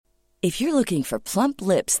If you're looking for plump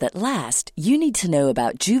lips that last, you need to know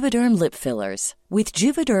about Juvederm lip fillers. With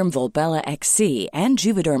Juvederm Volbella XC and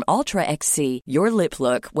Juvederm Ultra XC, your lip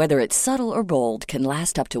look, whether it's subtle or bold, can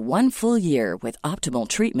last up to 1 full year with optimal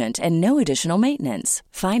treatment and no additional maintenance.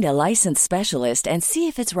 Find a licensed specialist and see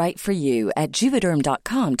if it's right for you at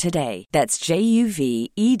Juvederm.com today. That's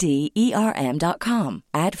JUVEDERM.com.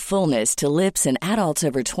 Add fullness to lips in adults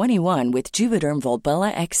over 21 with Juvederm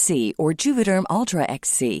Volbella XC or Juvederm Ultra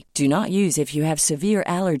XC. Do not use if you have severe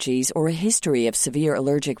allergies or a history of severe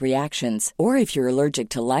allergic reactions, or if you're allergic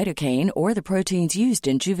to lidocaine or the proteins used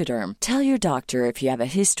in Juvederm. Tell your doctor if you have a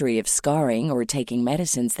history of scarring or taking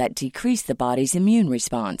medicines that decrease the body's immune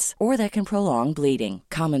response or that can prolong bleeding.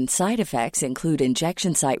 Common side effects include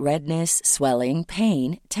injection site redness, swelling,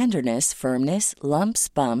 pain, tenderness, firmness, lumps,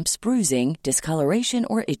 bumps, bruising, discoloration,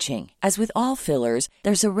 or itching. As with all fillers,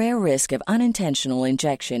 there's a rare risk of unintentional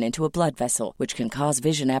injection into a blood vessel, which can cause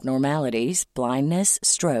vision abnormalities, blindness,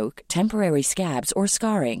 stroke, temporary scabs, or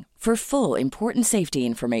scarring. For full, important safety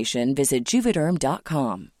information, visit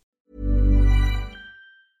Juvederm.com.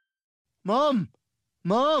 Mom!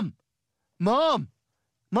 Mom! Mom!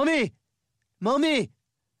 Mommy! Mommy!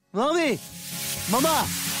 Mommy! Mama!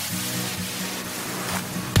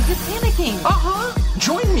 You're panicking. Uh-huh.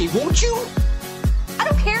 Join me, won't you? I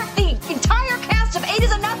don't care if the entire cast of 8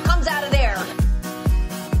 is enough comes out of there.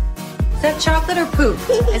 Is that chocolate or poop?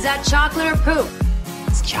 Is that chocolate or poop?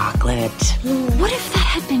 It's chocolate. What if that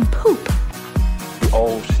had been poop?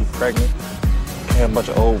 Old, she pregnant. Can't have a bunch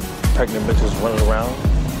of old pregnant bitches running around.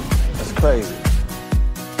 That's crazy.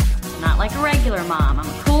 Not like a regular mom. I'm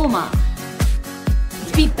a cool mom.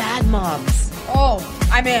 Let's be bad moms. Oh,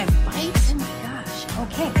 I'm in. Right? Oh my gosh.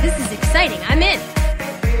 Okay, this is exciting. I'm in.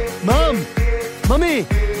 Mom! Mommy!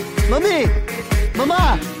 Mommy!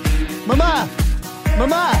 Mama! Mama!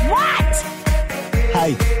 Mama! What?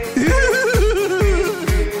 Hi.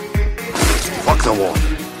 Fuck the war.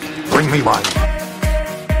 Bring me mine.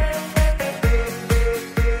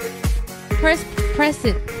 Press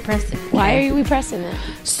it. Why are we pressing it?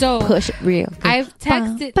 So Push it real. I've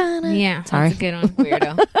texted. Yeah, Sorry. that's a good one,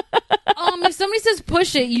 weirdo. If somebody says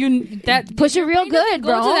push it, Push it real good,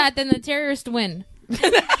 bro. Go to that, then the terrorists win.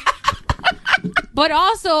 But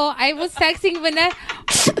also, I was texting Vanessa.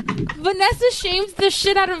 Vanessa shamed the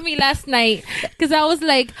shit out of me last night because I was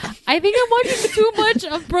like, I think I'm watching too much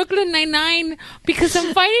of Brooklyn Nine-Nine because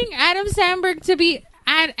I'm fighting Adam Sandberg to be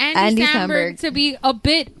Andy Samberg to be a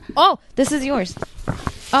bit. Oh, this is yours.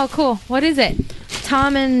 Oh, cool. What is it?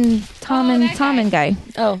 Tom and guy.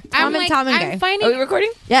 Oh, Tom and guy. Finding, Are we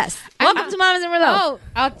recording? Yes. Welcome to Mamas and Merlot.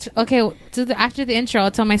 Okay. After the intro,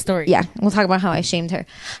 I'll tell my story. Yeah, we'll talk about how I shamed her.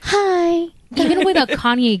 Hi. Even with a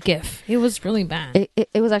Kanye gif, it was really bad.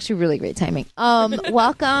 It was actually really great timing.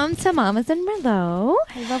 Welcome to Mamas and Merlot.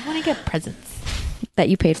 I love when I get presents that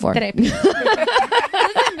you paid for. That I paid for.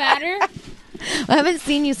 Doesn't matter. I haven't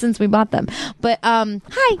seen you since we bought them. But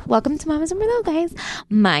hi, welcome to Mamas and Merlot, guys.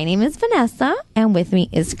 My name is Vanessa, and with me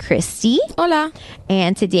is Christy. Hola.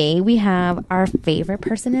 And today we have our favorite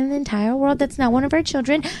person in the entire world that's not one of our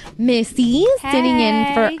children, Missy, sitting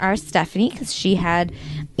in for our Stephanie because she had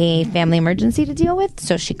a family emergency to deal with,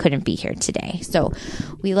 so she couldn't be here today. So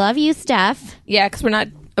we love you, Steph. Yeah, because we're not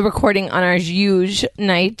recording on our huge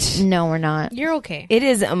night. No, we're not. You're okay. It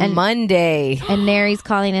is a Monday. And Nary's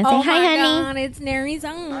calling and saying, hi, honey. God, it's Nary's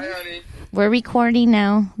on. Hi, honey. We're recording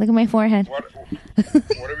now. Look at my forehead. What are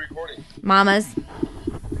we recording? Mamas.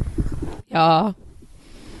 Yeah.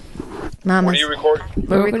 Mamas. What are you recording?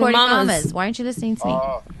 We're recording Mamas. Mamas. Why aren't you listening to me?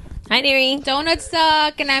 Hi, Neri. Donuts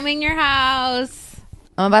suck, and I'm in your house.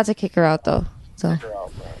 I'm about to kick her out, though. So. Kick her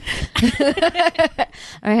out, man.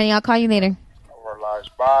 All right, honey. I'll call you later. Our lives.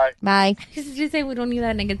 Bye. Bye. Did you say we don't need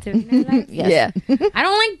that negativity in our lives? Yes. Yeah. I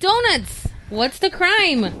don't like donuts. What's the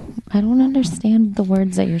crime? I don't understand the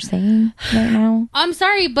words that you're saying right now. I'm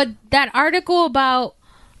sorry, but that article about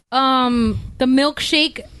the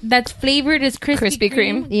milkshake that's flavored as Krispy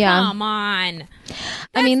Kreme. Yeah. Come on.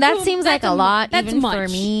 I mean, that seems like a lot that's even much. for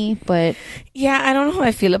me, but Yeah, I don't know how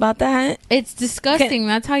I feel about that. It's disgusting.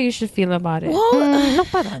 That's how you should feel about it. Well, no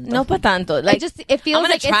pa tanto. no pa tanto. Like, It feels I'm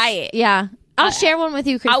gonna like try it's- it. Yeah. I'll share one with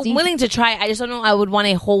you, Christy. I'm willing to try it. I just don't know. I would want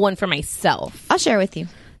a whole one for myself. I'll share with you.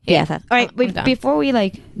 Yeah. All right. I'm Wait, done. before we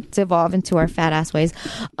devolve into our fat ass ways,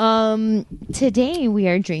 today we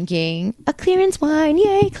are drinking a clearance wine.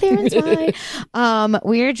 Yay, clearance wine.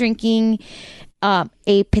 We are drinking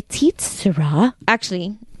a Petite Syrah.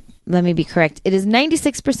 Actually, let me be correct. It is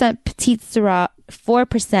 96% Petite Syrah,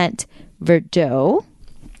 4% Verdot.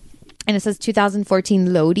 And it says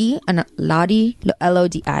 2014 Lodi, Lodi,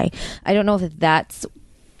 Lodi. I don't know if that's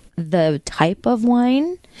the type of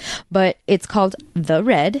wine, but it's called The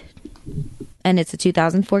Red, and it's a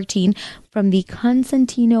 2014 from the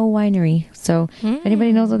Constantino Winery. So if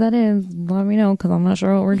anybody knows what that is, let me know, because I'm not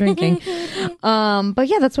sure what we're drinking. But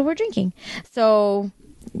yeah, that's what we're drinking. So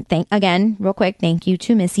again, real quick, thank you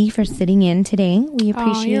to Missy for sitting in today. We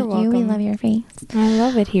appreciate you're you. welcome. We love your face. I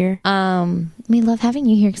love it here. We love having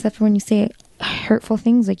you here, except for when you say hurtful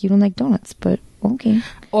things like you don't like donuts, but okay.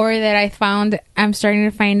 Or that I'm starting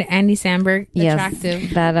to find Andy Samberg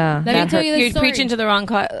attractive. Let me tell you the You're story. preaching to the wrong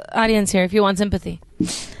audience here if you want sympathy.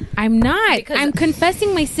 I'm not. I'm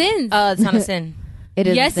confessing my sins. It's not a sin. It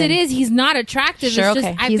is. Yes, it is. He's not attractive. Sure, it's just,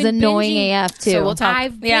 okay. I've He's been annoying binging. AF too. So we'll talk.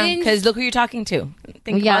 I've Yeah, binged- because look who you're talking to.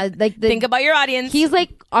 Think about your audience. He's like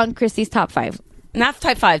on Christy's top 5. Not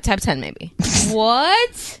type 5, type 10 maybe.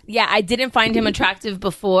 What? Yeah, I didn't find him attractive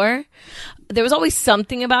before. There was always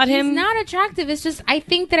something about him. He's not attractive. It's just I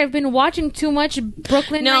think that I've been watching too much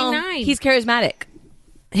Brooklyn Nine-Nine. He's charismatic.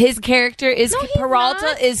 His character is No, he's Peralta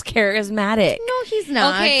not. is charismatic. No, he's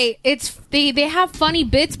not. Okay, it's they have funny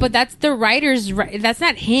bits, but that's the writers. That's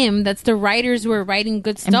not him. That's the writers who are writing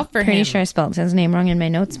good stuff for Pretty him. sure I spelled his name wrong in my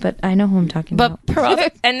notes, but I know who I'm talking about. But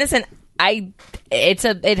Peralta, and listen,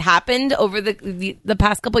 it happened over the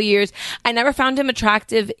past couple of years. I never found him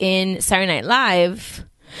attractive in Saturday Night Live,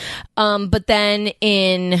 but then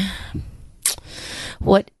in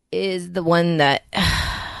what is the one that?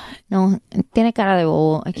 No, tiene cara de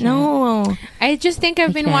bobo. I can't. No, I just think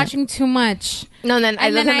I've been can't. watching too much. no. Then I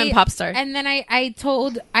love him in Popstar. And then I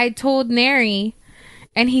told Neri,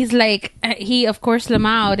 and he's like, he of course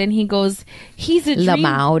Lamaud, and he goes, he's a dream.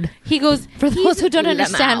 Lamaud. He goes, For those who don't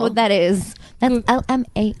understand Lamaud. what that is, that's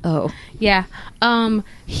LMAO. yeah.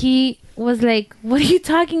 He was like, what are you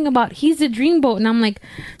talking about? He's a dreamboat. And I'm like,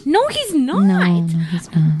 no, he's not. No,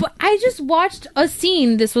 he's not. But I just watched a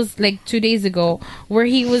scene, this was like 2 days ago, where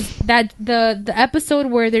he was the episode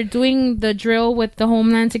where they're doing the drill with the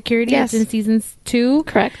Homeland Security. Yes. It's in season 2.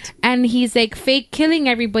 Correct. And he's like fake killing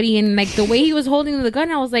everybody, and like the way he was holding the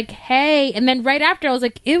gun, I was like, hey. And then right after I was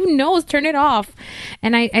like, ew, no, turn it off.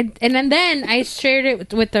 And then I shared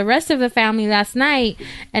it with the rest of the family last night,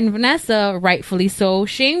 and Vanessa, rightfully so,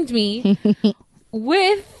 shamed me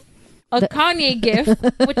with a Kanye gif,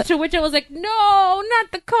 to which I was like, no,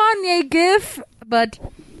 not the Kanye gif. But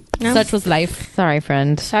such was life. Sorry,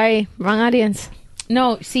 friend. Sorry, wrong audience.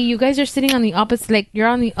 No, see, you guys are sitting on the opposite, like you're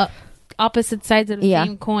on the opposite sides of the Yeah.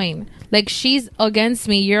 same coin. Like she's against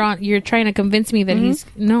me. You're trying to convince me that he's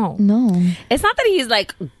no. It's not that he's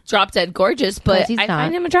like drop dead gorgeous, but he's I not.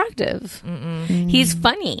 find him attractive. He's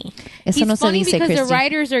funny. Eso He's no se funny dice, because the Christy.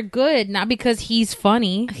 writers are good, not because he's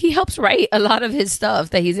funny. He helps write a lot of his stuff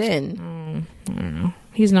that he's in. I don't know.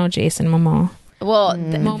 He's no Jason Momoa. Well,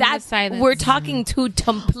 Moment of that's silence. we're talking two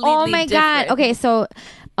completely. Oh my god. different- Okay, so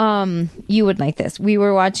you would like this. We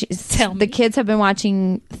were watching Tell me. the kids have been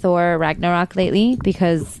watching Thor Ragnarok lately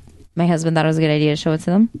because my husband thought it was a good idea to show it to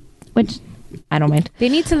them, which I don't mind. They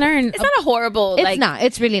need to learn. It's not a horrible. It's like, not.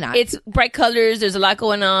 It's really not. It's bright colors. There's a lot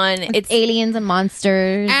going on. It's aliens and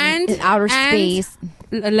monsters and outer and space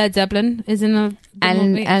Led Zeppelin is in the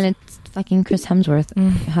movie. and it's fucking Chris Hemsworth.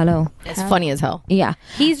 Hello. it's funny as hell. Yeah.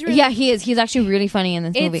 He's really, Yeah, he is. He's actually really funny in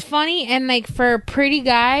this movie. It's funny, and like for a pretty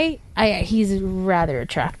guy, he's rather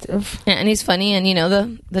attractive. Yeah, and he's funny, and you know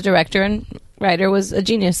the director and writer was a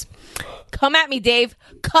genius. Come at me, Dave.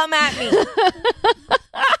 Come at me.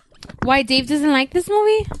 Why Dave doesn't like this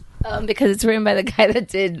movie? Because it's written by the guy that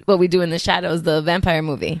did What We Do in the Shadows, the vampire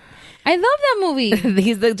movie. I love that movie.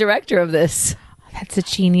 He's the director of this. That's a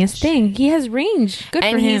genius thing. He has range. Good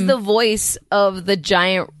And for him. he's the voice of the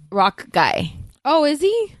giant rock guy. Oh, is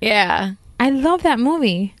he? Yeah. I love that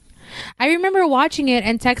movie. I remember watching it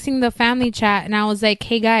and texting the family chat, and I was like,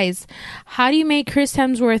 hey guys, how do you make Chris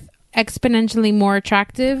Hemsworth exponentially more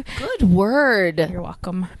attractive? Good word. You're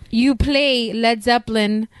welcome. You play Led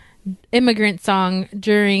Zeppelin Immigrant Song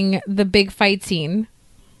during the big fight scene.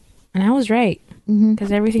 And I was right.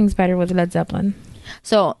 Because everything's better with Led Zeppelin.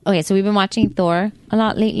 So, okay, so we've been watching Thor a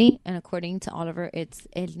lot lately, and according to Oliver, it's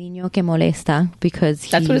El Niño que Molesta because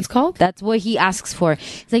That's what it's called? That's what he asks for.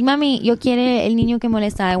 He's like, Mami, yo quiere El Niño que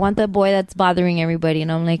Molesta. I want the boy that's bothering everybody.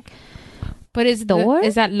 And I'm like, But is Thor?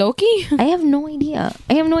 is that Loki? I have no idea.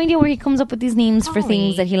 I have no idea where he comes up with these names for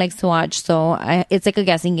things that he likes to watch. So it's like a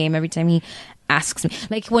guessing game every time he asks me.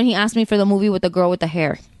 Like when he asked me for the movie with the girl with the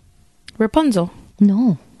hair. Rapunzel.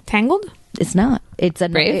 No. Tangled? It's not. It's a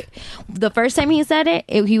Brave? the first time he said it,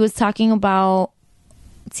 he was talking about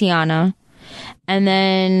Tiana, and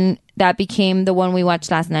then that became the one we watched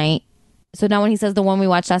last night. So now when he says the one we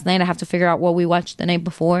watched last night, I have to figure out what we watched the night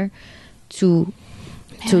before to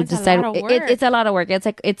to That's a decide. lot of work. It's a lot of work. It's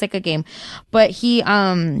like a game, but he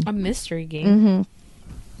A mystery game. Mm-hmm.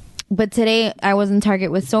 But today I was in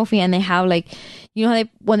Target with Sophie, and they have like, you know how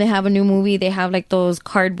when they have a new movie, they have like those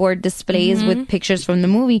cardboard displays with pictures from the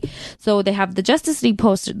movie. So they have the Justice League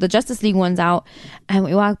poster, the Justice League ones out, and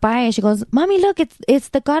we walk by, and she goes, "Mommy, look, it's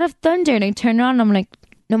the God of Thunder." And I turn around, and I'm like,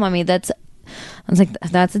 "No, Mommy, I was like,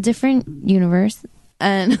 that's a different universe."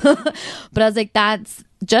 And but I was like, "That's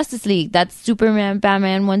Justice League. That's Superman,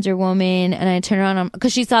 Batman, Wonder Woman." And I turn around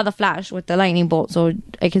because she saw the Flash with the lightning bolt, so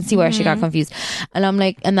I can see where she got confused. And I'm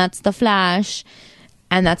like, "And that's the Flash,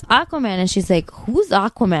 and that's Aquaman." And she's like, "Who's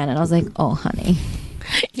Aquaman?" And I was like, "Oh, honey,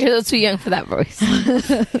 You're a little too young for that voice.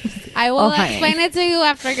 I will honey. explain it to you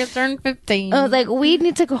after I get turn 15. I was like, we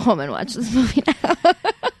need to go home and watch this movie now."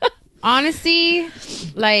 Honestly,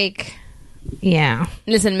 like, yeah.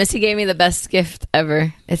 Listen, Missy gave me the best gift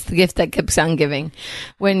ever. It's the gift that keeps on giving.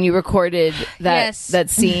 When you recorded that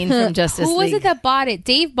scene from Justice Who was League. it that bought it?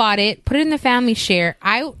 Dave bought it, put it in the family share.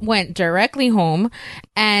 I went directly home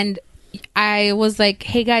and I was like,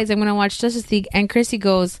 "Hey guys, I'm gonna watch Justice League," and Chrissy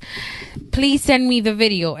goes, "Please send me the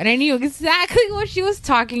video." And I knew exactly what she was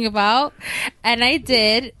talking about, and I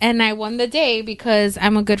did, and I won the day because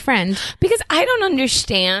I'm a good friend. Because I don't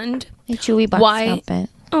understand Hey, Chewy box, why stop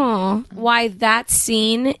it. why that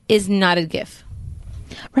scene is not a GIF.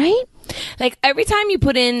 Right? Like every time you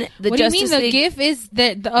put in the What Justice do you mean? The League, GIF is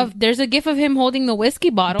there's a GIF of him holding the whiskey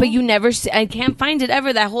bottle, but you never see, I can't find it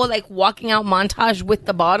ever. That whole like walking out montage with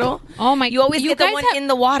the bottle. Oh my! You always get the guys one in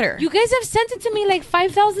the water. You guys have sent it to me like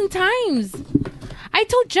 5,000 times. I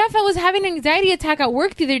told Jeff I was having an anxiety attack at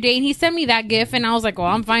work the other day, and he sent me that GIF, and I was like, "Well,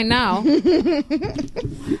 I'm fine now." I'm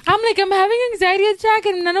like, "I'm having an anxiety attack,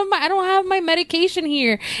 and I don't have my medication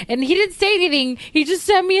here." And he didn't say anything. He just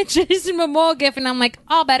sent me a Jason Momoa GIF, and I'm like,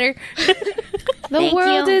 "All better." The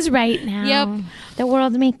world is right now. Yep. The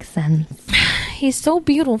world makes sense. He's so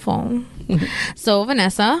beautiful. So,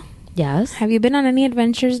 Vanessa, Yes. have you been on any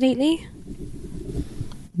adventures lately?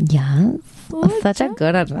 Yes. Such a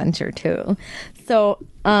good adventure too. So,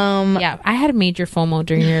 Yeah, I had a major FOMO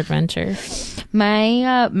during your adventure.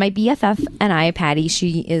 my BFF and I, Patty,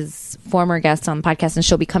 she is former guest on the podcast, and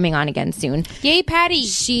she'll be coming on again soon. Yay, Patty!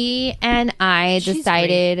 She and I She's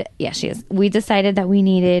decided, yeah, she is. We decided that we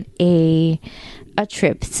needed a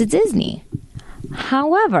trip to Disney.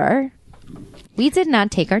 However, we did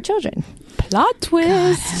not take our children. Plot twist. I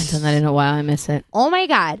haven't done that in a while. I miss it. Oh my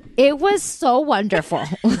God. It was so wonderful.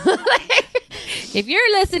 If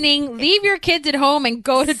you're listening, leave your kids at home and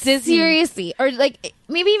go to Disney. Seriously. Or like,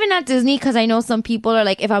 maybe even not Disney, because I know some people are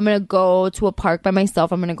like, if I'm going to go to a park by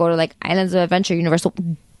myself, I'm going to go to like Islands of Adventure, Universal.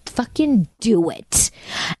 Fucking do it.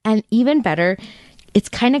 And even better, it's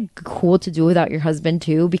kind of cool to do without your husband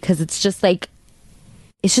too, because it's just like,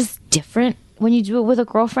 it's just different when you do it with a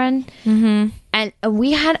girlfriend. Mm-hmm. And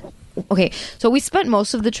we had, okay, so we spent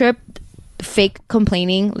most of the trip fake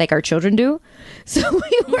complaining like our children do. So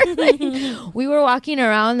we were walking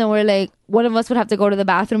around, and we're like, one of us would have to go to the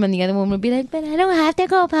bathroom, and the other one would be like, "But I don't have to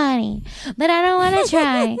go potty, but I don't want to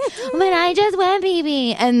try, but I just went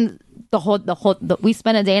pee-pee." And we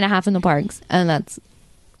spent a day and a half in the parks, and that's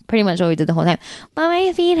pretty much what we did the whole time. But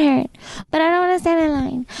my feet hurt, but I don't want to stand in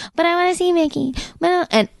line, but I want to see Mickey,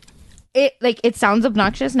 and it sounds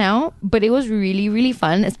obnoxious now, but it was really, really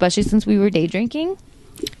fun, especially since we were day drinking.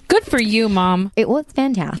 Good for you, Mom. It was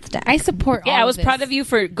fantastic. I support all Yeah, I of was this. proud of you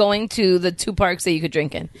for going to the 2 parks that you could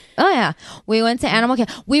drink in. Oh yeah, we went to Animal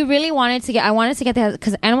Kingdom. We really wanted to get. I wanted to get that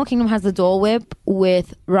because Animal Kingdom has the Dole Whip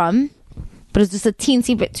with rum, but it's just a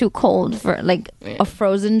teensy bit too cold for like a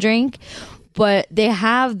frozen drink. But they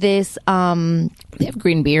have this. They have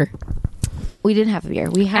green beer. We didn't have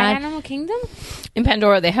beer. We At had Animal Kingdom? In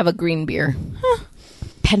Pandora, they have a green beer.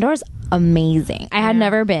 Pandora's amazing. I had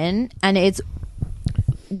never been, and it's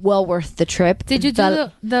well worth the trip. Did you do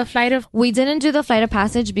the flight of... We didn't do the Flight of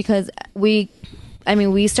Passage because we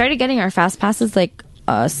started getting our fast passes like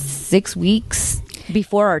 6 weeks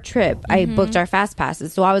before our trip. I booked our fast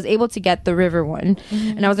passes, so I was able to get the river one,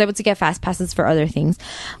 and I was able to get fast passes for other things.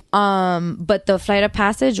 But the Flight of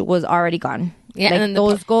Passage was already gone. Yeah, like, and then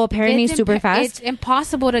those go apparently super fast. It's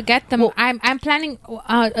impossible to get them. I'm planning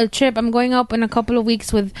a trip. I'm going up in a couple of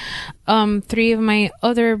weeks with 3 of my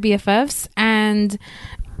other BFFs, and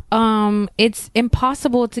it's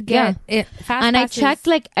impossible to get it fast and passes. I checked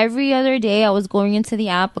like every other day. I was going into the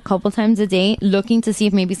app a couple times a day looking to see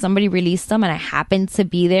if maybe somebody released them, and I happened to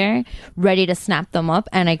be there ready to snap them up,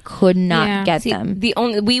 and I could not get them.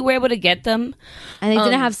 We were able to get them, and they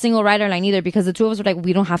didn't have single rider line either, because the 2 of us were like,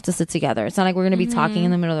 we don't have to sit together. It's not like we're going to be talking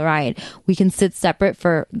in the middle of the ride. We can sit separate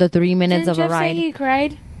for the 3 minutes Didn't of a Jeff say ride. he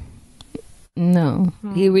cried? No,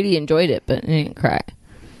 he really enjoyed it, but he didn't cry.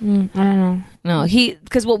 I don't know. No,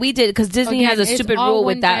 because what we did, because Disney has a stupid rule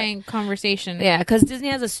with that conversation. Yeah, because Disney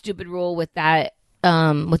has a stupid rule with that.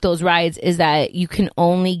 With those rides, is that you can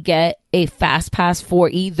only get a fast pass for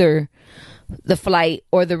either the flight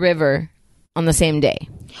or the river on the same day.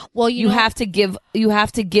 Well, you have to give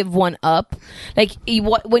one up. Like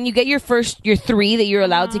when you get your 3 that you're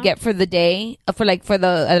allowed to get for the day, at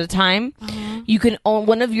a time, you can own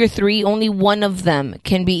one of your 3. Only one of them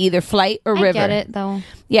can be either flight or river. I get it though.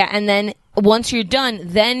 Yeah, and then once you're done,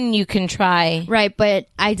 then you can try. Right, but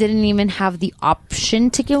I didn't even have the option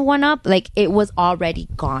to give one up. Like, it was already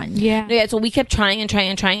gone. Yeah. Yeah, so we kept trying and trying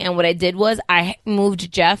and trying. And what I did was I moved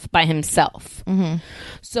Jeff by himself. Mm-hmm.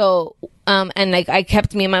 So, and like I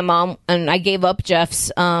kept me and my mom, and I gave up Jeff's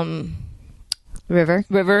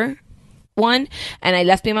river one. And I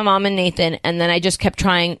left me, my mom, and Nathan. And then I just kept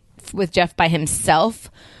trying with Jeff by himself.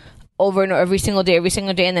 Over and over, every single day,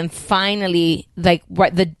 and then finally, a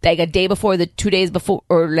day before, the 2 days before,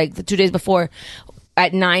 or like the 2 days before,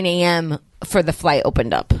 at 9 a.m. for the flight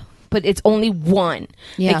opened up. But it's only one.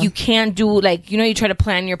 Yeah. Like, you can't do, like, you try to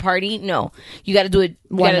plan your party. No, you got to do it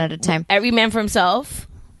one at a time. Every man for himself,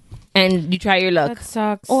 and you try your luck. That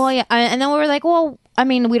sucks. Oh yeah, and then we were like, well, I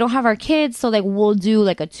mean, we don't have our kids, so like we'll do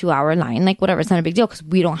like a 2-hour line, like whatever. It's not a big deal because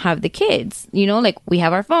we don't have the kids. Like we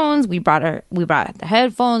have our phones. We brought the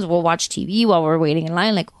headphones. We'll watch TV while we're waiting in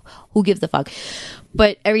line. Like, who gives a fuck?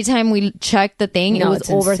 But every time we checked the thing, it was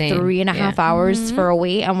over insane. 3.5 hours for a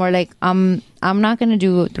wait, and we're like, I'm not gonna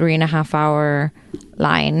do a 3.5 hour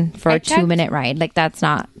line for a 2-minute ride. Like, that's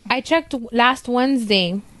not. I checked last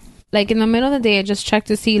Wednesday, like in the middle of the day. I just checked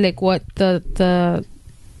to see like what the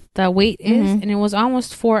wait is, and it was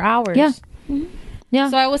almost 4 hours. Yeah. Yeah.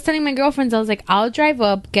 So I was telling my girlfriends, I was like, I'll drive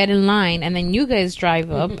up, get in line, and then you guys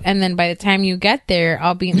drive up, and then by the time you get there,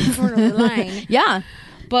 I'll be in the front of the line. Yeah.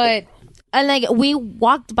 But and like we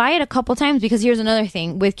walked by it a couple times, because here's another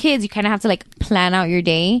thing with kids, you kind of have to like plan out your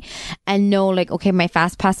day and know like, okay, my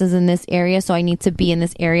fast pass is in this area, so I need to be in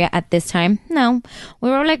this area at this time. No, we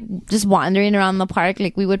were like just wandering around the park.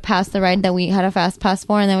 Like, we would pass the ride that we had a fast pass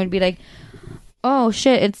for, and then we'd be like, oh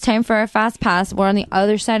shit, it's time for our fast pass. We're on the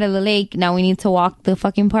other side of the lake. Now we need to walk the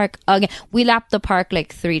fucking park again. We lapped the park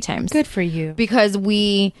like 3 times. Good for you. Because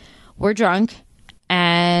we were drunk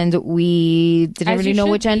and we didn't really know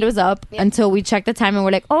which end was up until we checked the time and we're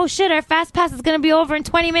like, oh shit, our fast pass is going to be over in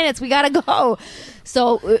 20 minutes. We got to go.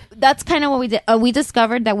 So that's kind of what we did. We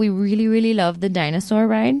discovered that we really, really love the dinosaur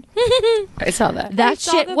ride. I saw that. That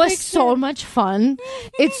shit was so much fun.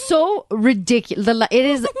 It's so ridiculous. It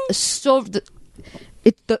is so...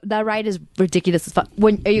 that ride is ridiculous as fuck.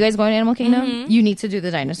 Are you guys going to Animal Kingdom? You need to do the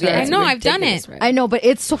dinosaur ride. I know, I've done it. Ride. I know, but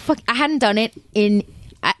it's so fuck. I hadn't done it in...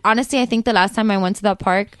 honestly, I think the last time I went to the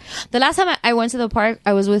park,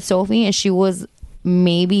 I was with Sophie, and she was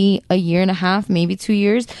maybe a year and a half, maybe 2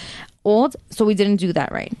 years old. So we didn't do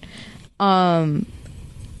that ride.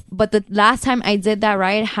 But the last time I did that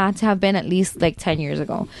ride had to have been at least like 10 years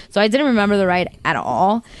ago. So I didn't remember the ride at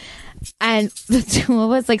all. And the two of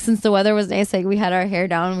us, like, since the weather was nice, like, we had our hair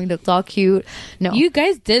down, we looked all cute. No, you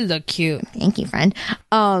guys did look cute. Thank you, friend.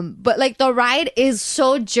 But like the ride is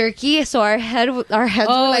so jerky, so our heads were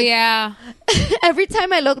like, yeah. Every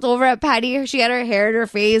time I looked over at Patty, she had her hair in her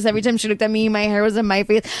face. Every time she looked at me, my hair was in my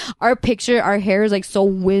face. Our hair is like so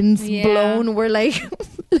winds blown. We're like,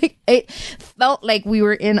 like it felt like we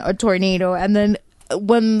were in a tornado. And then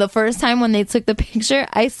when they took the picture,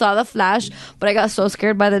 I saw the flash, but I got so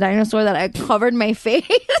scared by the dinosaur that I covered my face.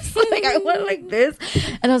 Like, I went like this,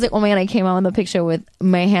 and I was like, oh my god, I came out in the picture with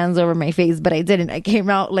my hands over my face, but I didn't. I came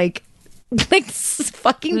out like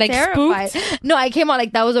fucking like terrified. Spooked? No, I came out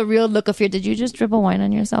like that was a real look of fear. Did you just dribble wine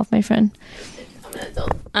on yourself, my friend?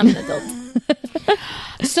 I'm an adult.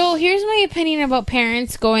 So here's my opinion about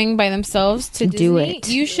parents going by themselves to Disney. Do it.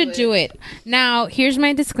 You should do it. Now, here's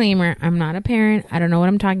my disclaimer. I'm not a parent. I don't know what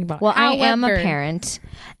I'm talking about. Well, I am a parent,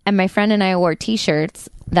 and my friend and I wore t-shirts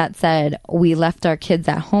that said, we left our kids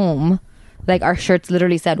at home. Like, our shirts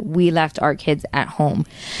literally said, we left our kids at home.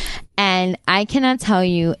 And I cannot tell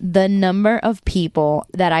you the number of people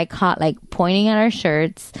that I caught, like, pointing at our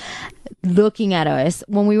shirts, looking at us.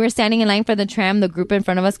 When we were standing in line for the tram, the group in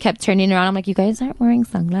front of us kept turning around. I'm like, you guys aren't wearing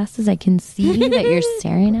sunglasses. I can see that you're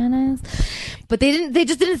staring at us. But they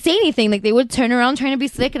just didn't say anything. Like, they would turn around trying to be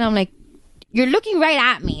slick, and I'm like, you're looking right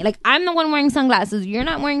at me. Like, I'm the one wearing sunglasses. You're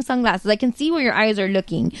not wearing sunglasses. I can see where your eyes are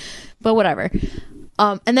looking. But whatever.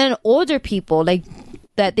 And then older people, like,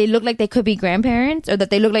 that they look like they could be grandparents, or that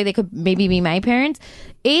they look like they could maybe be my parents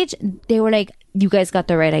age, they were like, you guys got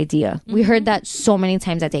the right idea. We heard that so many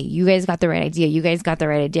times that day. You guys got the right idea. You guys got the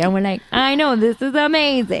right idea. And we're like, I know, this is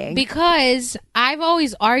amazing. Because I've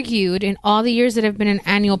always argued in all the years that I've been an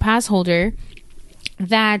annual pass holder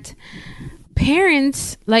that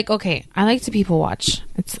parents, like, okay, I like to people watch.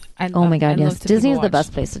 Oh my God, I yes. love to Disney is people the watch.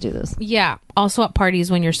 best place to do this. Yeah. Also at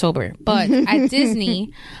parties when you're sober. But at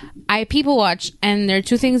Disney, I people watch, and there are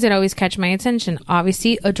two things that always catch my attention.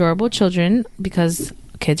 Obviously, adorable children, because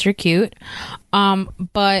kids are cute.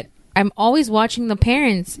 But I'm always watching the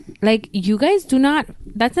parents. Like, you guys do not,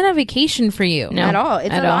 that's not a vacation for you. No, at all.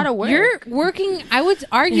 It's a lot of work. You're working, I would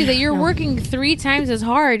argue that you're working 3 times as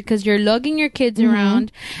hard because you're lugging your kids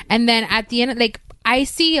around. And then at the end, like, I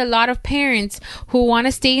see a lot of parents who want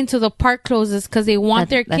to stay until the park closes because they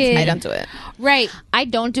want their kids. I don't do it. Right. I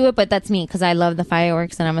don't do it, but that's me because I love the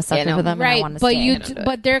fireworks and I'm a sucker for them. And I Right, want to but stay.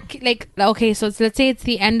 but they're like, okay, so let's say it's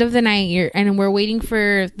the end of the night, and we're waiting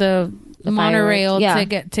for the monorail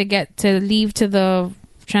fireworks, to leave to the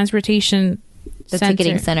transportation,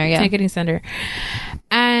 ticketing center, ticketing center,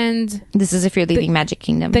 and this is if you're leaving Magic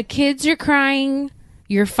Kingdom. the kids are crying,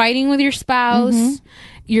 you're fighting with your spouse.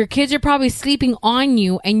 Your kids are probably sleeping on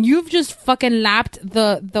you, and you've just fucking lapped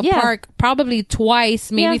the park probably twice,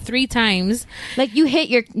 maybe 3 times. Like you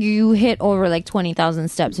hit over like 20,000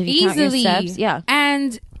 steps if you count your steps. Yeah,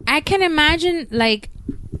 and I can imagine like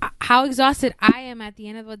how exhausted I am at the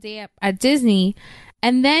end of the day at Disney,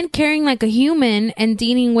 and then carrying like a human and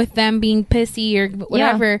dealing with them being pissy or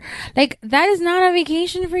whatever. Like, that is not a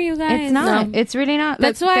vacation for you guys. it's not. No. It's really not.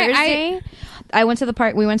 That's like, why Thursday, I went to the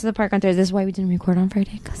park. We went to the park on Thursday. This is why we didn't record on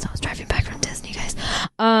Friday, because I was driving back from Disney, guys.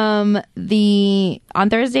 On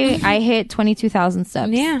Thursday I hit 22,000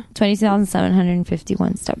 steps. Yeah,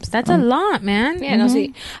 22,751 steps. That's a lot, man. Yeah, no,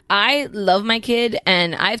 see, I love my kid,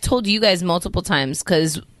 and I've told you guys multiple times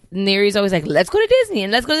because Neri's always like, let's go to Disney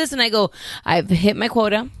and let's go to this, and I go, I've hit my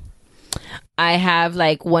quota. I have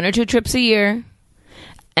like 1 or 2 trips a year,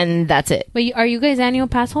 and that's it. But are you guys annual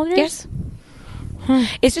pass holders? Yes.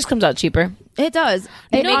 It just comes out cheaper. It does.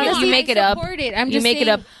 You make it up. I'm make it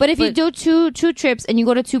up. But if you do two trips and you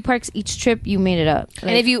go to 2 parks each trip, you made it up.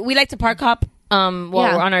 And if we like to park hop while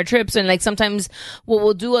we're on our trips, and like sometimes what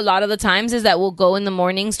we'll do a lot of the times is that we'll go in the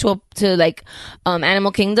mornings to like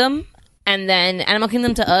Animal Kingdom, and then Animal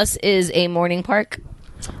Kingdom to us is a morning park.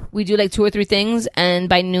 We do like 2 or 3 things, and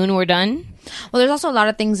by noon we're done. Well, there's also a lot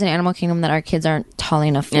of things in Animal Kingdom that our kids aren't tall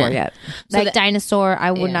enough for yet. So like dinosaur, I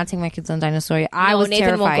would not take my kids on dinosaur yet. I was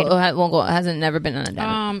Nathan terrified. Won't go. Hasn't never been on a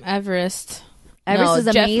dinosaur. Everest. Everest is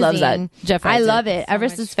amazing. Jeff loves that. Jeff, I love it.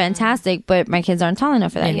 Everest is fantastic, but my kids aren't tall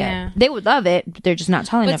enough for that yet. They would love it, but they're just not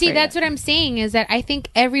tall enough. But see, for that's it what I'm saying is that I think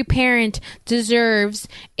every parent deserves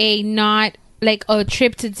a not like a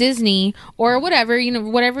trip to Disney or whatever,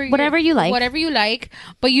 whatever you like,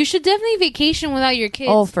 but you should definitely vacation without your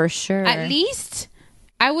kids. Oh, for sure. At least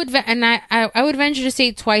I would, I would venture to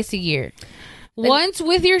say twice a year. Once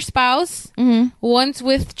with your spouse, once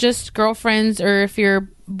with just girlfriends, or if you're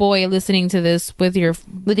boy listening to this, with your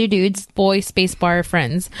dudes, boy space bar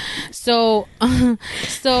friends. So with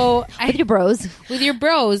your bros,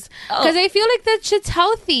 because I feel like that shit's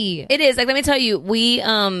healthy. It is. Like, let me tell you, we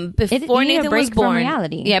before Nathan was born,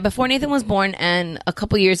 reality. Yeah, before Nathan was born, and a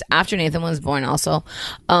couple years after Nathan was born, also,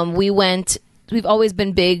 we went. We've always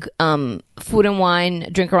been big food and wine,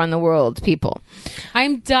 drink around the world people.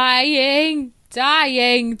 I'm dying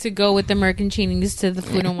to go with the Mercantinis to the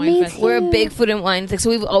Food and Wine Festival. We're a big food and wine thing, so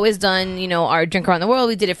we've always done, our drink around the world.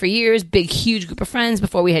 We did it for years, big, huge group of friends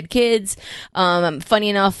before we had kids. Funny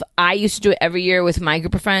enough, I used to do it every year with my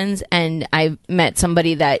group of friends, and I met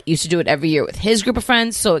somebody that used to do it every year with his group of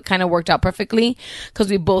friends, so it kind of worked out perfectly because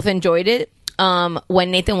we both enjoyed it.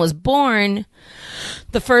 When Nathan was born,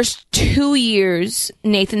 the first 2 years,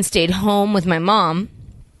 Nathan stayed home with my mom.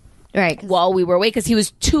 Right. While we were away, because he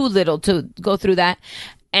was too little to go through that.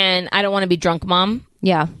 And I don't want to be drunk mom.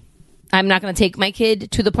 Yeah. I'm not going to take my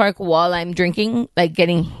kid to the park while I'm drinking, like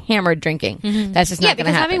getting hammered drinking. That's just not going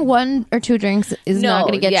to happen. Having 1 or 2 drinks is not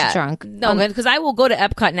going to get you drunk. No, because I will go to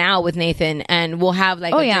Epcot now with Nathan, and we'll have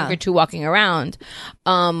like a drink or 2 walking around.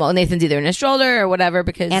 Well, Nathan's either in a stroller or whatever,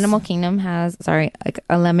 because Animal Kingdom has like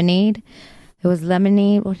a lemonade. It was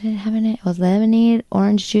lemonade. What did it have in it? It was lemonade,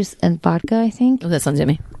 orange juice, and vodka, I think. Oh, that sounds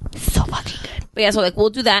yummy. So fucking good. But yeah, so like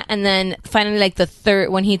we'll do that, and then finally, like the third,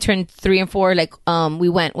 when he turned 3 and 4, like we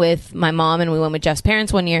went with my mom and we went with Jeff's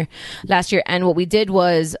parents last year, and what we did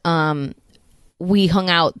was we hung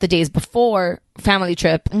out the days before family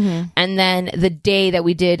trip, and then the day that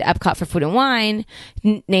we did Epcot for Food and Wine,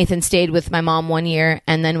 Nathan stayed with my mom 1 year,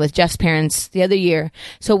 and then with Jeff's parents the other year,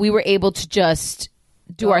 so we were able to just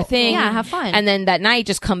do our thing. Yeah, have fun. And then that night,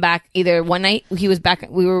 just come back. Either one night we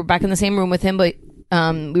were back in the same room with him, but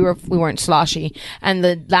we weren't sloshy. And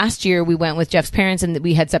the last year we went with Jeff's parents, and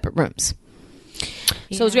we had separate rooms.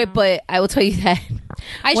 So it was great, but I will tell you that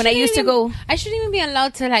I shouldn't even be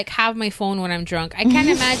allowed to like have my phone when I'm drunk. I can't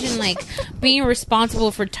imagine like being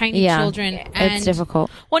responsible for tiny children. And it's difficult.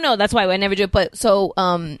 Well, no, that's why I never do it. But so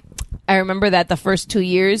I remember that the first 2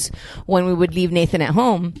 years when we would leave Nathan at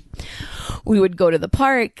home, we would go to the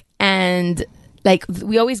park, and like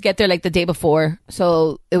we always get there like the day before.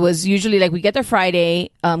 So it was usually like we get there Friday,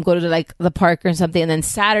 go to like the park or something, and then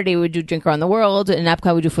Saturday we would do Drink Around the World, and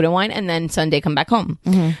Epcot we do Food and Wine, and then Sunday come back home.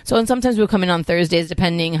 So and sometimes we would come in on Thursdays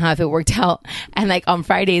depending how if it worked out. And like on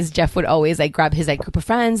Fridays, Jeff would always like grab his like group of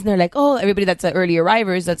friends, and they're like, oh, everybody that's early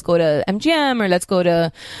arrivers, let's go to MGM or let's go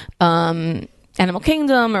to Animal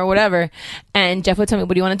Kingdom or whatever. And Jeff would tell me,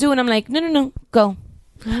 what do you want to do? And I'm like, no, go.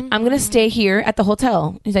 I'm gonna stay here at the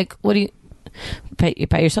hotel. He's like, what do you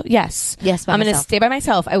by yourself? Yes, by I'm gonna myself. stay by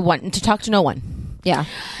myself. I want to talk to no one. Yeah,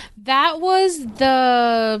 that was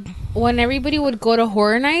when everybody would go to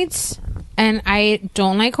horror nights, and I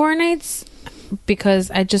don't like horror nights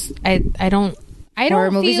because I don't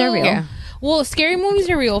horror movies are real. Yeah. Well, scary movies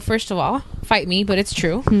are real. First of all, fight me, but it's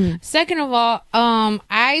true. Second of all,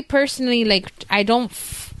 I personally I don't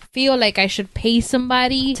feel like I should pay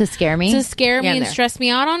somebody to scare me and stress me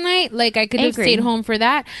out all night. Like I could have stayed home for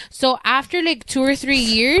that. So after like 2 or 3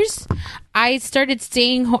 years, I started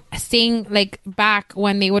staying like back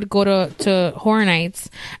when they would go to horror nights,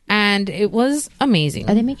 and it was amazing.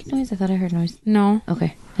 Are they making noise? I thought I heard noise. No.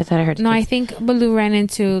 Okay, I thought I heard. No, I think Baloo ran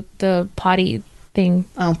into the potty thing.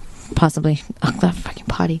 Oh, possibly. Oh, that fucking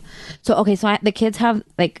potty. So okay, so the kids have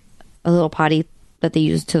like a little potty that they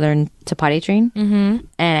use to learn to potty train. And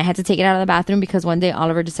I had to take it out of the bathroom because one day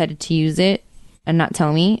Oliver decided to use it and not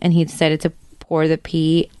tell me, and he decided to pour the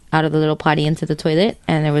pee out of the little potty into the toilet,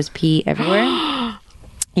 and there was pee everywhere.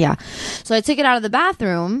 Yeah. So I took it out of the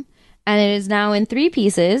bathroom, and it is now in 3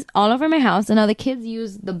 pieces all over my house, and now the kids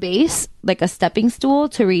use the base like a stepping stool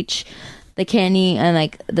to reach the candy and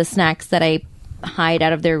like the snacks that I hide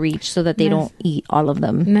out of their reach so that they don't eat all of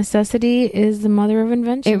them. Necessity is the mother of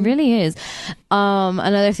invention. It really is.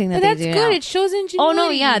 Another thing that that's they do good. now. It shows ingenuity. Oh no,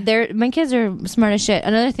 yeah, my kids are smart as shit.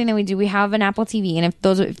 Another thing that we do, we have an Apple TV, and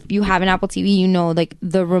if you have an Apple TV, you know, like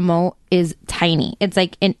the remote is tiny. It's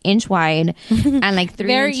like an inch wide and like 3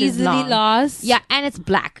 very inches easily long. lost. Yeah, and it's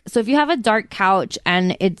black. So if you have a dark couch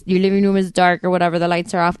and your living room is dark or whatever, the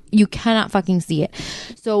lights are off, you cannot fucking see it.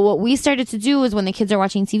 So what we started to do is when the kids are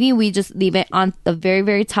watching TV, we just leave it on the very,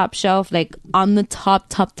 very top shelf, like on the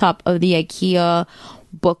top of the IKEA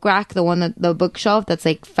book rack, the bookshelf that's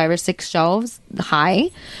like 5 or 6 shelves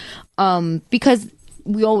high, because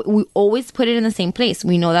we always put it in the same place.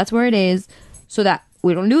 We know that's where it is so that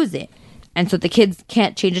we don't lose it, and so the kids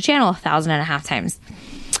can't change the channel 1,500 times.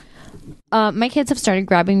 My kids have started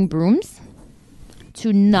grabbing brooms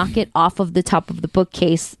to knock it off of the top of the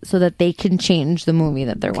bookcase so that they can change the movie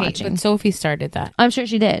that they're watching. But Sophie started that. I'm sure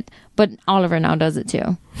she did, but Oliver now does it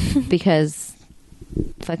too because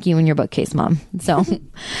fuck you and your bookcase, mom. So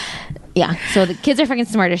yeah, so the kids are fucking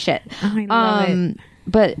smart as shit. Oh, I love it.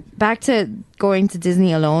 But back to going to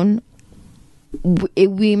Disney alone,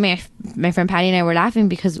 my friend Patty and I were laughing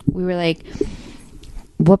because we were like,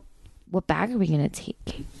 what bag are we gonna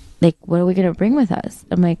take? Like, what are we gonna bring with us?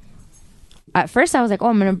 I'm like, at first I was like, oh,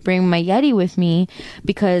 I'm gonna bring my Yeti with me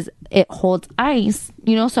because it holds ice,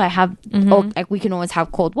 you know, so I have like we can always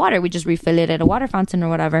have cold water. We just refill it at a water fountain or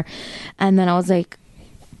whatever. And then I was like,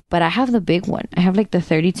 but I have the big one. I have like the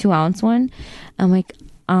 32-ounce one. I'm like,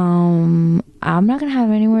 I'm not gonna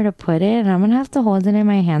have anywhere to put it, and I'm gonna have to hold it in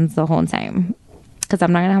my hands the whole time because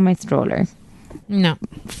I'm not gonna have my stroller. No,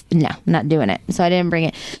 not doing it. So I didn't bring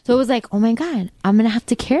it. So it was like, oh my god, I'm gonna have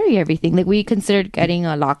to carry everything. Like we considered getting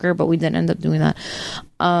a locker, but we didn't end up doing that.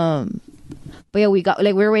 But yeah, we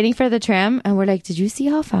were waiting for the tram, and we're like, did you see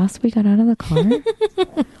how fast we got out of the car?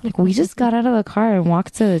 Like we just got out of the car and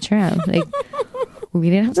walked to the tram. Like we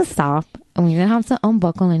didn't have to stop, and we didn't have to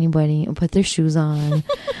unbuckle anybody and put their shoes on.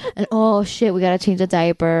 And oh shit, we gotta change a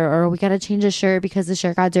diaper, or we gotta change a shirt because the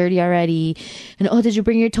shirt got dirty already. And oh, did you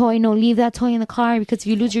bring your toy? No, leave that toy in the car because if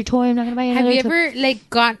you lose your toy, I'm not gonna buy another. Have you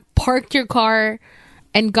ever parked your car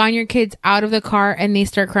and gone your kids out of the car and they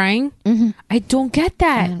start crying? I don't get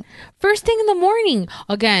that. First thing in the morning.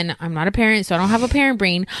 Again, I'm not a parent, so I don't have a parent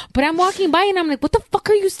brain, but I'm walking by and I'm like, what the fuck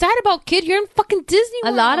are you sad about, kid? You're in fucking Disney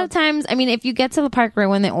World. A lot of times, I mean, if you get to the park right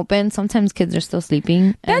when they open, sometimes kids are still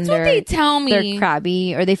sleeping. That's what they tell me. They're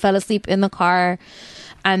crabby, or they fell asleep in the car,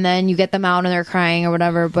 and then you get them out and they're crying or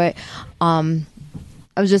whatever. But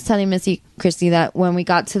I was just telling Missy Christy that when we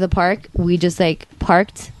got to the park, we just like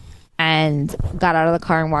parked and got out of the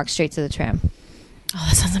car and walked straight to the tram. Oh,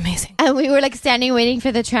 that sounds amazing. And we were like standing waiting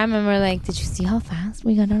for the tram, and we're like, did you see how fast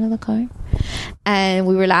we got out of the car? And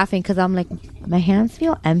we were laughing because I'm like, my hands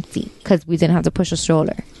feel empty because we didn't have to push a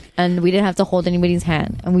stroller and we didn't have to hold anybody's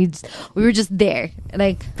hand, and we were just there.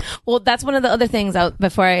 Like, well, that's one of the other things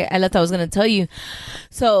before I left, I was going to tell you.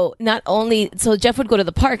 So Jeff would go to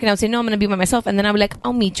the park and I would say, no, I'm going to be by myself. And then I would like,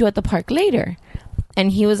 I'll meet you at the park later.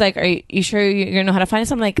 And he was like, are you sure you're going to know how to find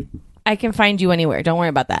us? I'm like, I can find you anywhere. Don't worry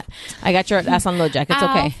about that. I got your ass on LoJack. It's okay.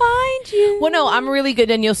 I'll find you. Well, no, I'm really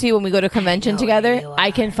good. And you'll see when we go to convention together,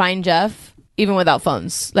 I can find Jeff even without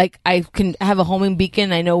phones. Like, I can have a homing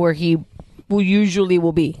beacon. I know where he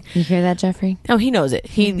will be. You hear that, Jeffrey? Oh, he knows it.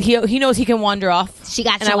 He knows he can wander off. She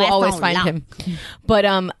got and I will always find him. But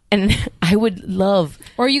and I would love,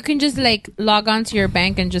 or you can just like log on to your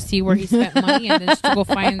bank and just see where he spent money and then just go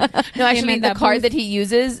find. No, actually, the card that he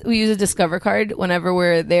uses, we use a Discover card whenever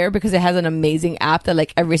we're there because it has an amazing app that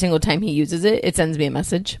like every single time he uses it, it sends me a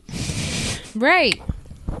message. Right.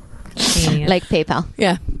 Like PayPal.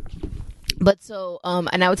 Yeah. But so,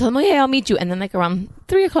 and I would tell him, oh, yeah, I'll meet you. And then like around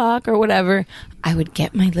 3:00 or whatever, I would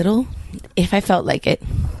get my little, if I felt like it,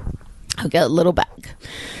 I would get a little bag.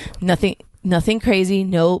 Nothing crazy,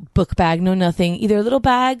 no book bag, no nothing. Either a little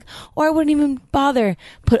bag or I wouldn't even bother.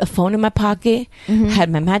 Put a phone in my pocket, had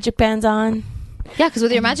my magic bands on. Yeah, because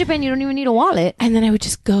with your magic band, you don't even need a wallet. And then I would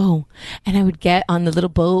just go, and I would get on the little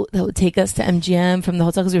boat that would take us to MGM from the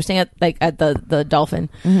hotel because we were staying at the Dolphin.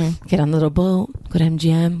 Get on the little boat, go to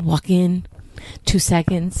MGM, walk in, 2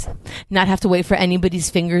 seconds, not have to wait for anybody's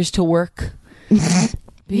fingers to work.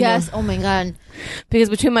 Yes. Oh my God. Because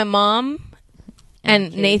between my mom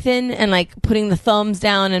and Nathan and like putting the thumbs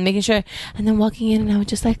down and making sure, and then walking in, and I would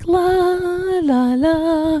just like la la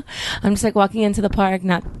la. I'm just like walking into the park,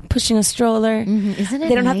 not pushing a stroller. Isn't it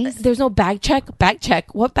They don't nice? have. There's no bag check. Bag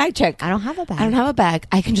check. What bag check? I don't have a bag. I don't have a bag.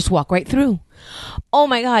 I can just walk right through. Oh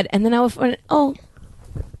my God! And then I would.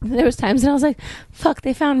 There was times and I was like, "Fuck!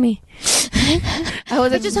 They found me."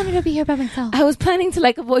 I just wanted to be here by myself. I was planning to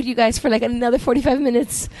like avoid you guys for like another 45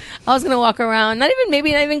 minutes. I was gonna walk around, not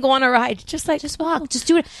even go on a ride. Just walk, just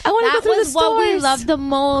do it. I want to go through the stores. What we loved the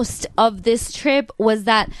most of this trip was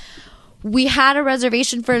that we had a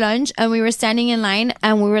reservation for lunch and we were standing in line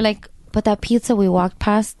and we were like, but that pizza we walked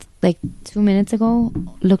past like 2 minutes ago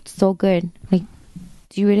looked so good. Like,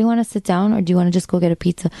 do you really want to sit down or do you want to just go get a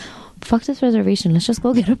pizza? Fuck this reservation, let's just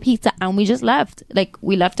go get a pizza. And we just left. Like,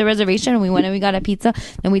 we left the reservation and we went and we got a pizza,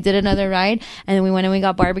 then we did another ride, and then we went and we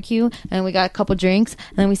got barbecue, and then we got a couple drinks,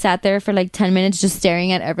 and then we sat there for like 10 minutes just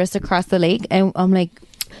staring at Everest across the lake. And I'm like,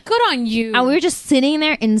 good on you. And we were just sitting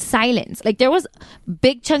there in silence. Like, there was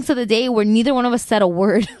big chunks of the day where neither one of us said a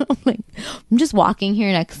word. I'm like, I'm just walking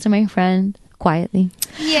here next to my friend quietly.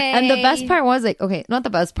 Yay. And the best part was like, okay, not the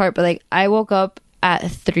best part, but like I woke up at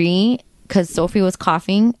 3 because Sophie was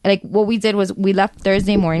coughing. Like, what we did was we left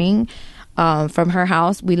Thursday morning from her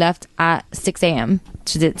house. We left at 6 a.m.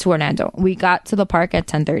 to Orlando. We got to the park at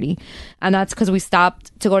 10:30, and that's because we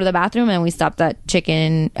stopped to go to the bathroom and we stopped at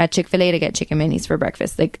Chick-fil-A to get chicken minis for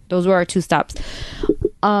breakfast. Like, those were our 2 stops,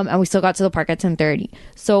 and we still got to the park at 10:30.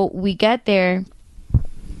 So we get there.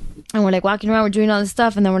 And we're like walking around, we're doing all this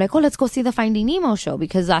stuff, and then we're like, oh, let's go see the Finding Nemo show,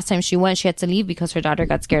 because last time she went, she had to leave because her daughter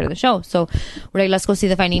got scared of the show. So we're like, let's go see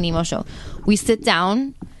the Finding Nemo show. We sit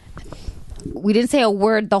down. We didn't say a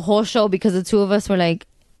word the whole show because the two of us were like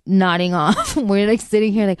nodding off. We're like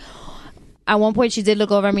sitting here like, at one point she did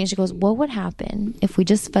look over at me and she goes, what would happen if we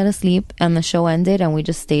just fell asleep and the show ended and we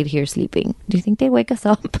just stayed here sleeping? Do you think they'd wake us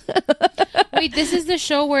up? Wait, this is the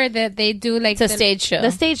show where they do like it's a stage show.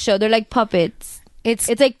 The stage show. They're like puppets. It's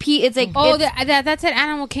like that's at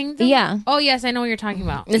Animal Kingdom. Yeah. Oh yes, I know what you're talking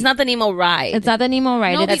about. It's not the Nemo ride. It's not the Nemo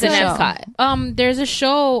ride. No, it's an Epcot. There's a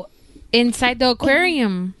show inside the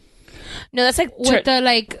aquarium. No, that's like with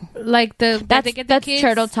the that's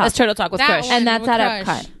Turtle Talk. That's Turtle Talk with Crush, and that's at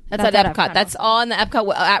Epcot. That's at Epcot. That's all in the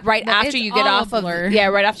Epcot. Right after you get off of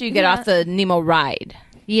right after you get off the Nemo ride.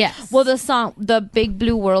 Yes. Well, the Big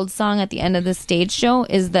Blue World song at the end of the stage show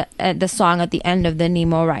is the song at the end of the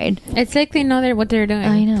Nemo ride. It's like they know what they're doing.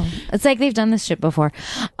 I know. It's like they've done this shit before.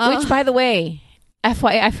 Which, by the way,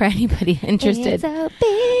 FYI for anybody interested, it's a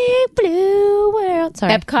big blue world.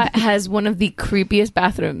 Sorry. Epcot has one of the creepiest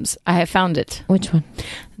bathrooms. I have found it. Which one?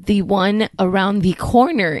 The one around the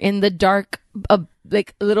corner in the dark,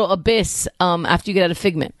 like little abyss. After you get out of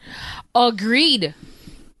Figment. Agreed.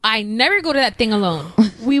 I never go to that thing alone.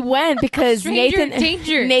 We went because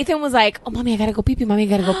Nathan was like, oh, mommy, I gotta go pee pee. Mommy, I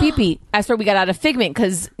gotta go pee pee. That's where we got out of Figment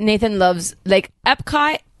because Nathan loves like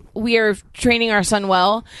Epcot. we are training our son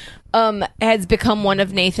well, has become one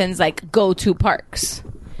of Nathan's like go-to parks.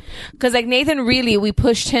 Because like Nathan, really, we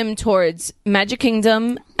pushed him towards Magic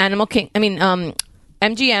Kingdom, MGM,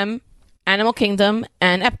 Animal Kingdom,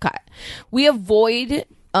 and Epcot. We avoid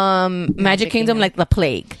Magic Kingdom like the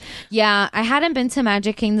plague. Yeah, I hadn't been to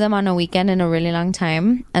Magic Kingdom on a weekend in a really long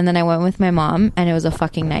time, and then I went with my mom, and it was a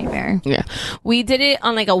fucking nightmare. Yeah, we did it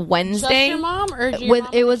on like a Wednesday. Just your mom, or your With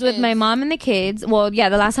mom it and was the with my kids? mom and the kids. Well, yeah,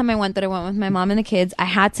 the last time I went with my mom and the kids. I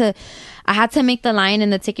had to make the line in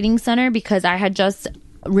the ticketing center because I had just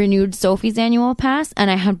renewed Sophie's annual pass,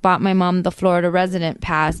 and I had bought my mom the Florida resident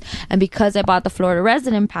pass, and because I bought the Florida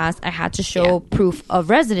resident pass, I had to show proof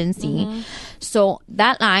of residency. So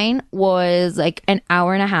that line was like an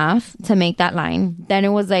hour and a half to make that line. Then it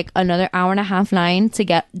was like another hour and a half line to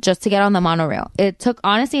get on the monorail. It took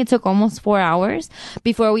almost 4 hours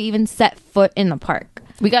before we even set foot in the park.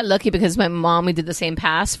 We got lucky because my mom, we did the same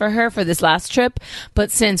pass for her for this last trip,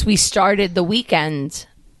 but since we started the weekend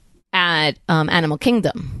at Animal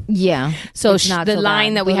Kingdom, so it's not the so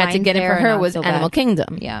line bad. that we The had to lines get in there for are her not was so Animal bad.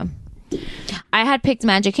 Kingdom. Yeah. I had picked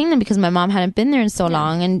Magic Kingdom because my mom hadn't been there in so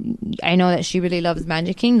long, and I know that she really loves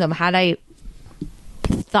Magic Kingdom. Had I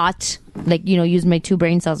thought, like, use my two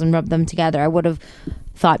brain cells and rub them together, I would have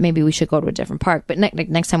thought maybe we should go to a different park. But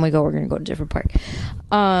next time we go, we're going to go to a different park.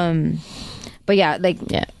 But yeah,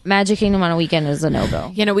 Magic Kingdom on a weekend is a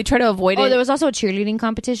no-go. We try to avoid it. Oh, there was also a cheerleading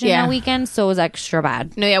competition on weekend, so it was extra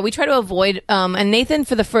bad. No, yeah, we try to avoid. And Nathan,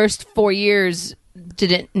 for the first 4 years,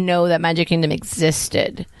 didn't know that Magic Kingdom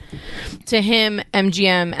existed. To him,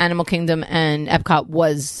 MGM, Animal Kingdom, and Epcot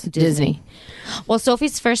was Disney. Well,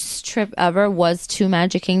 Sophie's first trip ever was to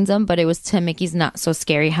Magic Kingdom, but it was to Mickey's Not So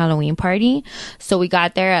Scary Halloween Party. So we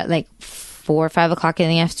got there at like 4 or 5 o'clock in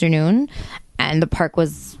the afternoon, and the park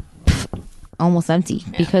was almost empty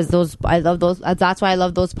because I love those. That's why I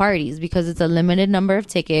love those parties, because it's a limited number of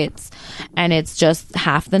tickets and it's just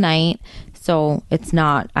half the night, so it's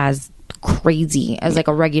not as crazy as like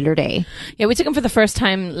a regular day. Yeah, we took him for the first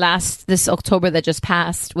time this October that just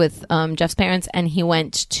passed with Jeff's parents, and he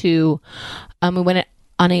went to we went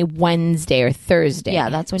on a Wednesday or Thursday.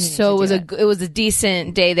 Yeah, that's when you so it was a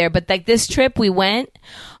decent day there. But like this trip, we went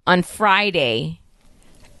on Friday,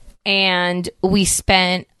 and we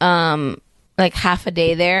spent like half a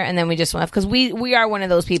day there, and then we just left because we are one of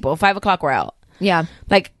those people. 5 o'clock, we're out. Yeah,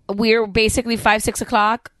 like we're basically 5-6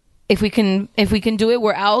 o'clock. If we can do it,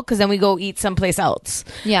 we're out, because then we go eat someplace else.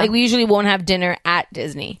 Yeah, like we usually won't have dinner at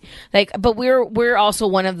Disney. Like, but we're also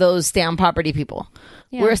one of those stay on property people.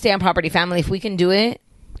 Yeah. We're a stay on property family. If we can do it,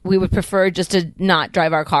 we would prefer just to not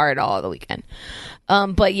drive our car at all the weekend.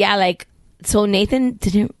 But yeah, like, so Nathan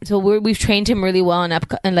didn't. So we've trained him really well in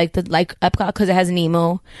Epcot, and like Epcot, because it has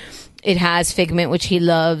Nemo. It has Figment, which he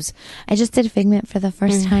loves. I just did Figment for the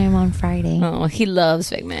first time on Friday. Oh, he loves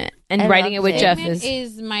Figment. And riding it with Jeff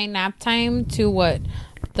is my nap time to what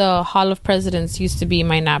the Hall of Presidents used to be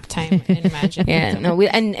my nap time in Magic. Yeah, no,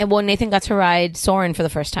 well, Nathan got to ride Soarin' for the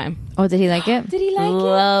first time. Oh, did he like it? Did he like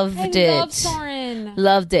Loved it? it. I love Soarin'.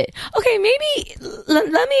 Loved it. Okay, maybe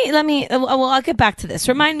let me. Well, I'll get back to this.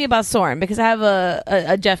 Remind me about Soarin', because I have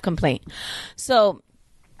a Jeff complaint. So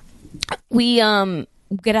we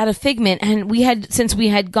get out of Figment, and since we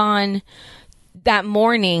had gone that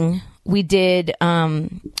morning, we did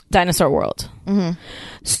Dinosaur World. Mm-hmm.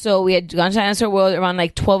 So we had gone to Dinosaur World around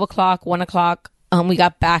like 12 o'clock, 1 o'clock. We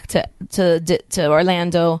got back to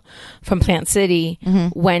Orlando from Plant City,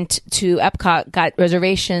 went to Epcot, got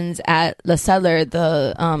reservations at Le Cellar,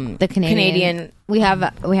 the Canadian. We have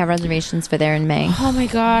reservations for there in May. Oh my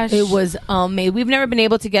gosh, it was May. We've never been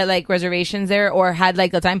able to get like reservations there or had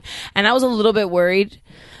like the time, and I was a little bit worried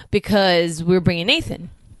because we were bringing Nathan.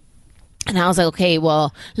 And I was like, okay,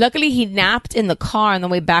 well, luckily he napped in the car on the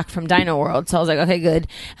way back from Dino World. So I was like, okay, good.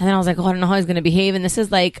 And then I was like, oh, I don't know how he's going to behave. And this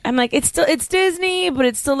is like, I'm like, it's Disney, but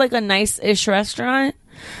it's still like a nice-ish restaurant.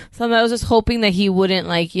 So I was just hoping that he wouldn't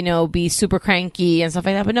like, be super cranky and stuff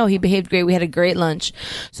like that. But no, he behaved great. We had a great lunch.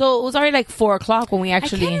 So it was already like 4 o'clock when we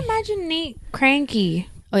actually. I can't imagine Nate cranky.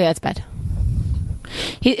 Oh yeah, it's bad.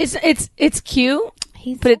 It's cute.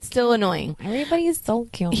 But it's still annoying. Everybody is so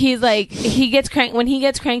cute. He's like, when he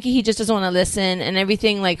gets cranky, he just doesn't want to listen, and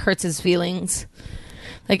everything like hurts his feelings.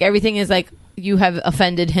 Like everything is like, you have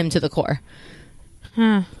offended him to the core.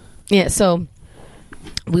 Yeah, so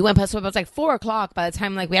we went past, so it was like 4 o'clock by the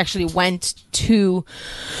time like we actually went to,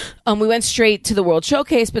 we went straight to the World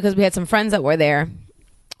Showcase because we had some friends that were there.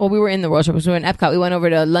 Well, we were in the World Showcase. We were in Epcot. We went over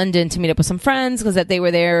to London to meet up with some friends because that they were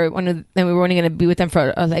there. And we were only going to be with them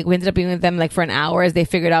for we ended up being with them like for an hour as they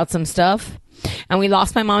figured out some stuff. And we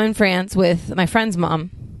lost my mom in France with my friend's mom,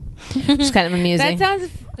 which is kind of amusing. That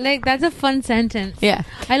sounds Like, that's a fun sentence. Yeah.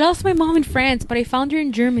 I lost my mom in France, but I found her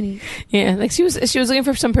in Germany. Yeah, like she was looking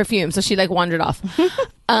for some perfume, so she like wandered off.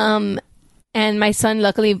 And my son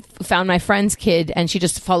luckily found my friend's kid, and he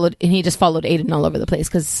just followed Aiden all over the place,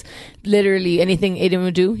 because literally anything Aiden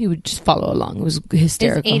would do, he would just follow along. It was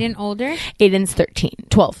hysterical. Is Aiden older? Aiden's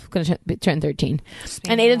 12, gonna turn 13.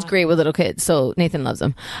 And Aiden's great with little kids, so Nathan loves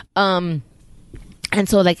him. And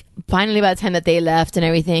so, like, finally by the time that they left and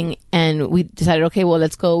everything, and we decided, okay, well,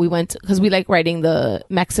 let's go. We went, because we like riding the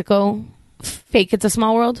Mexico Fake It's a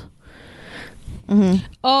Small World. Mm-hmm.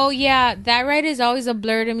 Oh yeah, that ride is always a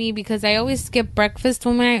blur to me, because I always skip breakfast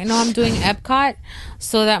when I know I'm doing Epcot,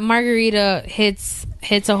 so that margarita hits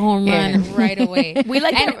a home run right away. We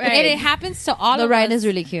like and that ride. it happens to all The of ride us. is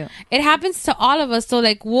really cute. It happens to all of us. So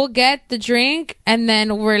like, we'll get the drink, and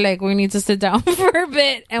then we're like, we need to sit down for a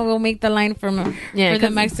bit, and we'll make the line for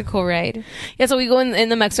the Mexico ride. Yeah, so we go in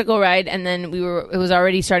the Mexico ride, and then it was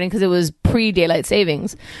already starting, because it was pre-daylight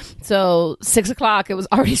savings. So 6 o'clock, it was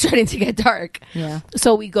already starting to get dark. Yeah.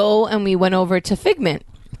 So we go and we went over to Figment.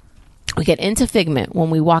 We get into Figment. When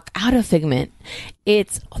we walk out of Figment,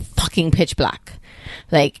 it's fucking pitch black.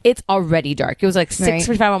 Like, it's already dark. It was like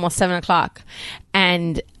 6:45, almost 7 o'clock.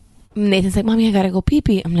 And Nathan's like, Mommy, I gotta go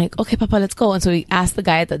pee-pee. I'm like, okay, Papa, let's go. And so we asked the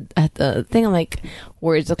guy at the thing, I'm like,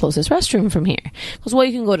 where's the closest restroom from here? He goes, well,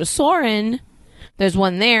 you can go to Soarin'. There's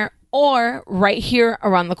one there. Or right here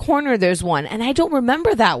around the corner, there's one. And I don't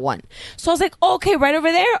remember that one. So I was like, okay, right over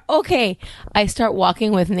there? Okay. I start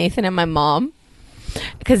walking with Nathan and my mom,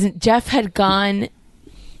 because Jeff had gone...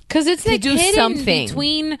 Because it's like do hidden something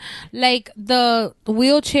between like the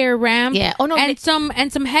wheelchair ramp, and some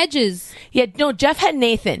hedges. Yeah, no, Jeff had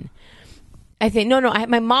Nathan. I think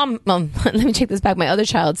my mom. Let me check this back. My other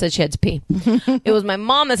child said she had to pee. It was my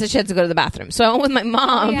mom that said she had to go to the bathroom. So I went with my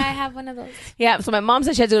mom. Oh, yeah, I have one of those. Yeah, so my mom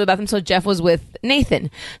said she had to go to the bathroom. So Jeff was with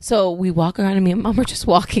Nathan. So we walk around, and me and Mom were just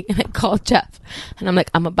walking, and I called Jeff, and I'm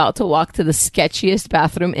like, I'm about to walk to the sketchiest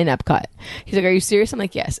bathroom in Epcot. He's like, are you serious? I'm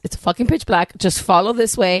like, yes. It's fucking pitch black. Just follow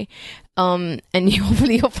this way. And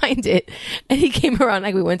hopefully you'll find it. And he came around,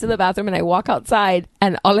 like, we went to the bathroom, and I walk outside,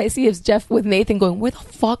 and all I see is Jeff with Nathan going, where the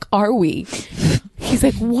fuck are we? He's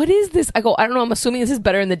like, what is this? I go, I don't know. I'm assuming this is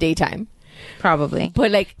better in the daytime. Probably.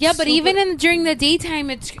 But like, yeah, but even during the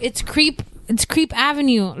daytime, it's Creep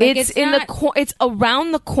Avenue. Like, it's in it's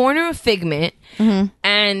around the corner of Figment,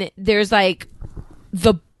 and there's like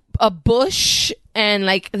a bush and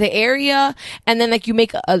like the area, and then like you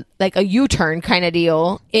make a U-turn kind of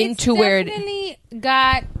deal into where it definitely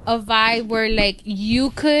got a vibe where like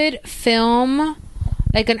you could film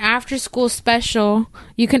like an after school special.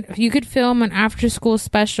 You could film an after school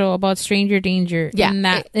special about stranger danger.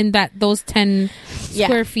 Yeah, in those 10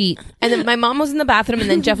 square feet. And then my mom was in the bathroom, and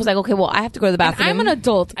then Jeff was like, okay, well, I have to go to the bathroom. And I'm an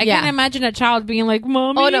adult. I can't imagine a child being like,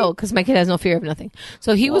 Mommy. Oh no, because my kid has no fear of nothing.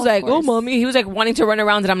 So he was like, oh, Mommy. He was like wanting to run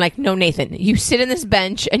around, and I'm like, no, Nathan, you sit in this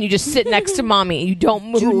bench and you just sit next to Mommy. You don't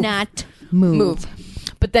move. Do not move.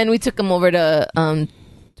 But then we took him over to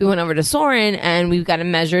we went over to Soarin', and we got him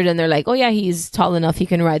measured, and they're like, oh yeah, he's tall enough, he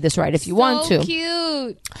can ride this ride if you want to. So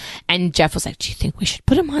cute. And Jeff was like, do you think we should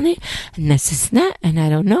put him on it? And this is that, and I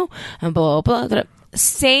don't know, and blah, blah, blah.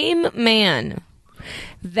 Same man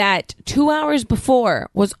that 2 hours before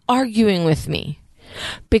was arguing with me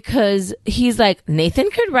because he's like, Nathan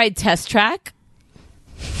could ride Test Track.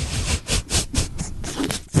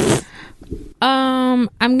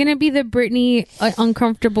 I'm gonna be the Britney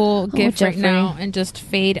uncomfortable gift Jeffrey. right now and just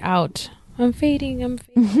fade out. I'm fading.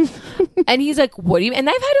 And he's like, what do you... And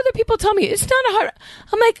I've had other people tell me, it's not a hard...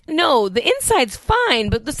 I'm like, no, the inside's fine,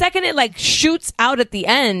 but the second it like shoots out at the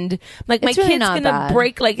end, like, my It's really kid's not gonna bad.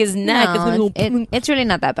 break like his neck. It's gonna go... It's really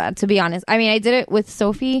not that bad, to be honest. I mean, I did it with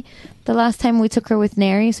Sophie the last time we took her with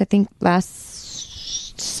Neri, so I think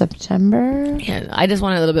last September. Yeah, I just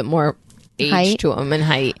want a little bit more age Height. to him and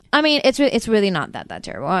height. I mean, it's really not that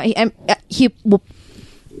terrible. He will...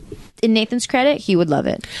 In Nathan's credit, he would love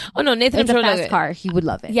it. Oh no, Nathan! It's a sure fast loved it. car. He would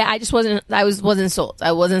love it. Yeah, I just wasn't. I wasn't sold.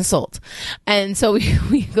 I wasn't sold. And so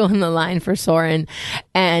we go in the line for Soarin',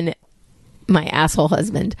 and my asshole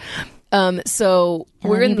husband. So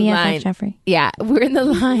we're in the line. Jeffrey. Yeah, we're in the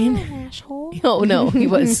line. Asshole. Oh no, he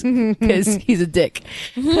was, because he's a dick.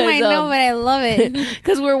 I know, but I love it.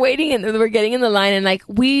 Because we're waiting and we're getting in the line, and like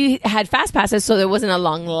we had fast passes, so there wasn't a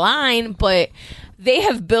long line. But they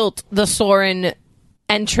have built the Soarin'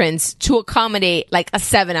 entrance to accommodate like a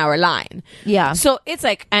 7-hour line. Yeah. So it's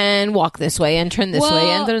like, and walk this way, and turn this way,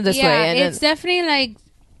 and turn this way. And it's definitely like,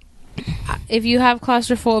 if you have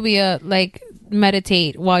claustrophobia, like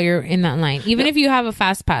meditate while you're in that line, even if you have a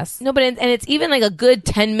fast pass. No, but and it's even like a good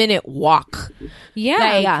 10-minute walk.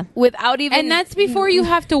 Yeah, without even, and that's before you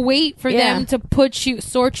have to wait for them to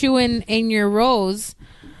sort you in your rows.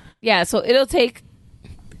 Yeah, so it'll take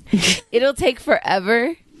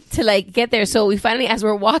forever to like get there. So we finally, as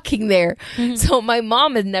we're walking there, so my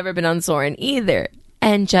mom has never been on Soarin' either,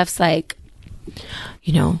 and Jeff's like,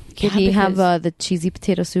 did he have the cheesy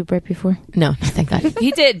potato soup right before? No, thank God.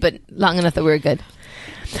 He did, but long enough that we were good.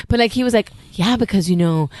 But like he was like, yeah, because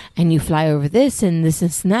and you fly over this and this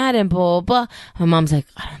and that and blah blah. My mom's like,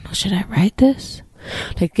 I don't know, should I write this?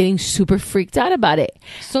 Like getting super freaked out about it.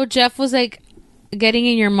 So Jeff was like getting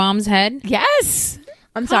in your mom's head. Yes.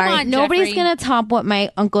 I'm sorry. Nobody's going to top what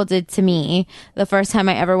my uncle did to me the first time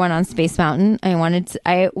I ever went on Space Mountain.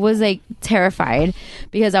 I was like terrified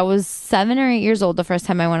because I was 7 or 8 years old the first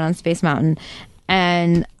time I went on Space Mountain.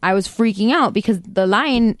 And I was freaking out because the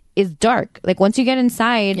line is dark. Like once you get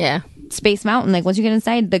inside Space Mountain, like once you get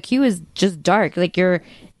inside, the queue is just dark. Like you're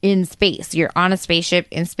in space. You're on a spaceship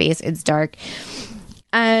in space. It's dark.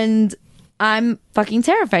 And I'm fucking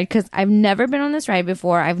terrified because I've never been on this ride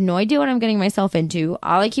before. I have no idea what I'm getting myself into.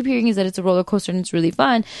 All I keep hearing is that it's a roller coaster and it's really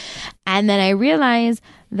fun. And then I realize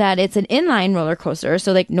that it's an inline roller coaster.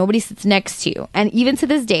 So like nobody sits next to you. And even to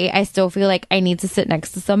this day, I still feel like I need to sit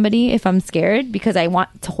next to somebody if I'm scared because I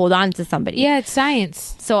want to hold on to somebody. Yeah, it's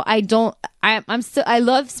science. So I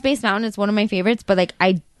love Space Mountain. It's one of my favorites, but like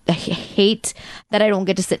I hate that I don't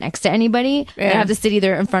get to sit next to anybody. I have to sit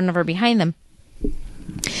either in front of or behind them.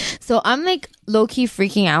 So I'm like low-key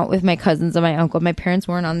freaking out with my cousins and my uncle. My parents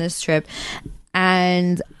weren't on this trip,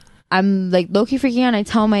 and I'm like low-key freaking out. And I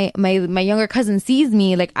tell my younger cousin sees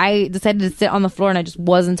me. Like I decided to sit on the floor and I just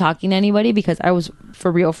wasn't talking to anybody because I was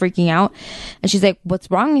for real freaking out. And she's like,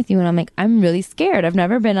 "What's wrong with you?" And I'm like, "I'm really scared. I've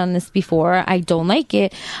never been on this before. I don't like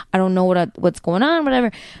it. I don't know what's going on.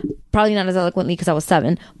 Whatever." Probably not as eloquently because I was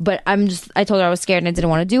 7, but I told her I was scared and I didn't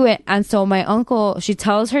want to do it. And so my uncle, she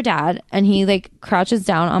tells her dad, and he like crouches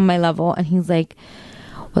down on my level and he's like,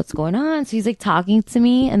 "What's going on?" So he's like talking to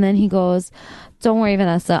me, and then he goes, "Don't worry,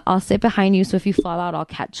 Vanessa, I'll sit behind you, so if you fall out, I'll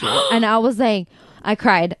catch you." And I was like, I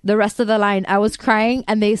cried the rest of the line. I was crying,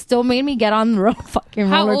 and they still made me get on the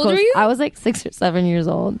fucking roller coaster. How old were you? I was like 6 or 7 years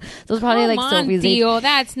old. So it was probably like Sophie's age.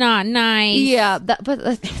 That's not nice. Yeah, but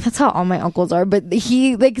that's how all my uncles are. But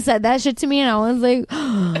he like said that shit to me, and I was like,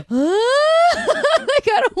 like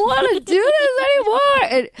I don't want to do this anymore.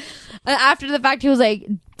 And after the fact, he was like,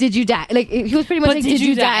 "Did you die?" Like he was pretty much like, "Did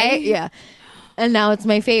you die?" Yeah. And now it's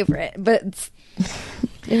my favorite, but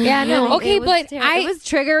yeah, no, okay, but it was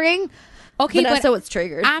triggering. Okay, but so it's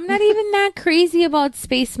triggered. I'm not even that crazy about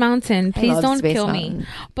Space Mountain. Please don't kill me.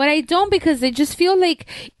 But I don't, because I just feel like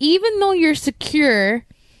even though you're secure,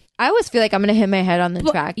 I always feel like I'm gonna hit my head on the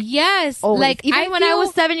track. Yes, always. Like even when I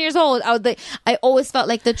was 7 years old, I always felt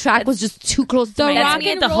like the track was just too close to my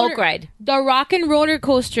head. The Hulk ride, the Rock and Roller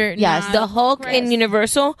Coaster. Yes, the Hulk in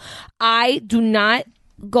Universal. I do not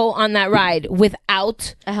go on that ride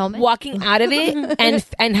without a helmet, walking out of it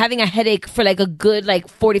and having a headache for like a good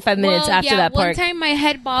 45 minutes after that part. One time my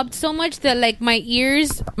head bobbed so much that like my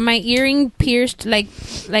earring pierced, like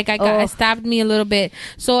I stabbed me a little bit.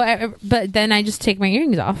 So but then I just take my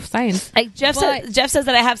earrings off. Science. Like Jeff says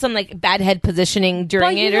that I have some like bad head positioning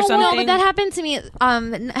during it or something. No, but that happened to me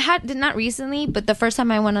not recently, but the first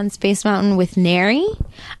time I went on Space Mountain with Neri,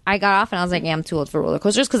 I got off and I was like, I'm too old for roller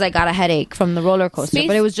coasters because I got a headache from the roller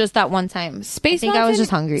coaster. But it was just that one time. I think I was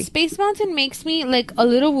just hungry. Space Mountain makes me like a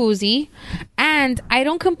little woozy, and I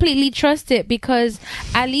don't completely trust it because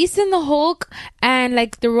at least in the Hulk and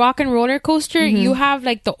like the Rock and Roller Coaster, you have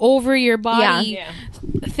like the over your body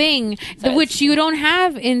thing, which you don't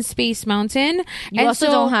have in Space Mountain. You also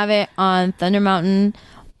don't have it on Thunder Mountain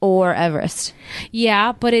or Everest.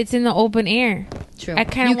 Yeah, but it's in the open air. True. I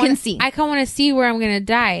kind of want to see where I'm gonna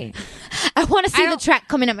die. I want to see the track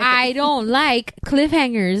coming at my face. I don't like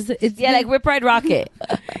cliffhangers. It's like Rip Ride Rocket,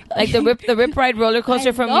 like the Rip Ride roller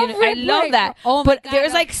coaster from. I love that. Oh, but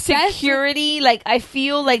there's like security. Like I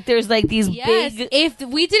feel like there's like these big. If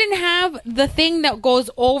we didn't have the thing that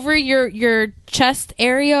goes over your chest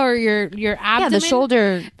area or your abdomen, the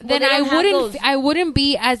shoulder, then I wouldn't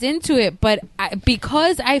be as into it. But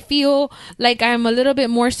because I feel like I'm a little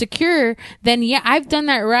bit more secure, then I've done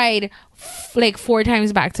that ride like 4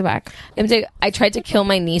 times back to back. I tried to kill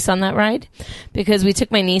my niece on that ride because we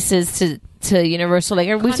took my nieces to Universal.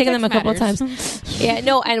 Like we've taken them a couple of times. Yeah,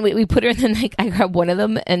 no, and we put her in the I grab one of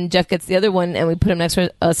them and Jeff gets the other one and we put him next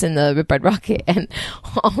to us in the Rip Ride Rocket, and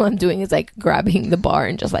all I'm doing is like grabbing the bar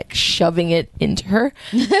and just like shoving it into her.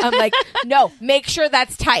 I'm like, no, make sure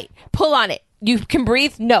that's tight. Pull on it. You can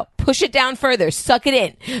breathe? No. Push it down further. Suck it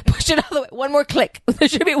in. Push it all the way. One more click. There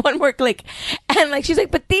should be one more click. And like, she's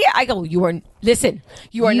like, but Thea, I go, you are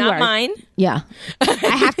not mine. Yeah. I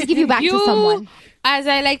have to give you back to someone. As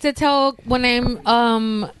I like to tell when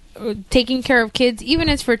I'm taking care of kids, even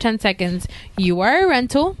if it's for 10 seconds, you are a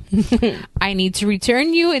rental. I need to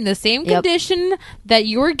return you in the same condition that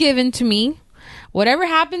you were given to me. Whatever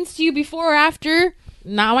happens to you before or after,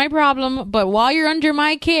 not my problem. But while you're under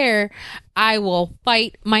my care, I will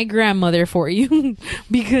fight my grandmother for you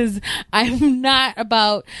because I'm not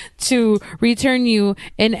about to return you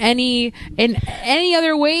in any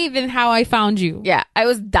other way than how I found you. Yeah, I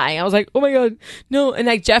was dying. I was like, oh my God, no. And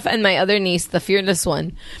like Jeff and my other niece, the fearless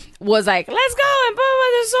one, was like, let's go, and blah, blah,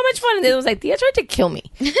 blah, there's so much fun. And it was like, Thea tried to kill me.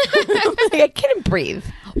 Like, I couldn't breathe.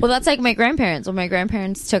 Well, that's like my grandparents. When my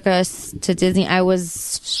grandparents took us to Disney, I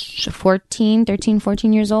was 13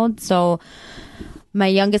 years old. So my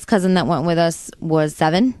youngest cousin that went with us was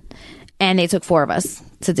 7, and they took 4 of us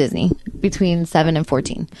to Disney between 7 and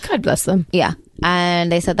 14. God bless them. Yeah.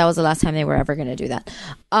 And they said that was the last time they were ever going to do that.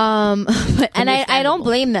 And I don't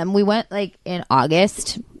blame them. We went like in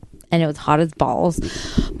August, and it was hot as balls.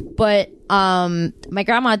 But my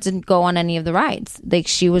grandma didn't go on any of the rides. Like,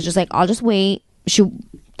 she was just like, I'll just wait.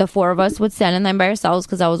 The 4 of us would stand in line by ourselves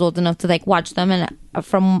because I was old enough to like watch them. And I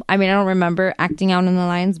don't remember acting out in the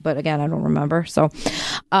lines, but again, I don't remember. So,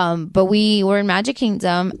 but we were in Magic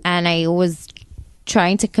Kingdom, and I was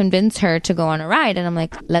trying to convince her to go on a ride, and I'm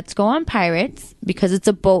like, let's go on Pirates because it's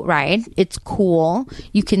a boat ride. It's cool.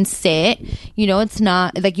 You can sit. You know, it's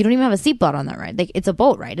not like you don't even have a seatbelt on that ride. Like, it's a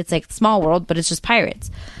boat ride. It's like Small World, but it's just pirates.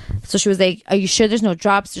 So she was like, are you sure there's no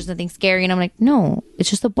drops? There's nothing scary? And I'm like, no, it's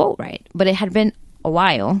just a boat ride. But it had been a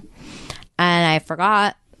while, and I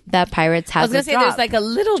forgot that Pirates has. I was gonna say there's like a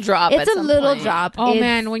little drop. It's a little drop. Oh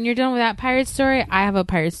man, when you're done with that pirate story, I have a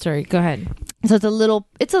pirate story. Go ahead. So it's a little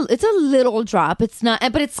drop. It's not,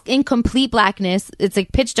 but it's in complete blackness. It's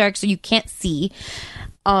like pitch dark, so you can't see.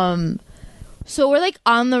 So we're like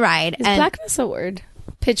on the ride. Is blackness a word?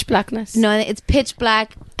 Pitch blackness? No, it's pitch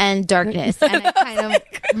black and darkness, and I kind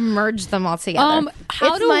of merged them all together.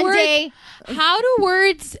 How do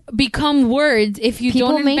words become words if you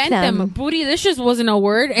don't invent them? Bootylicious wasn't a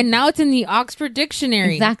word, and now it's in the Oxford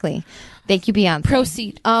Dictionary. Exactly. Thank you, Beyonce.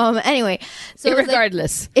 Proceed. Anyway, so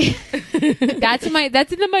regardless, that's in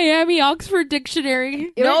the Miami Oxford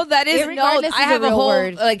Dictionary. No, that is no. I have a whole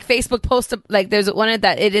word. Like Facebook post. Like there's one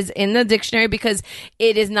that it is in the dictionary because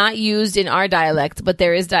it is not used in our dialect, but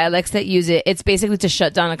there is dialects that use it. It's basically to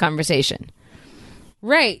shut down a conversation.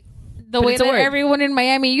 Right. The way that everyone in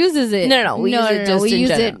Miami uses it. No. We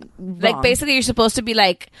use it like basically you're supposed to be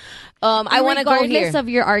like, I want to go here. Regardless of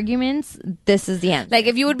your arguments, this is the answer. Like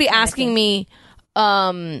if you would be asking me,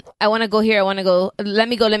 I want to go here. I want to go. Let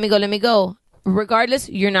me go. Regardless,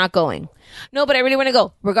 you're not going. No, but I really want to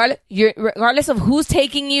go. Regardless of who's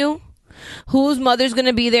taking you, whose mother's going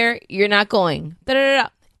to be there, you're not going.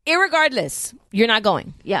 Irregardless, you're not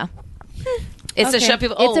going. Yeah. It's to shut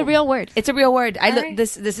people. It's a real word. It's a real word.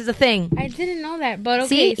 This is a thing. I didn't know that, but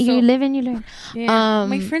okay. See, you live and you learn. Yeah,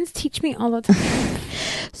 my friends teach me all the time.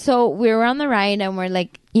 So we were on the ride, and we're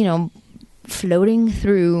like, floating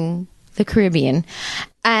through the Caribbean,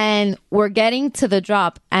 and we're getting to the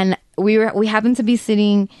drop, and we happened to be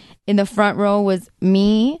sitting in the front row was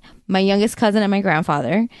me, my youngest cousin, and my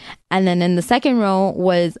grandfather, and then in the second row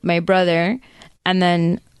was my brother, and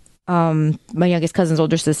then my youngest cousin's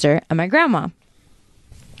older sister, and my grandma.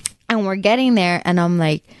 And we're getting there, and I'm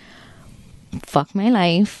like, fuck my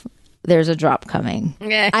life. There's a drop coming.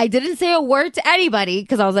 Yeah. I didn't say a word to anybody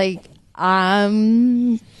because I was like,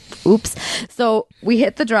 oops. So we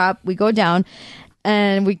hit the drop. We go down,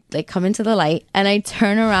 and we like come into the light. And I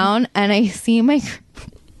turn around, and I see my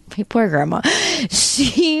poor grandma.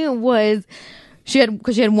 She had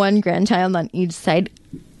one grandchild on each side,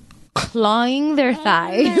 clawing their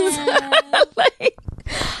thighs.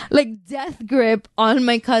 like death grip on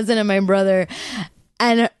my cousin and my brother,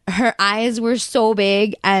 and her eyes were so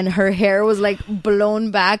big, and her hair was like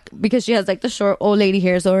blown back because she has like the short old lady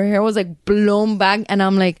hair, so her hair was like blown back, and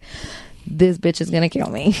I'm like, this bitch is gonna kill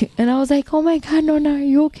me. And I was like, oh my God, Nona, are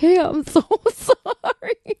you okay? I'm so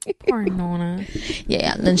sorry. Poor Nona.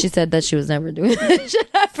 Yeah, and then she said that she was never doing that shit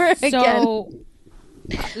ever again.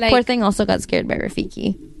 Poor thing also got scared by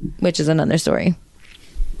Rafiki, which is another story.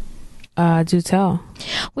 Do tell.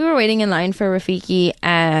 We were waiting in line for Rafiki,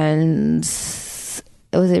 and was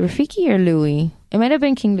it Rafiki or Louis? It might have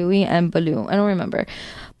been King Louis and Baloo. I don't remember,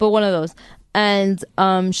 but one of those. And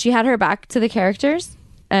she had her back to the characters,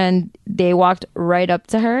 and they walked right up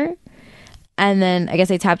to her, And then I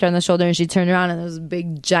guess I tapped her on the shoulder and she turned around and there was a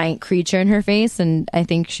big giant creature in her face. And I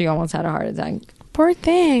think she almost had a heart attack. Poor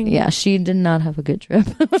thing. Yeah, she did not have a good trip.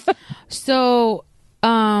 So,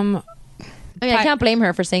 I mean, I can't blame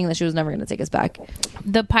her for saying that she was never going to take us back.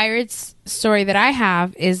 the Pirates story that I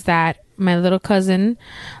have is that my little cousin,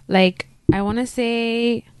 like, I want to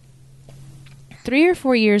say 3 or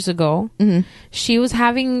 4 years ago, she was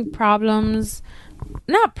having problems.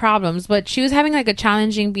 Not problems, but she was having like a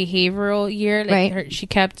challenging behavioral year. Like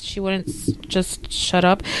she wouldn't just shut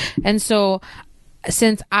up. And so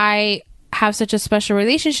since I have such a special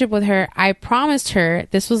relationship with her, I promised her,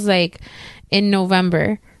 this was like in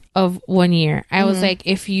November of 1 year. I was like,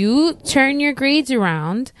 if you turn your grades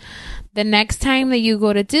around, the next time that you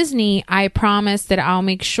go to Disney, I promise that I'll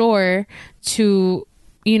make sure to,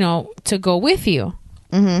 you know, to go with you.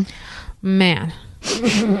 Man.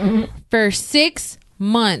 For 6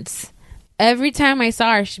 months, every time I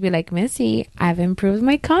saw her, she'd be like, Missy, I've improved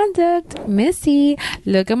my conduct. Missy,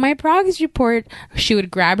 look at my progress report. She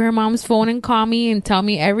would grab her mom's phone and call me and tell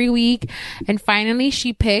me every week. And finally,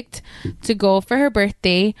 she picked to go for her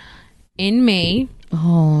birthday in May.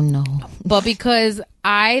 Oh, no. But because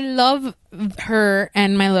I love her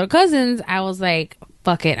and my little cousins, I was like,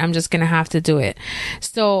 fuck it, I'm just going to have to do it.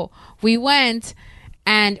 So we went.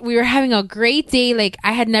 And we were having a great day. Like,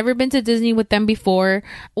 I had never been to Disney with them before.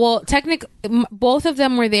 Well, technically, both of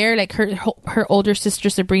them were there. Like, her older sister,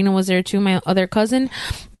 Sabrina, was there too, my other cousin.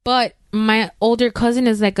 But my older cousin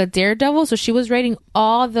is like a daredevil. So she was riding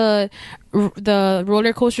all the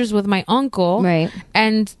roller coasters with my uncle. Right.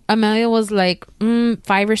 And Amelia was like 5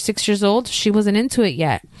 or 6 years old. She wasn't into it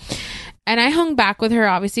yet. And I hung back with her,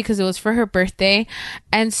 obviously, because it was for her birthday.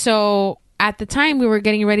 And so at the time, we were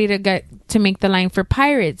getting ready to make the line for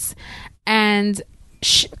Pirates, and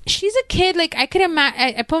she's a kid. Like, I could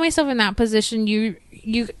imagine. I put myself in that position. You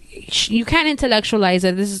can't intellectualize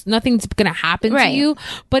it. This is nothing's gonna happen to you,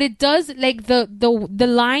 but it does. Like the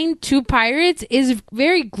line to Pirates is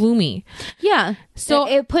very gloomy. Yeah, so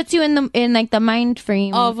it puts you in like the mind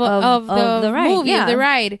frame of the ride. Movie, of the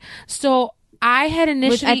ride. So I had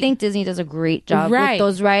initially, which I think Disney does a great job with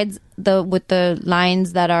those rides. With the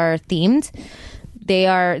lines that are themed,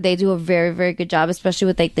 they do a very, very good job, especially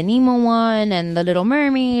with like the Nemo one and the Little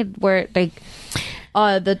Mermaid, where like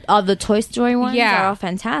all the Toy Story ones are all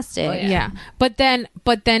fantastic. Oh, yeah. But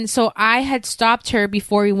then so I had stopped her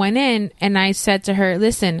before we went in, and I said to her,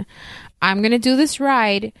 listen, I'm gonna do this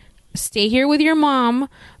ride. Stay here with your mom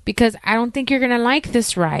because I don't think you're gonna like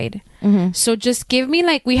this ride. So just give me,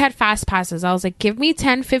 like, we had fast passes. I was like, give me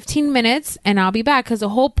 10-15 minutes and I'll be back, because the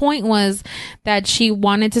whole point was that she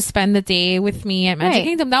wanted to spend the day with me at Magic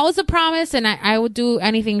Kingdom. That was a promise, and I would do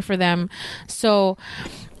anything for them. So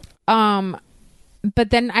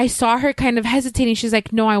but then I saw her kind of hesitating. She's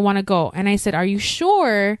like, no, I want to go. And I said, are you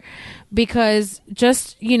sure? Because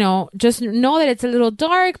just know that it's a little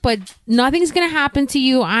dark, but nothing's going to happen to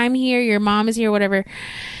you. I'm here. Your mom is here, whatever.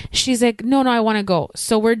 She's like, no, I want to go.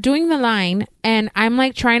 So we're doing the line, and I'm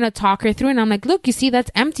like trying to talk her through. And I'm like, look, you see,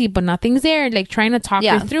 that's empty, but nothing's there. Like, trying to talk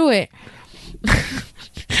her through it.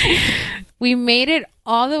 We made it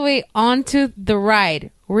all the way onto the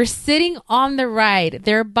ride. We're sitting on the ride.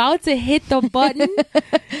 They're about to hit the button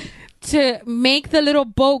to make the little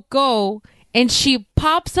boat go. And she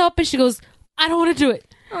pops up and she goes, I don't want to do it.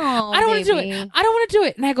 Oh, I don't want to do it. I don't want to do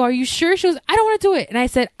it. And I go, are you sure? She goes, I don't want to do it. And I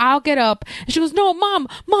said, I'll get up. And she goes, no, mom,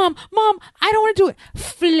 I don't want to do it.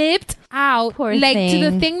 Flipped out. Poor like thing.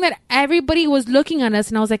 to the thing that everybody was looking at us.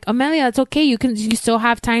 And I was like, Amelia, it's okay. You still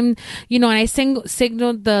have time, you know. And I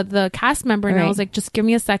signaled the cast member, and I was like, just give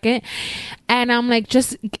me a second. And I'm like,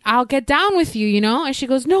 I'll get down with you, you know. And she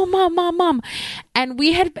goes, no, mom. And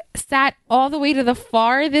we had sat all the way to the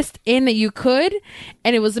farthest in that you could,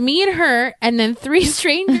 and it was me and her, and then 3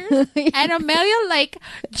 strangers. And Amelia like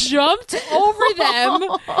jumped over them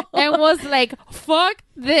and was like, fuck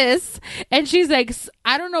this. And she's like,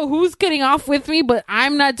 I don't know who's getting off with me, but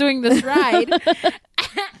I'm not doing this ride.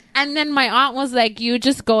 And then my aunt was like, you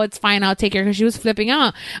just go, it's fine, I'll take her, because she was flipping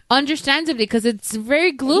out, understandably, because it's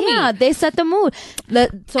very gloomy. Yeah, they set the mood. So they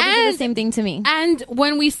did the same thing to me. And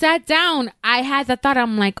when we sat down, I had the thought,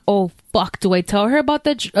 I'm like, oh fuck, do I tell her about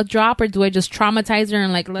the drop, or do I just traumatize her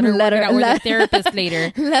and like let her work it out with the therapist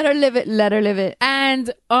later? Let her live it.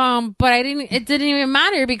 And but it didn't even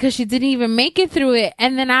matter, because she didn't even make it through it.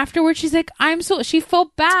 And then afterwards she's like, she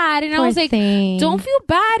felt bad, and I was like, don't feel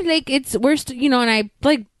bad, like you know. And I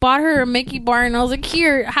like bought her a Mickey bar, and I was like,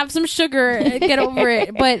 here, have some sugar, get over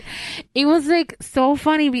it. But it was like so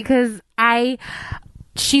funny, because I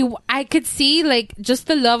could see like just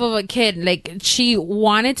the love of a kid. Like, she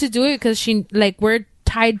wanted to do it because she, like, we're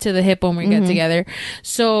tied to the hip when we get together.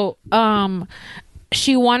 So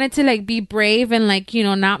she wanted to like be brave and like, you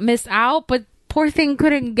know, not miss out, but poor thing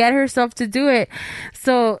couldn't get herself to do it.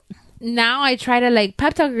 So now I try to like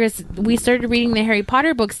pep talk her. We started reading the Harry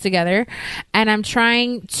Potter books together, and I'm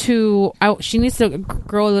trying to she needs to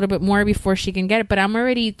grow a little bit more before she can get it, but I'm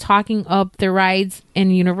already talking up the rides in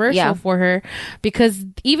Universal for her, because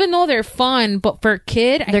even though they're fun, but for a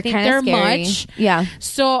kid I think they're scary. much. Yeah.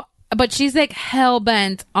 So but she's like hell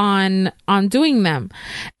bent on doing them,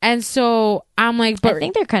 and so I'm like, but I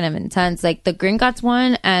think they're kind of intense, like the Gringotts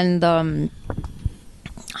one and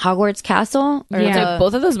Hogwarts Castle. Yeah,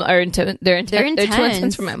 both of those are intense. They're intense. They're too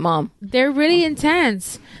intense for my mom. They're really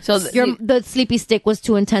intense. So the sleepy stick was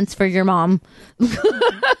too intense for your mom.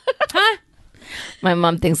 Huh? My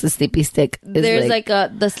mom thinks the sleepy stick is There's like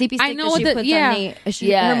the sleepy stick. I know that she what puts yeah. on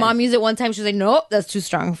Nate. Her mom used it one time. She was like, "Nope, that's too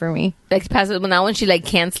strong for me." like passes. Well, now when she like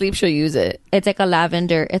can't sleep, she'll use it. It's like a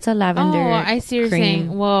lavender. It's a lavender. Oh, I see what you're cream.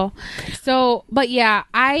 saying. Well, so but yeah,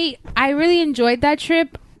 I really enjoyed that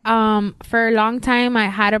trip. For a long time I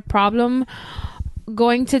had a problem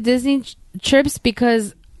going to Disney trips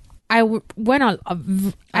because I went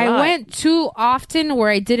too often where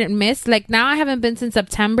I didn't miss. Like now I haven't been since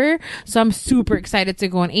September, so I'm super excited to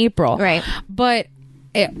go in April. Right. But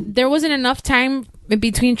there wasn't enough time in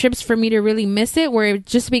between trips for me to really miss it, where it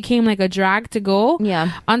just became like a drag to go.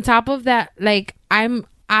 Yeah. On top of that, like I'm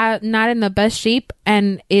not in the best shape,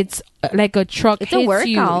 and it's like a truck. It's a hits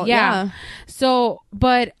workout. You. Yeah. So,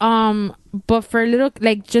 but for little,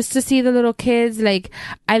 like just to see the little kids, like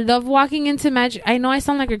I love walking into Magic. I know I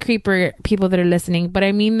sound like a creeper, people that are listening, but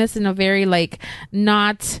I mean this in a very like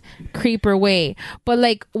not creeper way. But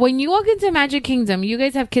like when you walk into Magic Kingdom, you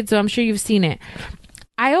guys have kids, so I'm sure you've seen it.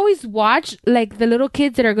 I always watch like the little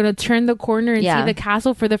kids that are gonna turn the corner and see the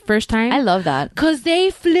castle for the first time. I love that because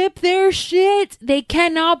they flip their shit. They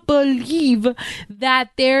cannot believe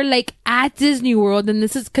that they're like at Disney World, and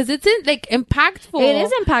this is because it's like impactful. It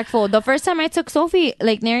is impactful. The first time I took Sophie,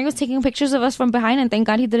 like Neri was taking pictures of us from behind, and thank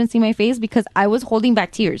God he didn't see my face because I was holding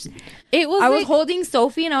back tears. I was holding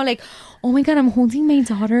Sophie, and I was like, "Oh my God, I'm holding my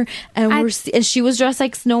daughter," and and she was dressed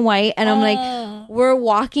like Snow White, and I'm like, we're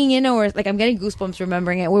walking in, and we're like, I'm getting goosebumps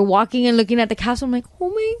remembering it. We're walking and looking at the castle. I'm like, oh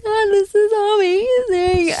my God, this is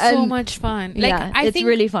amazing! So And much fun. Like yeah, I it's think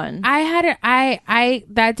really fun. I had I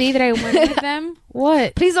that day that I went with them.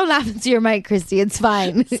 What? Please don't laugh into your mic, Christy. It's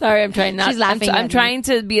fine. Sorry, I'm trying not. She's laughing. I'm trying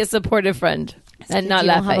to be a supportive friend and not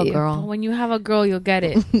laugh at you. Girl. When you have a girl, you'll get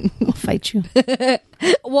it. I'll fight you.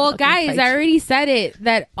 Well, guys, I already said it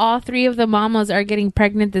that all three of the mamas are getting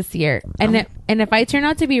pregnant this year, and if I turn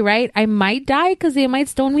out to be right, I might die because they might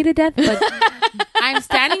stone me to death. But I'm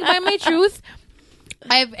standing by my truth.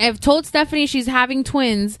 I've told Stephanie she's having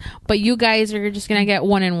twins, but you guys are just gonna get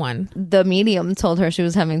 1 and 1. The medium told her she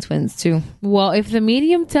was having twins too. Well, if the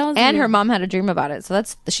medium tells and you, her mom had a dream about it, so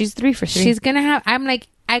she's 3 for 3. She's gonna have. I'm like,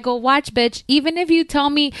 I go, watch, bitch. Even if you tell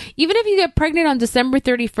me, even if you get pregnant on December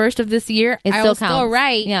 31st of this year, I will still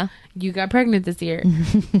write. Yeah, you got pregnant this year.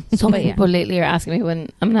 So many people lately are asking me when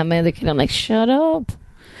I'm not my other kid. I'm like, shut up.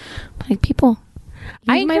 Like people,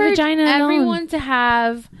 I leave my encourage vagina alone. everyone to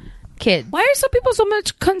have kids. Why are some people so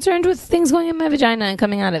much concerned with things going in my vagina and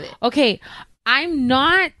coming out of it? Okay, I'm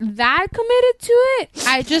not that committed to it.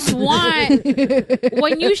 I just want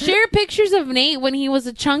when you share pictures of Nate when he was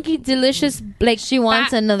a chunky, delicious, like she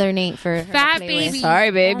wants another Nate for her fat to play baby. with. Sorry,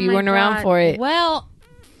 babe, you my weren't around God. for it. Well,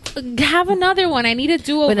 have another one. I need a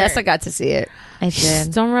do-over. Vanessa got to see it. I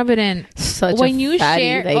did. Don't rub it in. Such when a you fatty,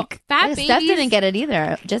 share like fat Yeah, babies, Steph didn't get it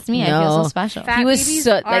either. Just me. I feel so special. Fat He was babies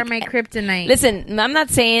so, are like, my kryptonite. Listen, I'm not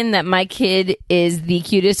saying that my kid is the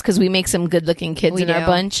cutest because we make some good-looking kids We in our do.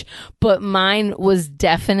 bunch, but mine was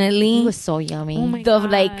definitely He was so yummy. Oh my the God.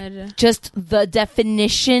 like just the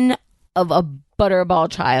definition of a butterball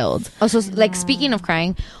child. Oh, so like speaking of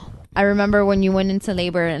crying, I remember when you went into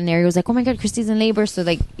labor and Neri was like, oh my God, Christy's in labor. So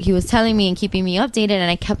like he was telling me and keeping me updated, and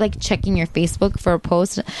I kept like checking your Facebook for a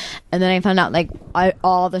post, and then I found out like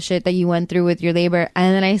all the shit that you went through with your labor,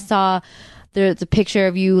 and then I saw there's a picture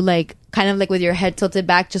of you like kind of like with your head tilted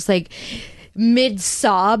back, just like mid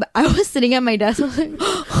sob. I was sitting at my desk. I was like,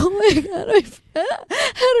 oh my God, I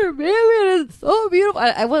had her baby and it's so beautiful.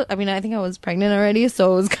 I mean, I think I was pregnant already,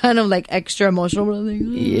 so it was kind of like extra emotional. But I was like,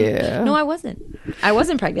 Yeah. no, I wasn't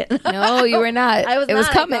pregnant. No, you were not. It was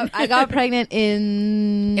coming. I got pregnant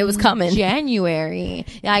in It was coming. January.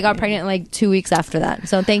 Yeah, I got pregnant like 2 weeks after that.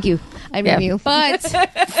 So thank you. I mean you. But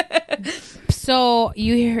so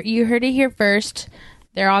you heard it here first.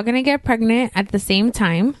 They're all gonna get pregnant at the same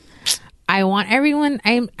time. I want everyone.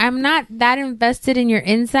 I'm not that invested in your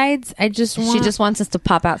insides. I just want. She just wants us to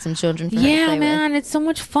pop out some children for her to Yeah, play man, it's so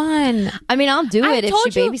much fun. I mean, I'll do I it if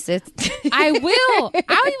told she you- babysits. I will.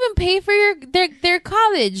 I'll even pay for their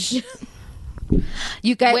college.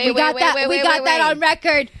 You guys, Wait, we got wait, that. wait, we wait, got wait, that wait. on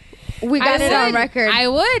record. We got it on record. I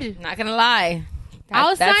would. Not gonna lie.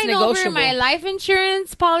 I'll That's sign over negotiable. my life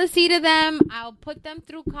insurance policy to them. I'll put them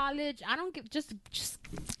through college. I don't give. Just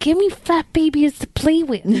give me fat babies to play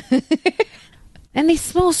with. And they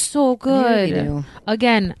smell so good. They really do.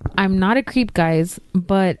 Again, I'm not a creep, guys,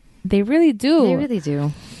 but they really do. They really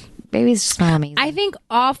do. Babies smell amazing. I think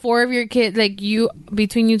all 4 of your kids, like you,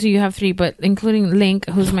 between you two, you have 3, but including Link,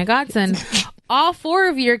 who's my godson, all 4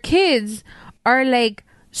 of your kids are like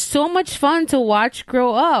so much fun to watch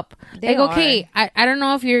grow up. They like, okay, I don't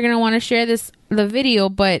know if you're going to want to share the video,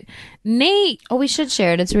 but Nate. Oh, we should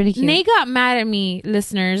share it. It's really cute. Nate got mad at me,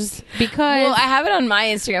 listeners, because. Well, I have it on my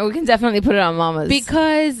Instagram. We can definitely put it on Mama's.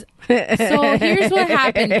 Because. So here's what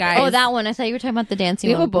happened, guys. Oh, that one. I thought you were talking about the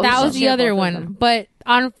dancing one. That was the other one. But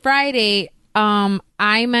on Friday,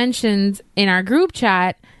 I mentioned in our group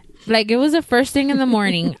chat, like it was the first thing in the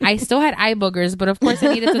morning. I still had eye boogers, but of course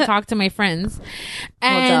I needed to talk to my friends.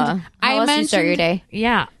 And How else do you start your day?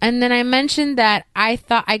 Yeah. And then I mentioned that I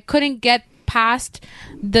thought I couldn't get past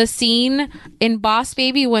the scene in Boss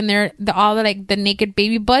Baby when they're all the like the naked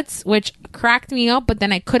baby butts, which cracked me up, but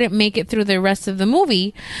then I couldn't make it through the rest of the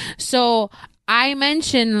movie. So I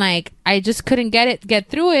mentioned like I just couldn't get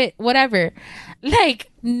through it, whatever.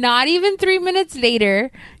 Like not even 3 minutes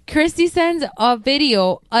later, Christy sends a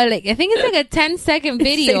video, like I think it's like a 10-second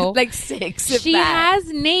video. like 6. if She that. has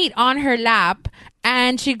Nate on her lap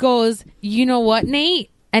and she goes, "You know what, Nate?"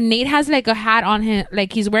 And Nate has like a hat on him,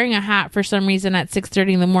 like he's wearing a hat for some reason at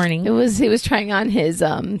 6:30 in the morning. He was trying on his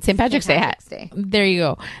St. Patrick's Day hat. There you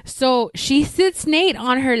go. So she sits Nate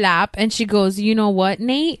on her lap and she goes, "You know what,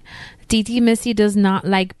 Nate? Titi Missy does not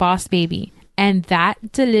like Boss Baby." And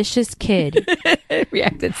that delicious kid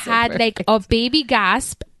reacted so had like a baby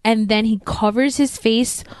gasp, and then he covers his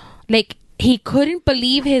face like he couldn't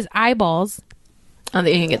believe his eyeballs. I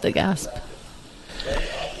think you can get the gasp.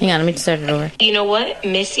 Hang on, let me start it over. You know what?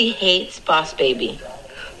 Missy hates Boss Baby.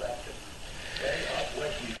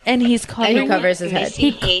 And he's covering. And he covers his head. Missy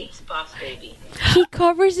hates Boss Baby. He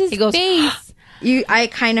covers his face. I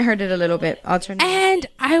kind of heard it a little bit. I'll turn it. And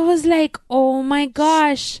I was like, oh my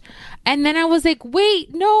gosh. And then I was like,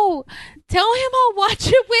 wait, no. Tell him I'll watch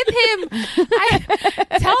it with him.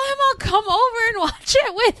 Tell him I'll come over and watch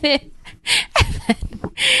it with him.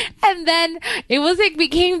 And then it was like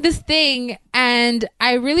became this thing, and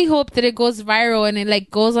I really hope that it goes viral and it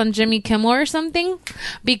like goes on Jimmy Kimmel or something,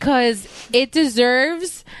 because it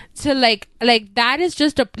deserves to like that is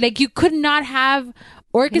just a like you could not have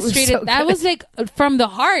orchestrated. so That good. was like from the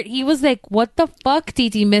heart. He was like, "What the fuck,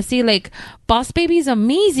 Titi Missy? Like, Boss Baby's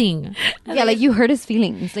amazing." Yeah, like you hurt his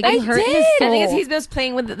feelings. Like I you hurt his did. soul. The thing is, he's just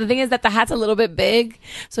playing with the thing is that the hat's a little bit big,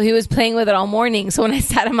 so he was playing with it all morning. So when I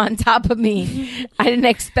sat him on top of me, I didn't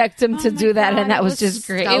expect him to do that, God, and that it was was just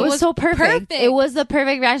great. It was so perfect. It was the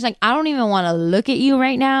perfect reaction. Like, I don't even want to look at you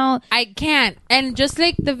right now. I can't. And just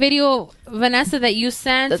like the video, Vanessa, that you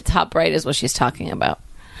sent, the top right is what she's talking about.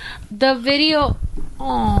 the video.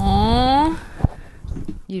 Aww.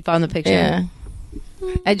 You found the picture. Yeah,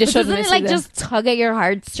 I just showed Doesn't Missy it like the- just tug at your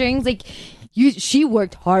heartstrings? Like she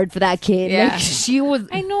worked hard for that kid. Yeah. Like she was.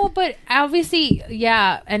 I know, but obviously,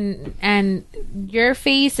 yeah, and your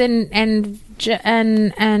face and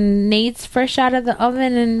Nate's fresh out of the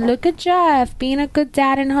oven, and look at Jeff being a good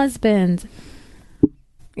dad and husband.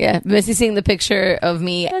 Yeah, Missy seeing the picture of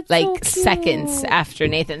me That's like so cute. seconds after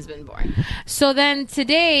Nathan's been born. So then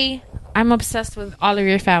today, I'm obsessed with all of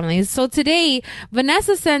your families. So today,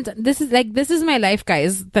 Vanessa sent, this is my life,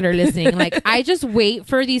 guys that are listening. Like, I just wait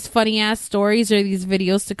for these funny ass stories or these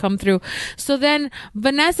videos to come through. So then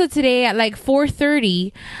Vanessa today at like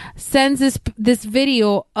 4:30 sends this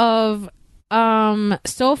video of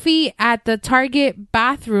Sophie at the Target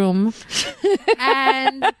bathroom,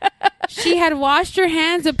 and she had washed her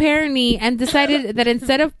hands apparently and decided that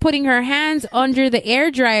instead of putting her hands under the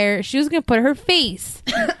air dryer, she was gonna put her face.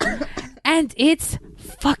 And it's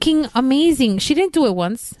fucking amazing. She didn't do it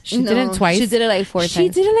once. She did it twice. She did it like 4 times. She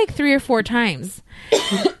did it like 3 or 4 times.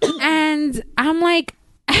 And I'm like,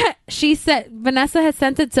 she said, Vanessa has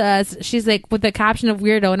sent it to us. She's like, with the caption of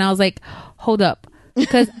weirdo. And I was like, hold up.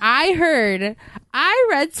 Because I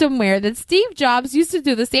read somewhere that Steve Jobs used to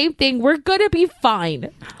do the same thing. We're gonna be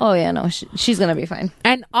fine. Oh yeah, no, she's gonna be fine.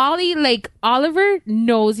 And Ollie, like Oliver,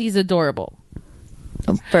 knows he's adorable.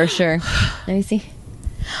 Oh, for sure. Let me see.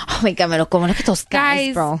 Oh my god, me lo como. Look at those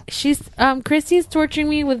thighs, Guys, bro. she's Christy is torturing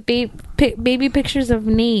me with baby pictures of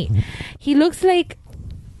Nate. He looks like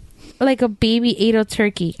a baby ate a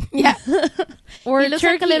turkey. Yeah. Or he looks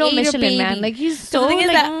like a little Michelin man. Like he's so.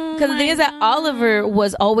 Because the thing is that Oliver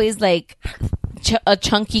was always like a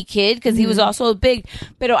chunky kid because he was also big.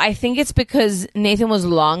 But I think it's because Nathan was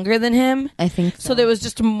longer than him. I think so. There was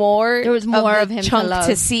just more. There was more of him chunk to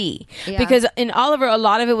to see. Yeah. Because in Oliver, a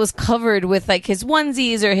lot of it was covered with like his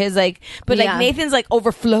onesies or his like. But like Nathan's like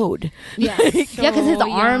overflowed. Yeah, because his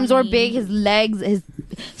arms are big, his legs, his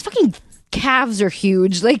fucking calves are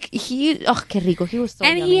huge. Like que rico. He was so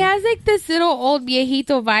and yummy. he has like this little old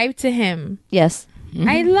viejito vibe to him. Yes.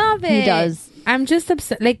 I love it. He does. I'm just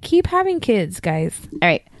upset. Like, keep having kids, guys. All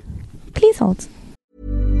right. Please hold.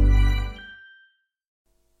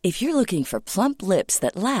 If you're looking for plump lips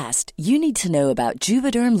that last, you need to know about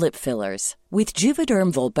Juvederm lip fillers. With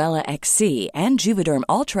Juvederm Volbella XC and Juvederm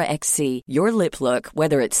Ultra XC, your lip look,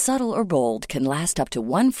 whether it's subtle or bold, can last up to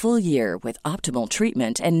 1 full year with optimal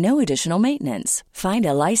treatment and no additional maintenance. Find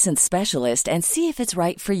a licensed specialist and see if it's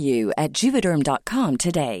right for you at Juvederm.com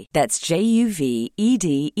today. That's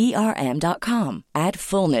JUVEDERM.com. Add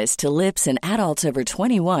fullness to lips in adults over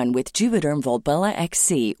 21 with Juvederm Volbella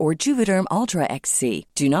XC or Juvederm Ultra XC.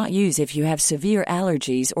 Do not use if you have severe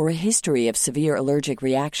allergies or a history of severe allergic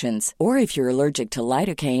reactions, or if you're allergic to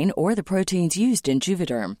lidocaine or the proteins used in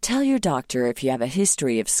Juvederm. Tell your doctor if you have a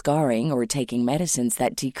history of scarring or taking medicines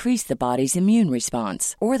that decrease the body's immune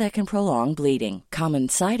response or that can prolong bleeding. Common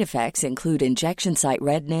side effects include injection site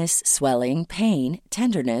redness, swelling, pain,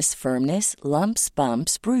 tenderness, firmness, lumps,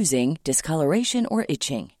 bumps, bruising, discoloration, or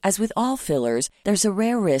itching. As with all fillers, there's a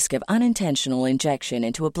rare risk of unintentional injection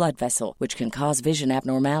into a blood vessel, which can cause vision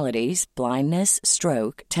abnormalities, blindness,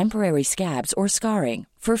 stroke, temporary scabs, or scarring.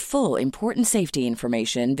 For full, important safety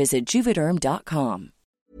information, visit Juvederm.com.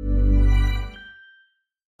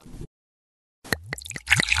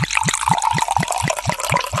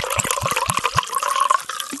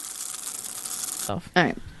 All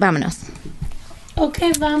right, vámonos.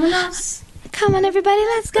 Okay, vámonos. Come on, everybody,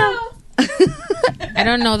 let's go. I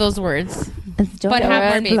don't know those words. But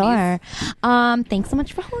have more babies. Thanks so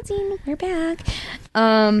much for holding. We're back.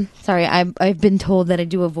 Sorry, I've been told that I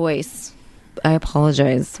do a voice. I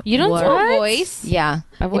apologize. You don't do a voice? Yeah.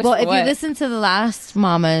 A voice well, for if what? you listen to the last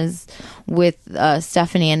Mamas with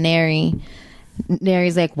Stephanie and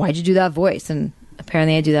Neri's like, why'd you do that voice? And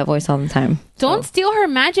apparently I do that voice all the time. Don't steal her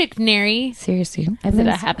magic, Neri. Seriously. Is it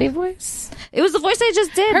a happy voice? It was the voice I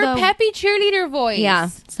just did. Her though. peppy cheerleader voice. Yeah.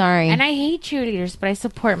 Sorry. And I hate cheerleaders, but I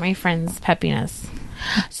support my friends' peppiness.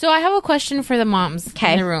 So I have a question for the moms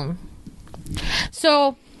in the room.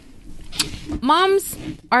 So moms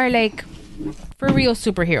are like for real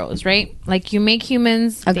superheroes, right? Like you make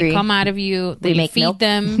humans, Agree. they come out of you, We they make feed milk.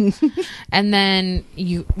 them, and then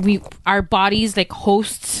our bodies like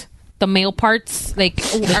host the male parts. Like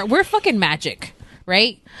we're fucking magic,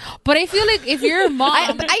 right? But I feel like if you're a mom,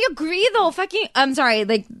 I agree though. I'm sorry.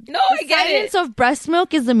 Like no, I get it. Science of breast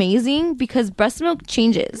milk is amazing because breast milk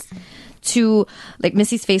changes to like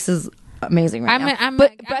Missy's face is amazing right now. I'm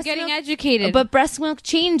breast getting milk- educated. But breast milk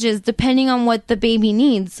changes depending on what the baby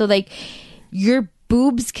needs. So like your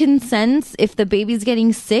boobs can sense if the baby's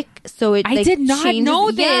getting sick. So it I did not changes.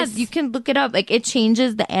 know this. Yes, you can look it up. Like it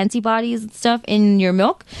changes the antibodies and stuff in your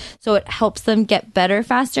milk. So it helps them get better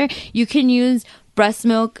faster. You can use breast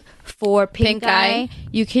milk for pink eye.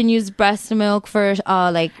 You can use breast milk for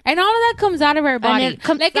like, and all of that comes out of our body. it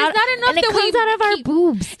comes like out- it's not enough and it that comes we out of our keep-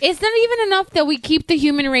 boobs. It's not even enough that we keep the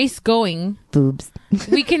human race going. Boobs.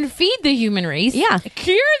 We can feed the human race. Yeah.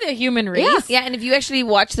 Cure the human race. Yeah, and if you actually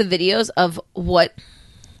watch the videos of what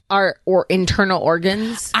are internal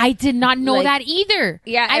organs, I did not know Like- that either.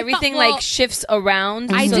 yeah, I everything thought- well, like shifts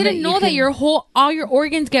around. I so didn't you know that can- all your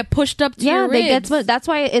organs get pushed up to Yeah, your ribs. that's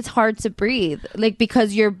why it's hard to breathe. Like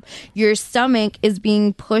because your stomach is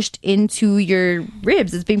being pushed into your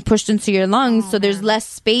ribs. It's being pushed into your lungs. So there's less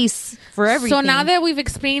space for everything. So now that we've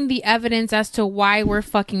explained the evidence as to why we're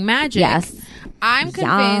fucking magic, Yes. I'm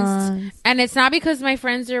convinced, Yes. and it's not because my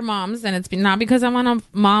friends are moms, and it's not because I'm on a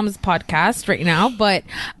mom's podcast right now, but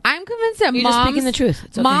I'm convinced that You're moms, just speaking the truth.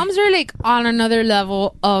 It's okay. moms are like on another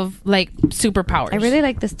level of like superpowers. I really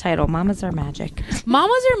like this title. Mamas are magic.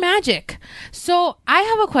 Mamas are magic. So I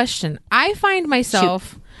have a question. I find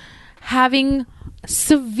myself having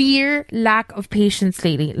severe lack of patience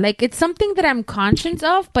lately. Like it's something that I'm conscious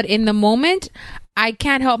of, but in the moment I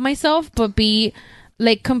can't help myself but be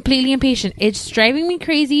like completely impatient. It's driving me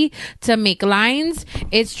crazy to make lines.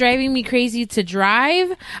 It's driving me crazy to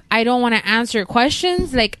drive. I don't want to answer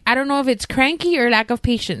questions. Like I don't know if it's cranky or lack of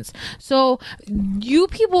patience. So you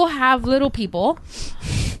people have little people,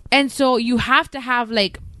 and so you have to have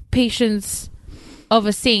like patience of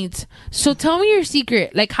a saint. So tell me your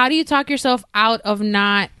secret. Like, how do you talk yourself out of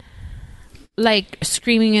not like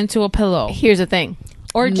screaming into a pillow? Here's the thing.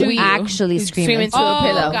 Or do you actually scream into a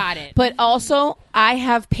pillow? Got it. But also, I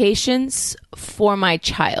have patience for my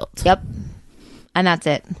child. Yep. And that's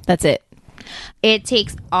it. That's it. It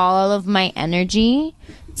takes all of my energy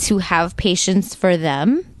to have patience for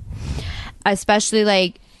them, especially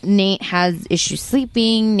like Nate has issues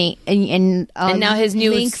sleeping. Nate and now his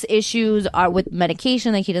new Link's issues are with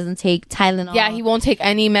medication. Like he doesn't take Tylenol. Yeah, he won't take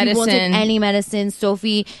any medicine. He won't take any medicine.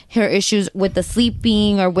 Sophie, her issues with the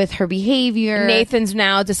sleeping or with her behavior. Nathan's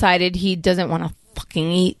now decided he doesn't want to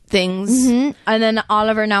fucking eat things. Mm-hmm. And then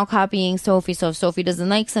Oliver now copying Sophie. So if Sophie doesn't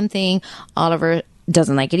like something, Oliver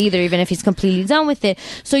doesn't like it either, even if he's completely done with it.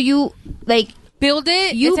 So you like build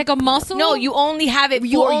it. It's like a muscle. No, you only have it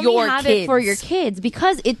for your kids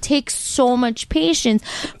because it takes so much patience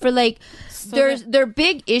for like their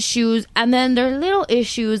big issues and then their little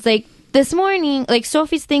issues. Like this morning, like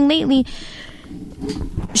Sophie's thing lately,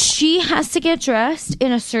 she has to get dressed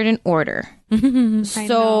in a certain order.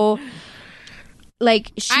 So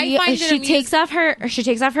like she takes off her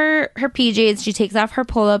PJs, she takes off her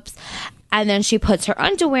pull-ups, and then she puts her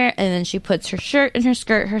underwear, and then she puts her shirt and her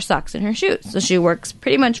skirt, her socks and her shoes. So she works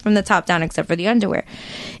pretty much from the top down except for the underwear.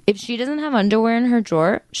 If she doesn't have underwear in her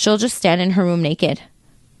drawer, she'll just stand in her room naked.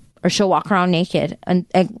 Or she'll walk around naked. And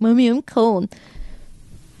Mommy, I'm cold.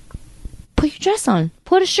 Put your dress on.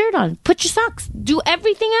 Put a shirt on. Put your socks. Do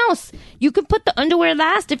everything else. You can put the underwear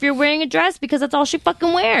last if you're wearing a dress because that's all she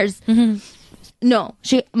fucking wears. Mm-hmm. No.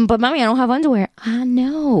 But Mommy, I don't have underwear. I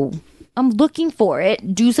know. I'm looking for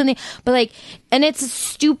it. Do something. But like, and it's a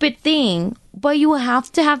stupid thing, but you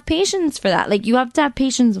have to have patience for that. Like, you have to have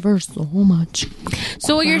patience for so much.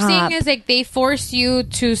 So what you're saying is like they force you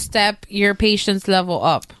to step your patience level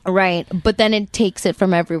up. Right. But then it takes it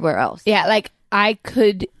from everywhere else. Yeah. Like I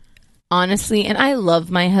could honestly, and I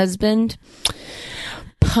love my husband,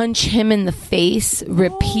 punch him in the face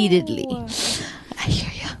repeatedly. I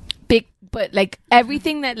hear you. But like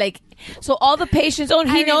everything that like, so all the patients,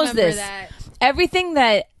 he knows this. Everything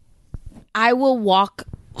that I will walk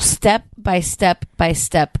step by step by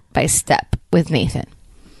step by step with Nathan.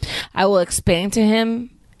 I will explain to him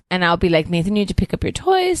and I'll be like, Nathan, you need to pick up your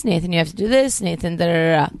toys. Nathan, you have to do this. Nathan, da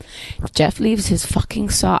da da. If Jeff leaves his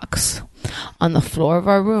fucking socks on the floor of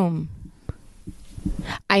our room,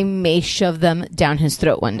 I may shove them down his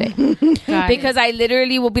throat one day. Because I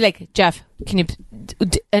literally will be like, Jeff, can you...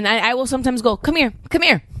 And I will sometimes go, come here.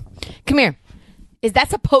 Is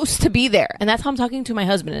that supposed to be there? And that's how I'm talking to my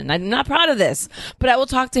husband. And I'm not proud of this. But I will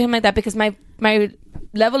talk to him like that because my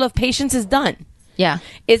level of patience is done. Yeah.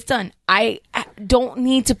 It's done. I don't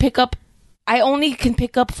need to pick up. I only can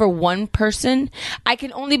pick up for one person. I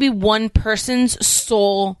can only be one person's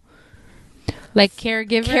sole... Like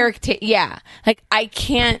caregiver? Yeah. Like I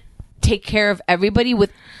can't take care of everybody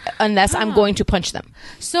unless I'm going to punch them.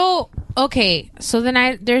 So, okay. So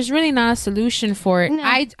then there's really not a solution for it. No.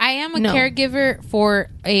 I am a caregiver for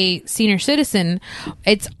a senior citizen.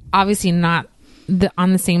 It's obviously not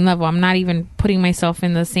on the same level. I'm not even putting myself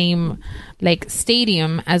in the same like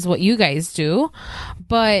stadium as what you guys do.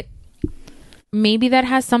 But maybe that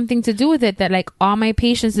has something to do with it, that like all my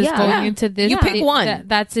patience is going into this. You pick one.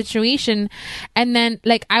 That situation. And then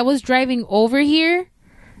like I was driving over here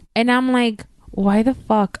and I'm like, why the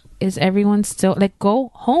fuck is everyone still like,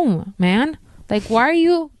 go home, man? Like, why are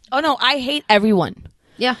you? Oh no, I hate everyone.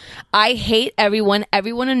 Yeah. I hate everyone.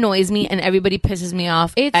 Everyone annoys me and everybody pisses me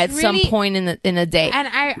off some point in the day. And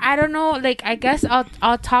I don't know, like I guess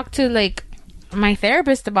I'll talk to like my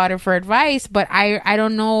therapist about it for advice, but I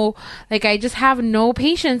don't know, like I just have no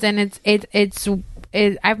patience, and it's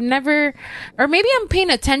I've never, or maybe I'm paying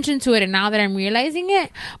attention to it and now that I'm realizing it,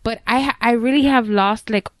 but I really have lost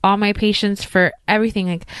like all my patience for everything.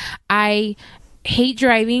 Like I hate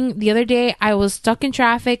driving. The other day I was stuck in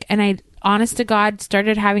traffic and I honest to God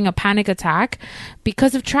started having a panic attack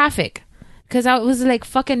because of traffic. Because I was like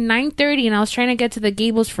fucking 9:30 and I was trying to get to the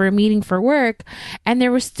Gables for a meeting for work, and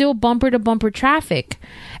there was still bumper to bumper traffic,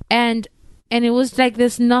 and it was like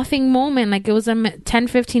this nothing moment. Like it was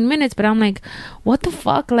 10-15 minutes, but I'm like, what the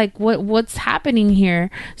fuck? Like what's happening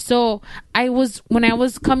here? So when I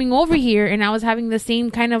was coming over here and I was having the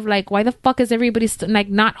same kind of like, why the fuck is everybody like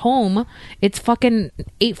not home? It's fucking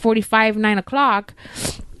 8:45, 9 o'clock.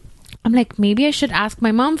 I'm like, maybe I should ask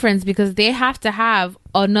my mom friends because they have to have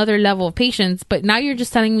another level of patience. But now you're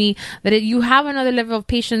just telling me that you have another level of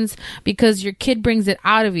patience because your kid brings it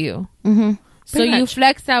out of you. Mm-hmm. So you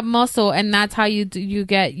flex that muscle, and that's how you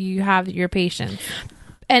have your patience.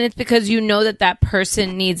 And it's because you know that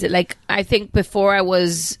person needs it. Like I think before I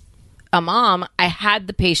was a mom, I had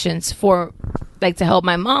the patience for like to help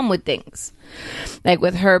my mom with things, like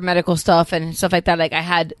with her medical stuff and stuff like that. Like I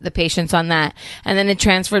had the patience on that, and then it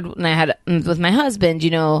transferred when I had with my husband.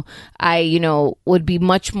 I would be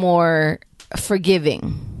much more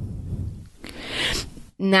forgiving.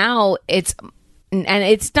 Now it's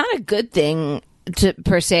not a good thing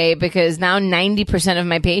per se, because now 90% of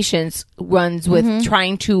my patience runs with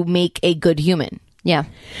trying to make a good human. Yeah.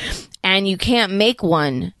 And you can't make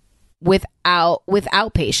one without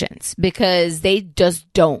patience, because they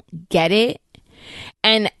just don't get it.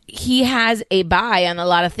 And he has a buy on a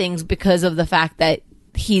lot of things because of the fact that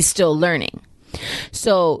he's still learning.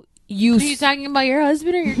 So Are you talking about your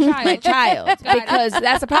husband or your child? My child, because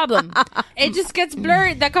that's a problem. It just gets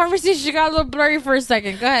blurry. That conversation got a little blurry for a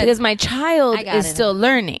second. Go ahead. Because my child is still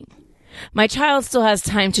learning. My child still has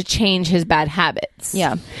time to change his bad habits.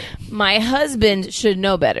 Yeah. My husband should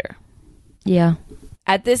know better. Yeah.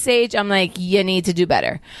 At this age, I'm like, you need to do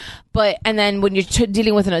better. And then when you're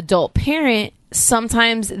dealing with an adult parent,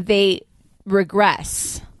 sometimes they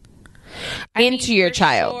regress into your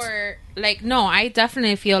child. Sure. Like, no, I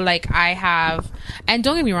definitely feel like I have, and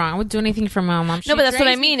don't get me wrong, I would do anything for my mom. No, but that's what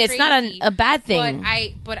I mean. It's not a bad thing.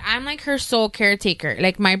 But I'm like her sole caretaker.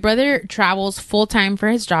 Like, my brother travels full time for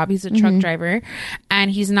his job. He's a truck driver,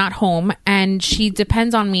 and he's not home. And she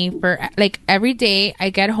depends on me for like every day. I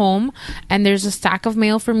get home, and there's a stack of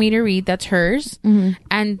mail for me to read. That's hers.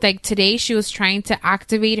 And like today, she was trying to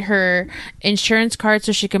activate her insurance card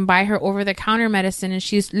so she can buy her over the counter medicine. And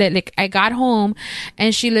she's like, I got home,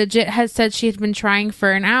 and she legit has said she had been trying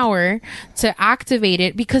for an hour to activate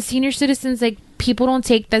it, because senior citizens, like, people don't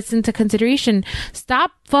take this into consideration.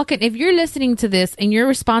 Stop fucking, if you're listening to this and you're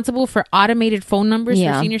responsible for automated phone numbers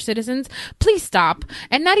for senior citizens, please stop.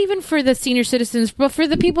 And not even for the senior citizens, but for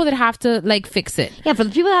the people that have to like fix it. Yeah, for the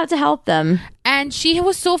people that have to help them. And she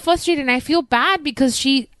was so frustrated, and I feel bad because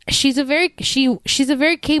she's a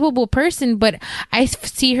very capable person, but I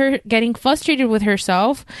see her getting frustrated with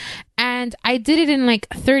herself. And I did it in like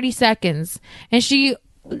 30 seconds, and she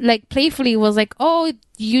like playfully was like, oh,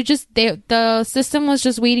 the system was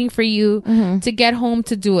just waiting for you to get home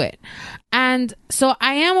to do it. And so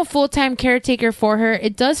I am a full-time caretaker for her.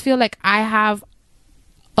 It does feel like I have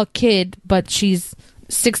a kid, but she's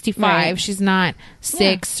 65. Right. She's not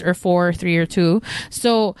 6 or 4 or 3 or 2.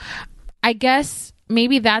 So I guess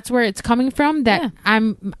maybe that's where it's coming from, that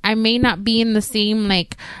I may not be in the same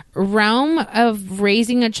like realm of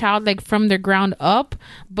raising a child like from the ground up,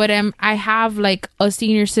 but I have like a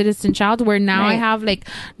senior citizen child where now I have like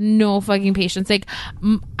no fucking patience. Like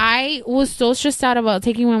I was so stressed out about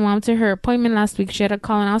taking my mom to her appointment last week. She had a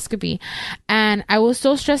colonoscopy, and I was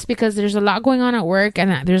so stressed because there's a lot going on at work,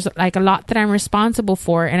 and there's like a lot that I'm responsible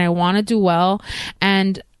for, and I want to do well,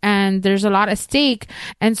 and there's a lot at stake.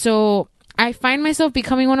 And so I find myself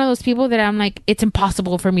becoming one of those people that I'm like, it's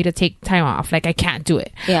impossible for me to take time off. Like, I can't do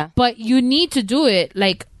it. Yeah. But you need to do it,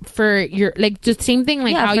 like, for your, like, the same thing,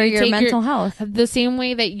 like, how you take mental health. The same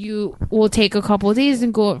way that you will take a couple of days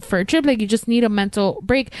and go for a trip. Like, you just need a mental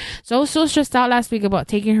break. So I was so stressed out last week about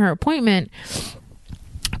taking her appointment.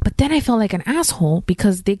 But then I felt like an asshole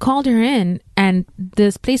because they called her in, and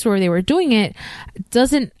this place where they were doing it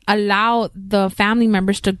doesn't allow the family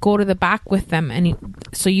members to go to the back with them. And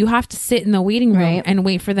so you have to sit in the waiting room and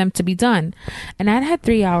wait for them to be done. And I had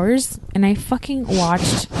 3 hours, and I fucking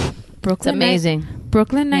watched Brooklyn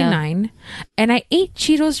Nine-Nine, and I ate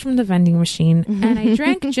Cheetos from the vending machine, and I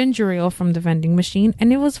drank ginger ale from the vending machine,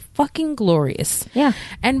 and it was fucking glorious. Yeah.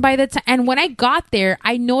 And by the time, and when I got there,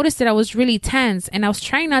 I noticed that I was really tense, and I was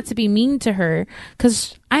trying not to be mean to her,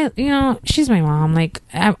 because she's my mom. Like,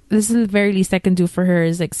 this is the very least I can do for her,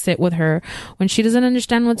 is like sit with her when she doesn't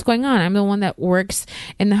understand what's going on. I'm the one that works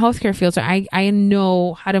in the healthcare field, so I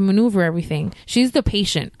know how to maneuver everything. She's the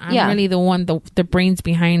patient. I'm really the one, the brains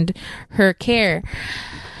behind her care.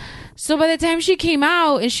 So by the time she came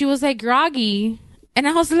out and she was like groggy, and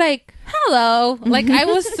I was like, hello. Like, I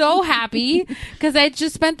was so happy because I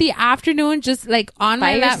just spent the afternoon just like on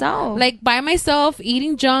my lap, like by myself,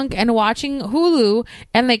 eating junk and watching Hulu,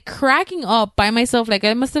 and like cracking up by myself. Like,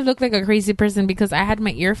 I must have looked like a crazy person because I had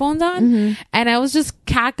my earphones on and I was just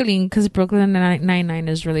cackling because Brooklyn Nine-Nine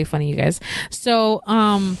is really funny, you guys. So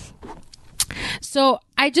I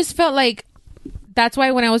just felt like, that's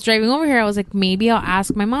why when I was driving over here, I was like, maybe I'll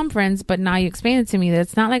ask my mom friends. But now you explained it to me that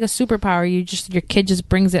it's not like a superpower. Your kid just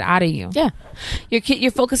brings it out of you. Yeah.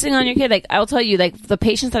 You're focusing on your kid. Like, I'll tell you, like, the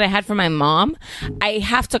patience that I had for my mom, I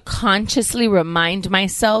have to consciously remind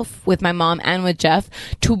myself with my mom and with Jeff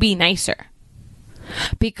to be nicer.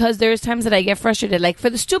 Because there's times that I get frustrated, like, for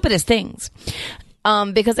the stupidest things.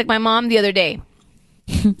 Because, like, my mom the other day,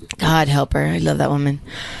 God help her. I love that woman.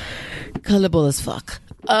 Gullible as fuck.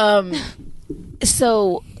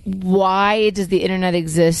 So why does the internet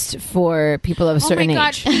exist for people of a certain age? Oh my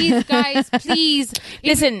God, please, guys, please.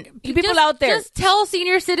 Listen, people out there. Just tell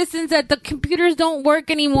senior citizens that the computers don't work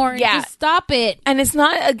anymore. Yeah. Just stop it. And it's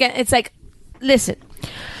not, again, it's like, listen.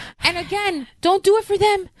 And again, don't do it for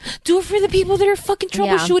them. Do it for the people that are fucking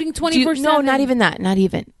troubleshooting 24/7. No, not even that. Not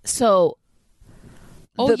even. So,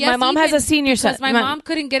 my mom has a senior son. My mom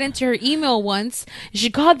couldn't get into her email once.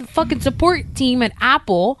 She called the fucking support team at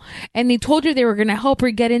Apple, and they told her they were going to help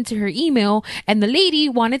her get into her email. And the lady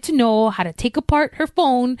wanted to know how to take apart her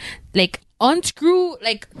phone, like unscrew,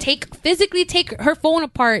 like physically take her phone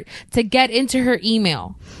apart to get into her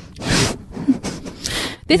email.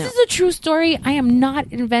 This is a true story. I am not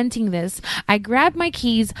inventing this. I grabbed my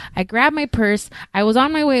keys. I grabbed my purse. I was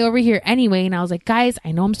on my way over here anyway. And I was like, guys,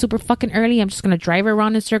 I know I'm super fucking early. I'm just going to drive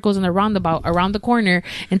around in circles in the roundabout around the corner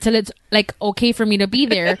until it's like okay for me to be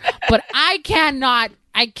there. But I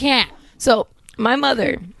can't. So my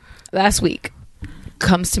mother last week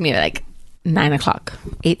comes to me at like 9 o'clock,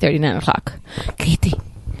 8:30, 9 o'clock. Katie,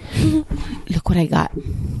 look what I got.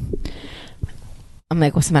 I'm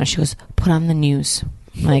like, what's the matter? She goes, put on the news.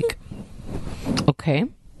 I'm like, okay,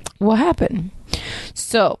 what happened?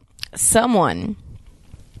 So someone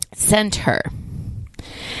sent her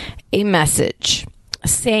a message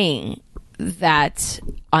saying that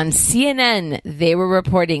on CNN they were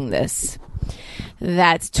reporting this,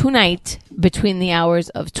 that tonight between the hours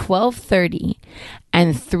of 12:30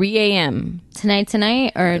 and 3 a.m.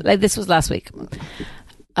 Tonight, or like this was last week,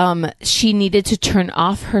 she needed to turn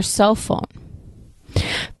off her cell phone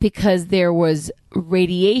because there was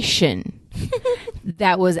radiation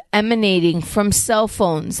that was emanating from cell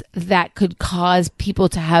phones that could cause people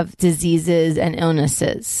to have diseases and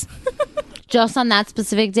illnesses. Just on that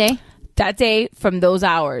specific day? That day, from those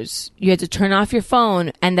hours, you had to turn off your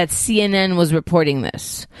phone, and that CNN was reporting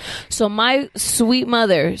this. So my sweet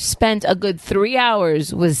mother spent a good 3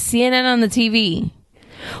 hours with CNN on the TV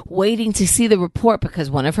waiting to see the report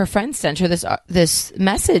because one of her friends sent her this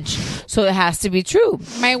message, so it has to be true.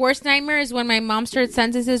 My worst nightmare is when my mom starts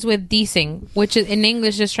sentences with "desing," which is in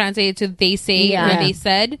English is translated to "they say" or "they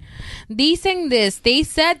said." Desing this, they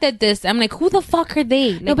said that this. I'm like, who the fuck are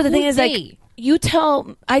they? Like, no, but the thing is, like,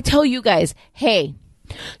 I tell you guys, hey,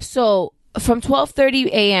 so from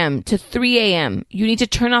 12:30 a.m. to 3 a.m., you need to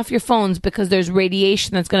turn off your phones because there's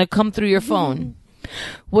radiation that's going to come through your phone.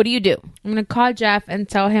 What do? I'm gonna call Jeff and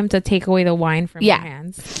tell him to take away the wine from my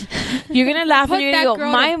hands. You're gonna laugh and you're gonna go,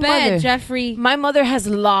 my mother, Jeffrey. My mother has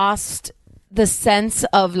lost the sense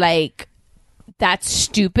of like, that's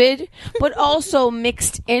stupid, but also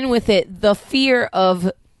mixed in with it the fear of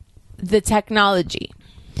the technology,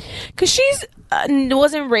 because she's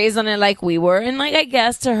wasn't raised on it like we were, and like I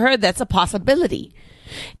guess to her that's a possibility.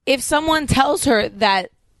 If someone tells her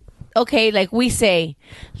that, okay, like we say,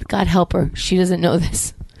 God help her, she doesn't know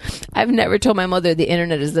this. I've never told my mother the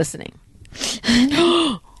internet is listening.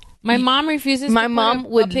 My mom refuses my to mom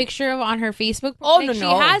put would a picture of on her Facebook. Oh, like,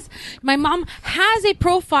 no. My mom has a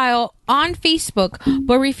profile on Facebook,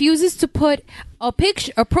 but refuses to put a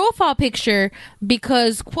profile picture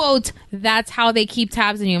because, quote, that's how they keep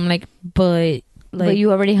tabs on you. I'm like, but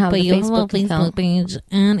you already have the Facebook account. page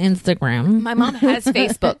and Instagram. My mom has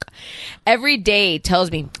Facebook. Every day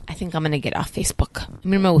tells me, I think I'm going to get off Facebook.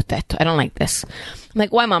 I don't like this. I'm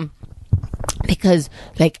like, why, Mom? Because,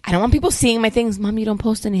 like, I don't want people seeing my things. Mom, you don't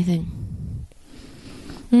post anything.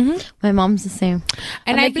 Mm-hmm. My mom's the same.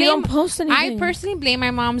 And like, you don't post anything. I personally blame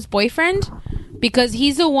my mom's boyfriend because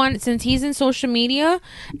he's the one, since he's in social media.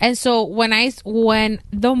 And so when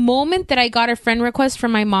the moment that I got a friend request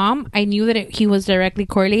from my mom, I knew that he was directly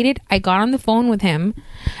correlated. I got on the phone with him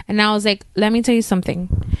and I was like, let me tell you something.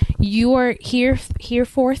 You are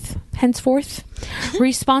henceforth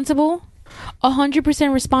responsible,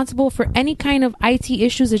 100% responsible for any kind of IT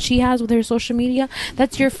issues that she has with her social media.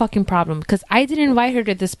 That's your fucking problem, because I didn't invite her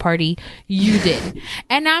to this party. You did.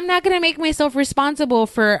 And I'm not going to make myself responsible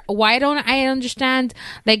for why don't I understand,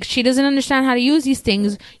 like, she doesn't understand how to use these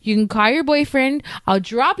things. You can call your boyfriend. I'll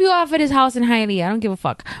drop you off at his house in Hialeah. I don't give a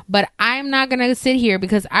fuck. But I'm not going to sit here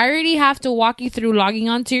because I already have to walk you through logging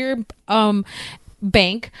onto your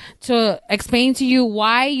bank to explain to you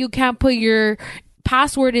why you can't put your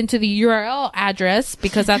password into the URL address,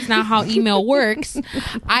 because that's not how email works.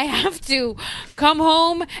 I have to come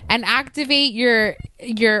home and activate your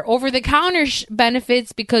over-the-counter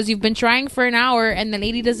benefits because you've been trying for an hour and the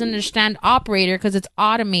lady doesn't understand operator because it's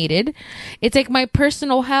automated. It's like my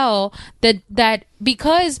personal hell that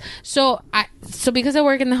because I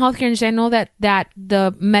work in the healthcare industry, I know that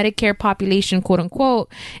the Medicare population, quote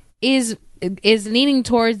unquote, is leaning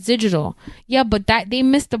towards digital. Yeah, but that they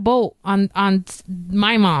missed the boat on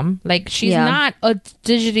my mom. Like, she's not a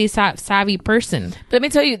digitally savvy person. But let me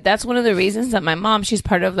tell you, that's one of the reasons that my mom, she's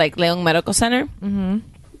part of like Leon Medical Center. Mm-hmm.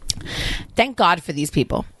 Thank God for these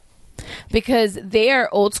people, because they are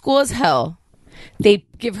old school as hell. They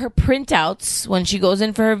give her printouts when she goes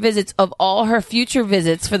in for her visits of all her future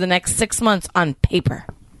visits for the next 6 months on paper.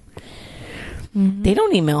 Mm-hmm. They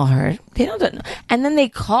don't email her. They don't. And then they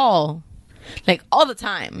call like all the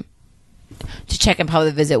time to check up how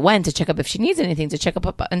the visit went, to check up if she needs anything, to check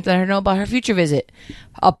up and let her know about her future visit.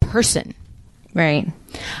 A person. Right.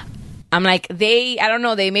 I'm like, I don't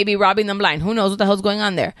know, they may be robbing them blind. Who knows what the hell's going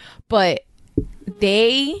on there? But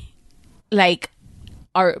they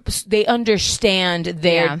they understand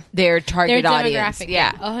their target audience.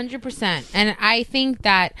 Yeah, 100%. And I think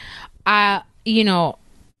that,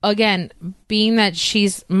 again, being that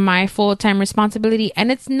she's my full-time responsibility,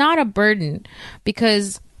 and it's not a burden,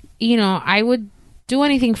 because I would do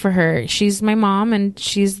anything for her. She's my mom, and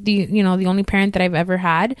she's the only parent that I've ever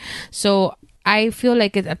had. So I feel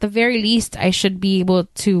like at the very least I should be able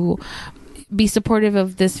to be supportive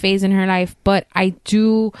of this phase in her life. But I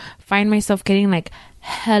do find myself getting like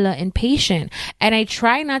hella impatient, and I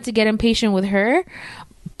try not to get impatient with her.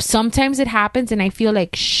 Sometimes it happens and I feel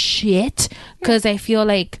like shit, because I feel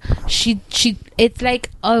like she it's like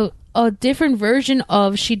a different version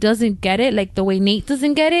of she doesn't get it, like the way Nate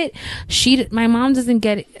doesn't get it. My mom doesn't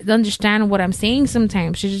understand what I'm saying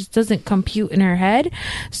sometimes. She just doesn't compute in her head.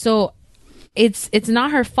 So it's not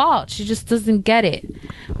her fault. She just doesn't get it.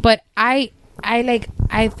 But I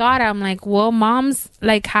thought, I'm like, well, moms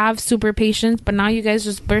like have super patience, but now you guys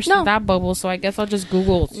just burst that bubble, so I guess I'll just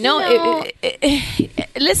Google.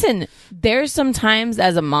 Listen, there's sometimes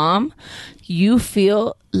as a mom you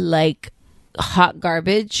feel like hot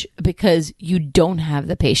garbage because you don't have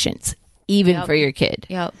the patience even for your kid.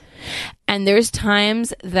 Yep. And there's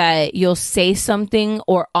times that you'll say something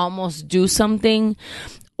or almost do something,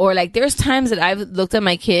 or like there's times that I've looked at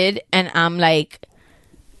my kid and I'm like,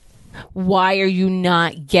 why are you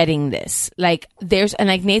not getting this? Like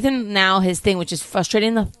Nathan now, his thing, which is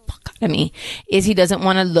frustrating the fuck out of me, is he doesn't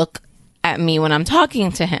want to look at me when I'm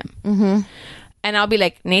talking to him. Mm-hmm. And I'll be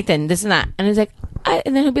like, Nathan, this and that. And he's like,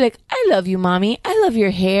 and then he'll be like, I love you, mommy. I love your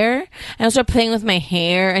hair. And I'll start playing with my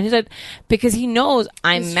hair. And he's like, because he knows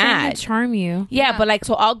I'm mad. Trying to charm you. Yeah, but like,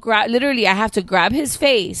 so I'll literally I have to grab his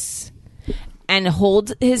face and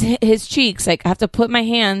hold his cheeks. Like, I have to put my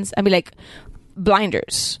hands and be like,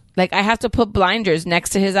 blinders. Like, I have to put blinders next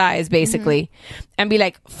to his eyes, basically, and be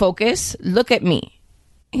like, focus, look at me.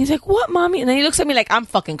 And he's like, what, mommy? And then he looks at me like I'm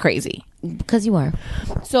fucking crazy. Because you are.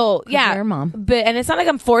 So, yeah. You're a mom. And it's not like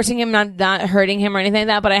I'm forcing him, not hurting him or anything like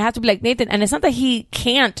that, but I have to be like, Nathan, and it's not that he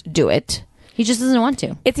can't do it. He just doesn't want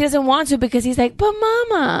to. He doesn't want to because he's like, but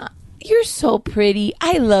mama, you're so pretty.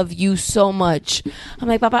 I love you so much. I'm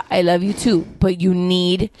like, Papa, I love you too, but you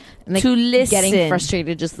need to listen. Getting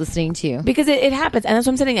frustrated just listening to you. Because it happens. And that's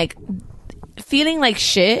what I'm saying. Like, feeling like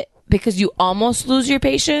shit because you almost lose your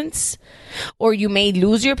patience, or you may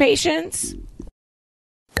lose your patience.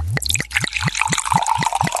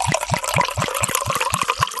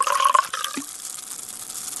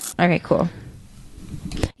 Okay, cool.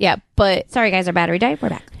 Yeah, but... Sorry, guys, our battery died. We're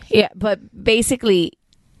back. Yeah, but basically,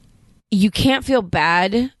 you can't feel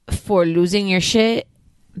bad for losing your shit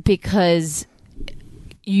because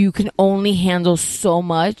you can only handle so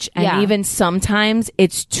much. And even sometimes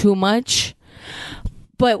it's too much.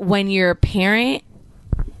 But when you're a parent,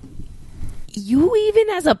 you even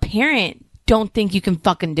as a parent don't think you can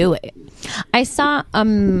fucking do it. I saw a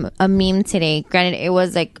meme today. Granted, it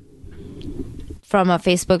was like from a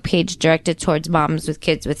Facebook page directed towards moms with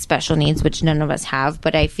kids with special needs, which none of us have.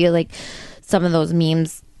 But I feel like some of those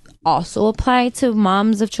memes also apply to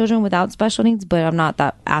moms of children without special needs. But I'm not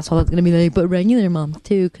that asshole that's going to be like, but regular moms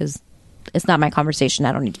too, because it's not my conversation.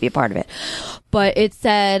 I don't need to be a part of it. But it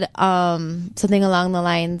said something along the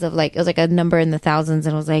lines of like, it was like a number in the thousands,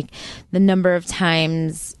 and it was like the number of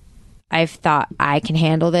times I've thought I can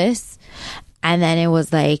handle this. And then it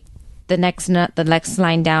was like the next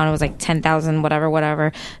line down, it was like 10,000,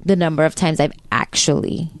 whatever, the number of times I've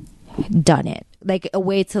actually done it. like a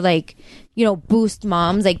way to like, you know, boost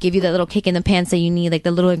moms, like give you that little kick in the pants that you need, like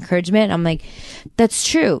the little encouragement. I'm like, that's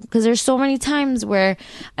true. Because there's so many times where,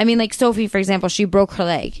 I mean, like Sophie, for example, she broke her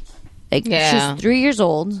leg. Like she's 3 years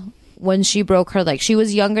old when she broke her leg. She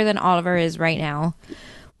was younger than Oliver is right now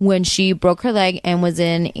when she broke her leg and was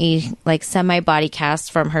in a like semi body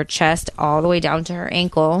cast from her chest all the way down to her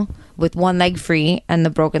ankle with one leg free and the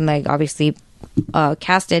broken leg obviously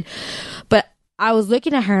casted. But I was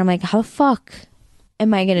looking at her, I'm like, how the fuck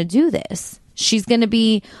am I gonna do this? She's gonna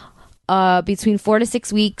be between 4 to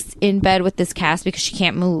 6 weeks in bed with this cast because she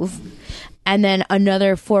can't move, and then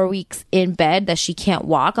another 4 weeks in bed that she can't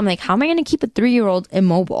walk. I'm like, how am I gonna keep a 3-year-old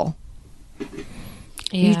immobile?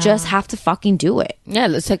 You just have to fucking do it. Yeah,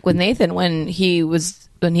 it's like with Nathan when he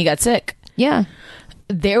got sick. Yeah,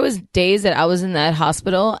 there was days that I was in that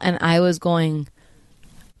hospital and I was going,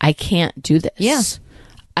 I can't do this. Yeah.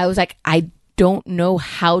 I was like, I don't know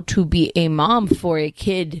how to be a mom for a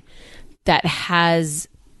kid that has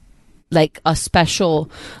like a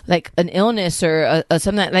special, like an illness or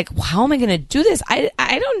something that, like, how am I going to do this? I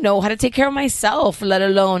don't know how to take care of myself, let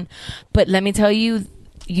alone, but let me tell you,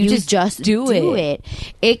 you just do it.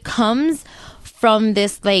 It comes from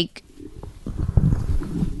this like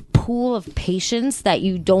pool of patience that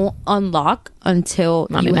you don't unlock until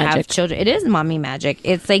you have children. It is mommy magic.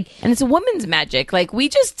 It's like, and it's a woman's magic. Like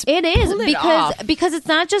it is because it's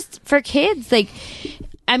not just for kids. Like,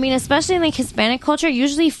 I mean, especially in like Hispanic culture,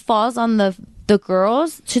 usually falls on the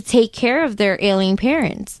girls to take care of their ailing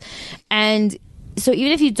parents. And so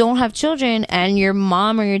even if you don't have children and your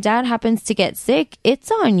mom or your dad happens to get sick,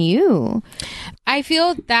 it's on you. I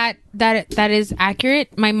feel that is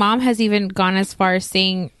accurate. My mom has even gone as far as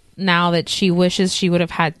saying now that she wishes she would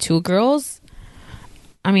have had 2 girls.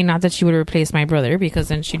 I mean, not that she would replace my brother, because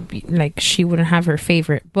then she'd be like, she wouldn't have her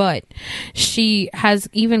favorite, but she has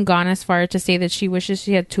even gone as far to say that she wishes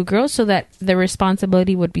she had 2 girls so that the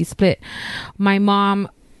responsibility would be split. My mom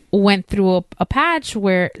went through a patch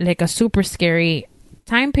where, like, a super scary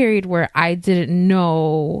time period where I didn't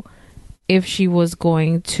know if she was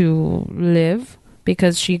going to live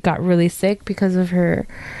because she got really sick because of her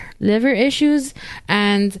liver issues.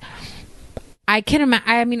 And I can imagine,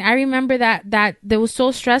 I mean, I remember that it was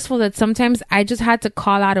so stressful that sometimes I just had to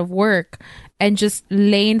call out of work and just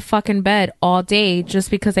lay in fucking bed all day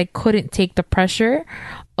just because I couldn't take the pressure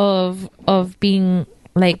of being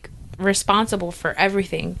like responsible for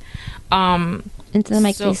everything. Into the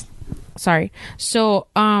mic, please. Sorry. So,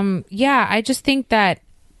 yeah, I just think that,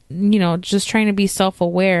 you know, just trying to be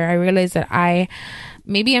self-aware, I realize that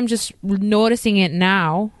maybe I'm just noticing it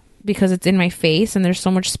now because it's in my face and there's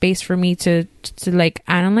so much space for me to like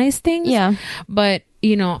analyze things. Yeah. But,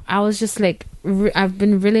 you know, I was just like, I've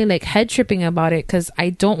been really like head tripping about it because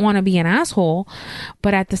I don't want to be an asshole,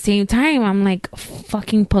 but at the same time I'm like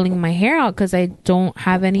fucking pulling my hair out because I don't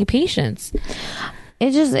have any patience.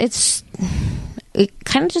 It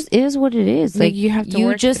kind of just is what it is. Like you have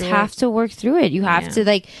to work through it. You have to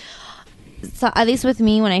like, so at least with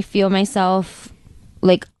me, when I feel myself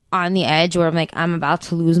like on the edge where I'm like, I'm about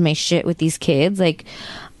to lose my shit with these kids, like,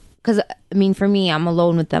 because I mean, for me, I'm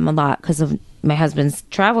alone with them a lot because of my husband's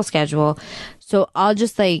travel schedule. So I'll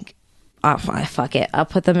just like, oh, fuck it. I'll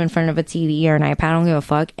put them in front of a TV or an iPad. I don't give a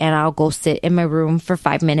fuck. And I'll go sit in my room for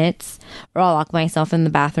 5 minutes, or I'll lock myself in the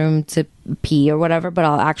bathroom to pee or whatever, but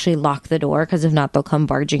I'll actually lock the door because if not, they'll come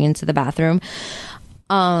barging into the bathroom.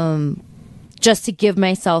 Just to give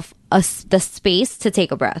myself the space to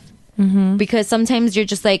take a breath. Mm-hmm. Because sometimes you're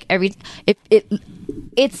just like,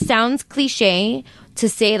 it sounds cliche to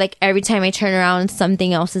say like every time I turn around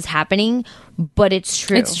something else is happening, but it's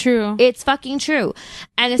true. It's true. It's fucking true.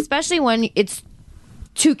 And especially when it's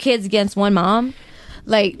 2 kids against 1 mom.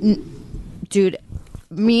 Like, dude,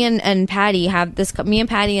 me and Patty have this. Me and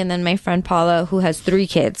Patty, and then my friend Paula, who has 3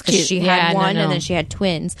 kids because she had one and then she had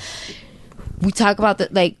twins. We talk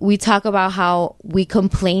about how we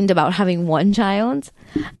complained about having 1 child,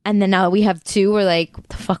 and then now we have 2. We're like, what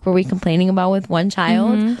the fuck were we complaining about with 1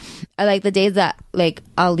 child? Mm-hmm. I like the days that like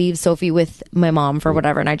I'll leave Sophie with my mom for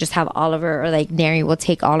whatever, and I just have Oliver, or like Neri will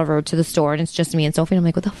take Oliver to the store, and it's just me and Sophie. And I'm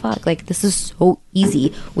like, what the fuck? Like, this is so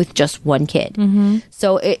easy with just 1 kid. Mm-hmm.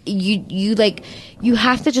 So you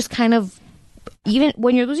have to just kind of, even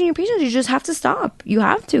when you're losing your patience, you just have to stop. You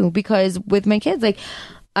have to, because with my kids, like,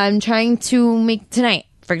 I'm trying to make tonight,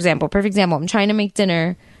 for example, perfect example. I'm trying to make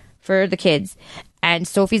dinner for the kids, and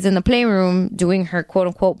Sophie's in the playroom doing her quote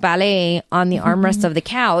unquote ballet on the armrest of the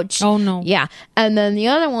couch. Oh no. Yeah. And then the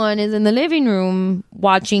other one is in the living room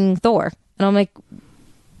watching Thor. And I'm like,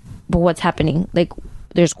 but what's happening? Like,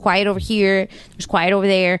 there's quiet over here, there's quiet over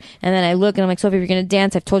there, and then I look and I'm like, Sophie, if you're gonna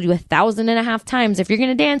dance, I've told you 1,500 times, if you're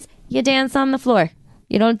gonna dance, you dance on the floor.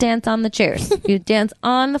 You don't dance on the chairs. You dance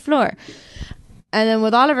on the floor. And then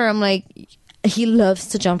with Oliver, I'm like, he loves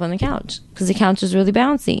to jump on the couch because the couch is really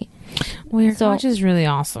bouncy. Well, your couch is really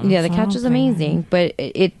awesome. Yeah, the couch is amazing, but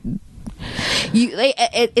it's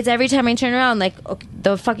every time I turn around, like, okay,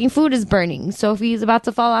 the fucking food is burning. Sophie's about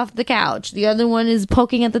to fall off the couch. The other one is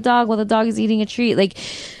poking at the dog while the dog is eating a treat. Like,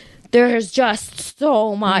 there's just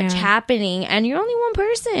so much happening, and you're only one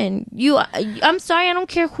person. I'm sorry, I don't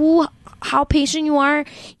care how patient you are.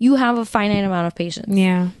 You have a finite amount of patience.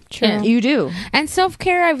 Yeah, true. And you do. And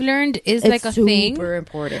self-care, I've learned, is like a thing. Super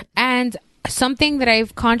important. And something that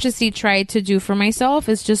I've consciously tried to do for myself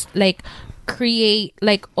is just like create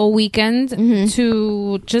like a weekend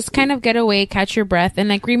to just kind of get away, catch your breath, and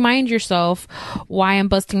like remind yourself why I'm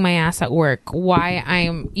busting my ass at work, why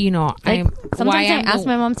I'm, sometimes I ask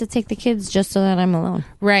my mom to take the kids just so that I'm alone.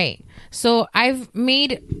 Right. So I've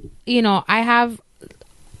made, I have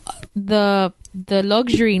the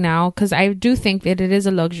luxury now, because I do think that it is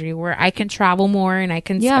a luxury where I can travel more and I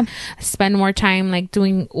can spend more time like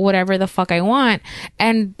doing whatever the fuck I want,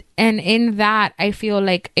 and in that I feel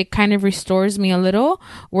like it kind of restores me a little,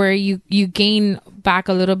 where you gain back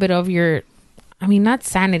a little bit of your, I mean, not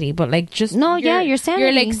sanity, but like just your sanity.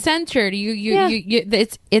 You're like centered.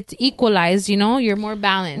 It's equalized. You're more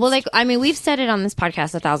balanced. Well, like, I mean, we've said it on this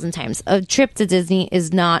podcast 1,000 times. A trip to Disney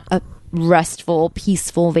is not a restful,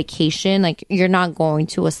 peaceful vacation. Like, you're not going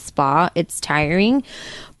to a spa. It's tiring.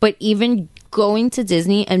 But even going to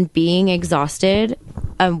Disney and being exhausted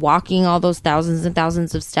and walking all those thousands and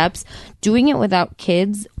thousands of steps, doing it without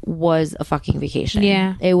kids was a fucking vacation.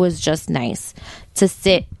 Yeah. It was just nice to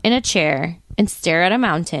sit in a chair and stare at a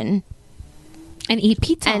mountain and eat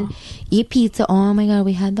pizza. Oh my God,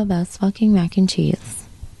 we had the best fucking mac and cheese.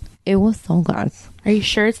 It was so good. Are you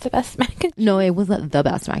sure it's the best mac and cheese? No, it wasn't the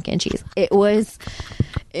best mac and cheese. It was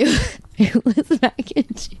mac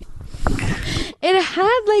and cheese. It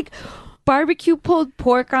had like barbecue pulled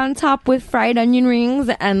pork on top with fried onion rings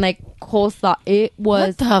and like coleslaw. It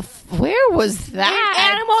was where was that?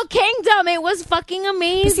 in Animal Kingdom. It was fucking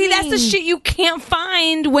amazing. See, that's the shit you can't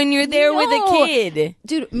find when you're there with a kid.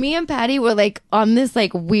 Dude, me and Patty were like on this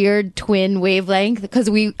like weird twin wavelength, because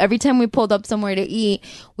every time we pulled up somewhere to eat,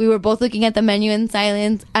 we were both looking at the menu in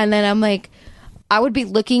silence, and then I'm like, I would be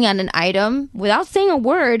looking at an item without saying a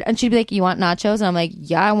word, and she'd be like, "You want nachos?" And I'm like,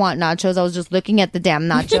 "Yeah, I want nachos." I was just looking at the damn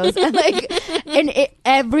nachos, and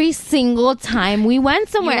every single time we went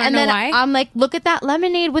somewhere, and then why? I'm like, "Look at that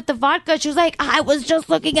lemonade with the vodka." She was like, "I was just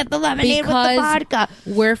looking at the lemonade with the vodka."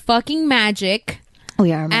 We're fucking magic.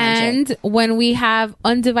 We are magic. And when we have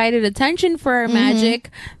undivided attention for our magic,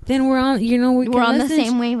 then we're on. We're on the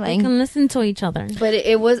same wavelength. We can listen to each other. But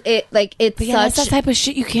it's that's the type of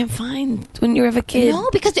shit you can't find when you're a kid. No,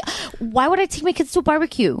 because why would I take my kids to a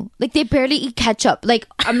barbecue? Like, they barely eat ketchup. Like,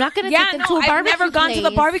 I'm not gonna take them to a barbecue. I've never gone to the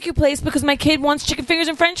barbecue place because my kid wants chicken fingers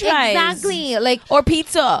and French fries. Exactly, like, or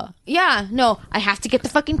pizza. Yeah, no, I have to get the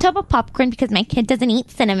fucking tub of popcorn because my kid doesn't eat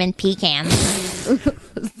cinnamon pecans.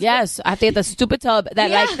 Yes, I have to get the stupid tub that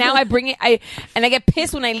like now I bring it. I get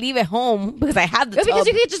pissed when I leave it home because I have the tub. Because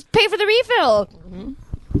you can just pay for the refill.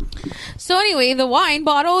 So anyway, the wine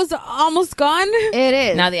bottle is almost gone. It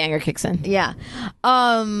is. Now the anger kicks in. Yeah.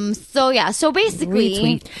 So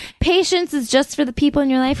basically, patience is just for the people in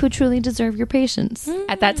your life who truly deserve your patience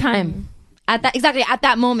at that time. At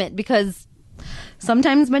that moment, because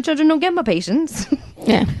sometimes my children don't get my patience.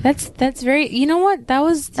 Yeah, that's very. You know what? That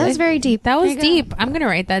was very deep. That was deep. I'm gonna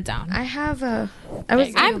write that down.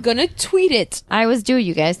 I'm gonna tweet it. I was due,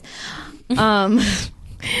 you guys.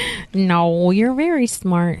 No, you're very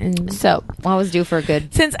smart, and so I was due for a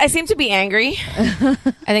good. Since I seem to be angry, I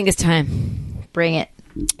think it's time. Bring it.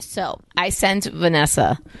 So I sent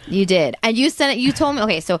Vanessa. You did, and you sent it. You told me.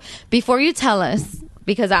 Okay, so before you tell us.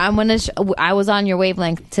 Because I was on your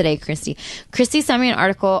wavelength today, Christy. Christy sent me an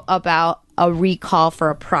article about a recall for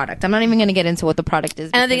a product. I'm not even going to get into what the product is.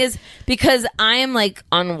 And the thing is, because I am like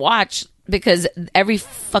on watch, because every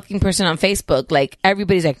fucking person on Facebook, like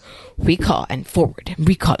everybody's like recall and forward and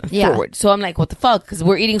recall and forward. So I'm like, what the fuck? Because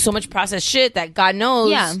we're eating so much processed shit that God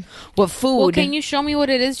knows what food. Well, can you show me what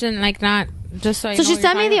it is? And like not just so. I know she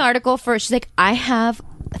sent me the article first. She's like, I have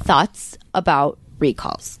thoughts about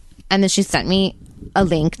recalls, and then she sent me a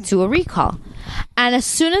link to a recall, and as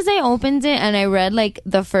soon as I opened it and I read like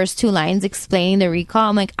the first 2 lines explaining the recall,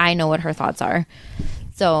 I'm like, I know what her thoughts are.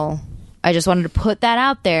 So I just wanted to put that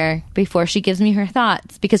out there before she gives me her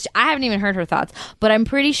thoughts, because I haven't even heard her thoughts, but I'm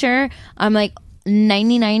pretty sure, I'm like,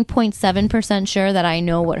 99.7% sure that I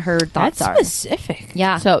know what her thoughts That's are. specific.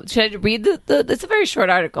 Yeah. So should I read the? It's a very short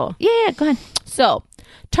article. Yeah, go ahead. So,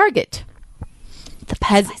 Target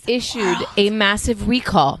has issued a massive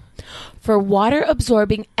recall for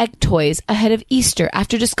water-absorbing egg toys ahead of Easter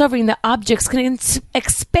after discovering that objects can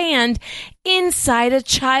expand inside a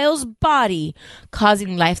child's body,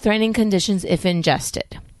 causing life-threatening conditions if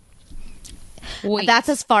ingested. Wait. That's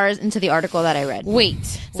as far as into the article that I read. Wait.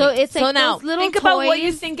 So it's like So now, those little think toys. about what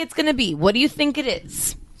you think it's going to be. What do you think it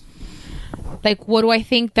is? Like, what do I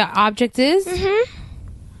think the object is?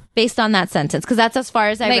 based on that sentence, because that's as far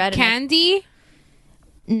as I Like read. candy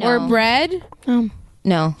No. or bread?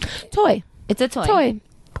 No. Toy. It's a toy. Toy.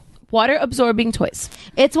 Water-absorbing toys.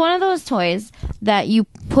 It's one of those toys that you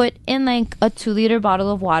put in like a 2-liter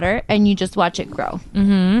bottle of water and you just watch it grow.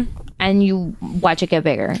 Mm-hmm. And you watch it get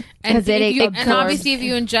bigger. And, Because and obviously, if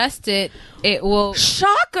you ingest it, it will.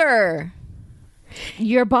 Shocker!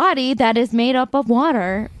 Your body that is made up of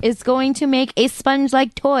water is going to make a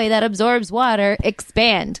sponge-like toy that absorbs water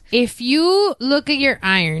expand. If you look at your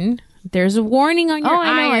iron, there's a warning on your Oh, I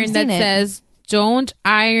know, I've iron that seen it. says, don't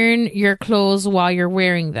iron your clothes while you're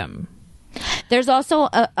wearing them. There's also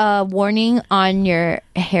a warning on your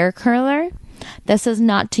hair curler that says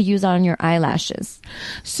not to use on your eyelashes.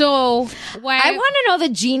 So why I want to know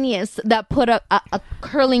the genius that put a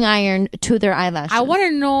curling iron to their eyelashes. I want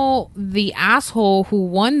to know the asshole who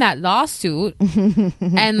won that lawsuit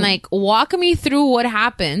and like walk me through what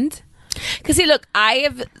happened. Because see, look, I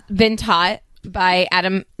have been taught by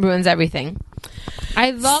Adam Ruins Everything.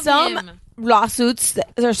 I love some him. lawsuits.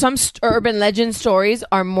 There's some urban legend stories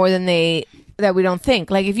are more than that we don't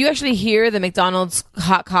think. Like if you actually hear the McDonald's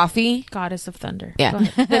hot coffee, Goddess of Thunder. yeah,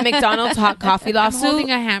 the McDonald's hot coffee lawsuit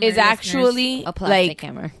holding a hammer, is listeners. actually A plastic like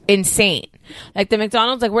hammer. insane. Like the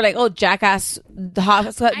McDonald's, like we're like, oh, jackass, the hot.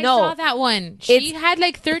 I No, saw that one. She It's had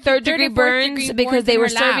like third degree burns because they were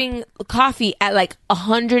serving coffee at like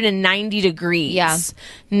 190 degrees. Yeah.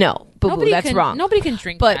 No, boo-boo, that's wrong. Nobody can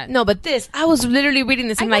drink But that. no, but this, I was literally reading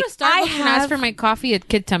this. I I'm go like, to Starbucks I and ask have for my coffee at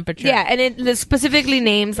kid temperature. yeah, and it specifically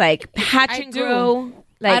names like Hatch I and do. Grow.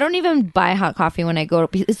 Like, I don't even buy hot coffee when I go.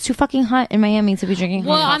 It's too fucking hot in Miami to be drinking hot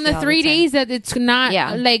Well, coffee on the all 3 time. days that it's not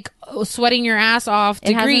Yeah. like sweating your ass off It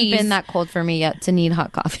degrees. hasn't been that cold for me yet to need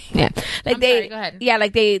hot coffee. yeah, like I'm they, sorry, go ahead. yeah,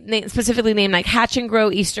 like they specifically name like Hatch and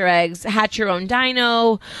Grow Easter eggs, hatch your own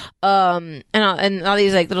dino, and all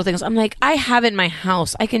these like little things. I'm like, I have in my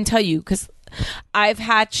house. I can tell you because I've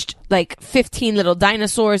hatched like 15 little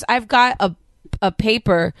dinosaurs. I've got a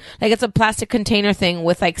paper, like it's a plastic container thing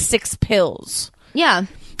with like 6 pills. Yeah.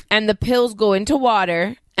 And the pills go into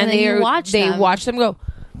water, and then they you watch them. watch them go.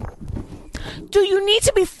 Do you need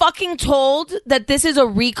to be fucking told that this is a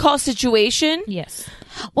recall situation? Yes.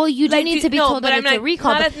 Well, you do Like, need to be no, told but that I'm it's a like,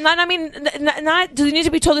 recall. Not, but not, I mean, not. Do you need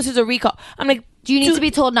to be told this is a recall? I'm like, do you need to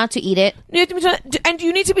be told not to eat it? You have to be told, and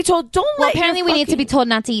you need to be told. Don't. Well, let your apparently we need to be fucking- told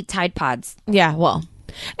not to eat Tide Pods. Yeah. Well,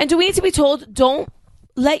 and do we need to be told don't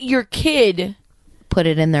let your kid Put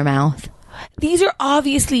it in their mouth. These are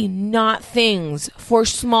obviously not things for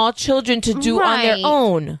small children to do on their Right.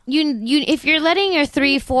 own. You if you're letting your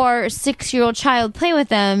 3, 4, 6-year-old child play with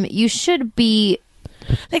them, you should be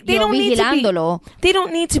Like they don't need to vigilándolo. be. They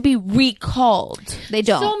don't need to be recalled. They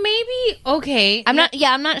don't. So maybe okay. I'm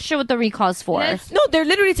not sure what the recall's for. No, they're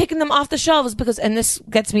literally taking them off the shelves because, and this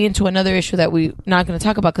gets me into another issue that we're not going to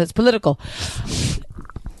talk about because it's political.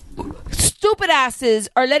 Stupid asses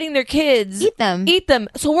are letting their kids Eat them.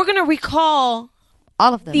 So we're going to recall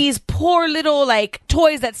all of them. these poor little like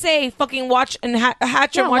toys that say fucking watch and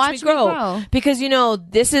hatch Yeah, and watch me grow. Because, you know,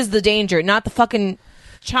 this is the danger, not the fucking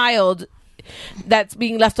child that's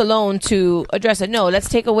being left alone to address it. No, let's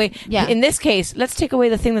take away. Yeah. In this case, let's take away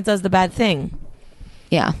the thing that does the bad thing.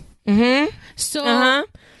 Yeah. Mm-hmm. So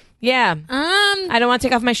yeah. I don't want to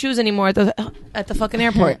take off my shoes anymore at the fucking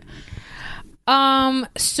airport.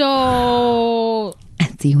 So I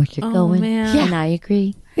see where you're going. man. Yeah. And I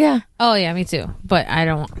agree. Yeah. Oh yeah, me too. But I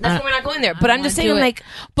don't. That's why we're not going there. But I'm just saying, I'm like,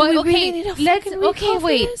 but do we okay, really need a let's fucking recall okay, for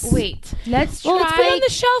wait, this? wait. Let's try. Well, it's been on the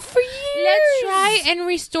shelf for years. Let's try and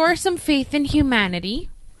restore some faith in humanity.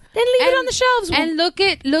 Then leave it on the shelves and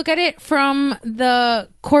look at it from the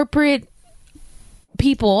corporate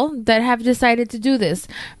people that have decided to do this.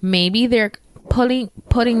 Maybe they're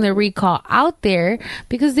putting the recall out there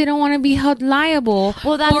because they don't want to be held liable.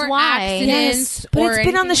 Well, that's for why. accidents. But or it's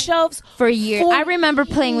been on the anything shelves For years. I remember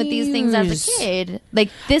playing with these things as years. a kid. Like,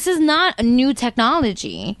 this is not a new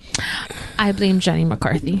technology. I blame Jenny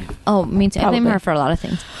McCarthy. Oh, me too. I blame Probably. her for a lot of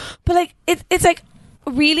things. But like, it's like,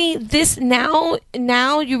 really this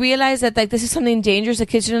now you realize that like this is something dangerous that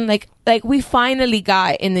kids shouldn't like we finally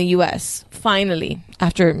got in the US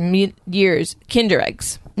after years Kinder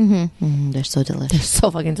eggs. They're so delicious. They're so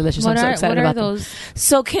fucking delicious. I'm so excited about those.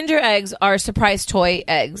 So Kinder eggs are surprise toy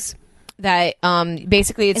eggs that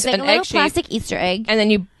basically it's like an a little egg shape, plastic Easter egg, and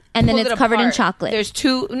then it's covered in chocolate. There's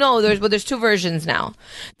two versions now.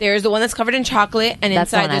 There's the one that's covered in chocolate, and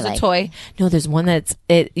That's the inside one there's I a like. toy. No, there's one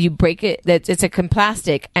you break it. It's a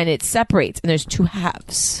plastic, and it separates, and there's two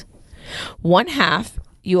halves. One half,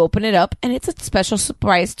 you open it up, and it's a special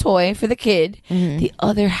surprise toy for the kid. The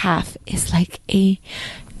other half is like a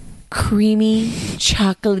creamy,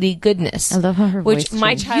 chocolatey goodness. I love how her which voice my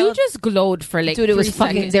changed. child, You just glowed for like dude, it was 3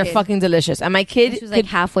 fucking. seconds. They're fucking delicious, and my kid She was like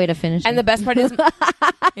halfway to finish. and the best part is,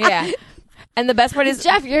 yeah. And the best part is,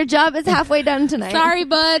 Jeff, your job is halfway done tonight. Sorry,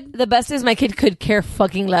 bud. the best is my kid could care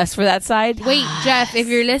fucking less for that side. Wait, Jeff, if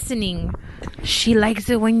you're listening, she likes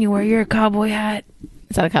it when you wear your cowboy hat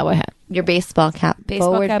It's not a cowboy hat. Your baseball cap,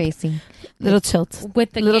 Baseball forward cap. facing. Little tilt.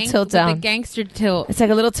 with the Little tilt down. with the gangster tilt. It's like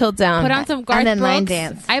a little tilt down. Put on some Garth And then line Brooks.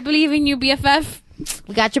 dance. I believe in you, BFF.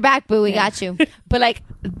 We got your back, boo. We got you. But like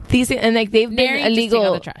these, and like they've Nary, been just take illegal.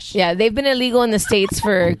 out the trash. Yeah, they've been illegal in the States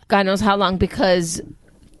for God knows how long because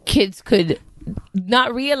kids could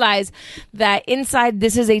not realize that inside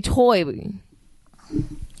this is a toy.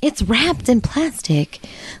 It's wrapped in plastic.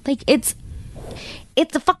 Like it's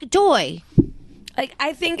a fucking toy. Like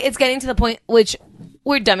I think it's getting to the point which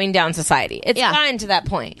we're dumbing down society. It's Yeah. gotten to that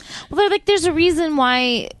point. Well, there's a reason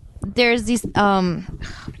why there's these I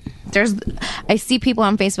see people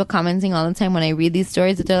on Facebook commenting all the time when I read these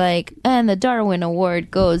stories that they're like, and the Darwin Award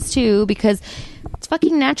goes to, because it's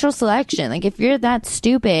fucking natural selection. Like if you're that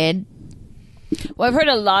stupid. Well, I've heard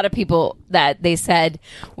a lot of people that they said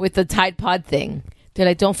with the Tide Pod thing, they're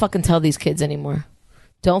like, don't fucking tell these kids anymore.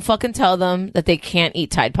 Don't fucking tell them that they can't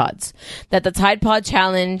eat Tide Pods. That the Tide Pod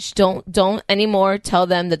challenge, don't anymore tell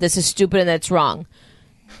them that this is stupid and that's wrong.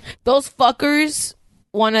 Those fuckers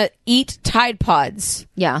want to eat Tide Pods.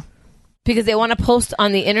 Yeah. Because they want to post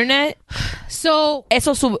on the internet. So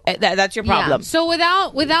that's your problem. So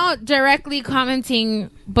without directly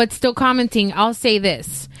commenting, but still commenting, I'll say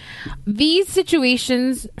this: these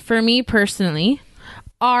situations, for me personally,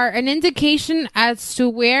 are an indication as to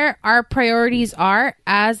where our priorities are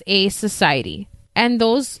as a society, and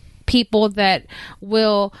those people that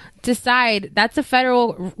will decide. That's a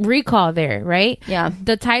federal recall there, right? Yeah.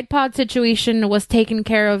 The Tide Pod situation was taken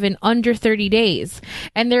care of in under 30 days.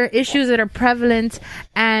 And there are issues that are prevalent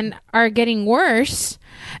and are getting worse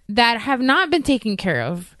that have not been taken care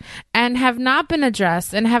of and have not been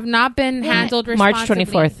addressed and have not been handled March responsibly.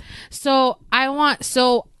 24th. So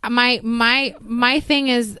my thing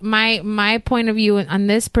is, my point of view on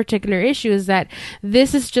this particular issue is that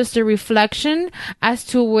this is just a reflection as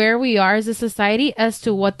to where we are as a society, as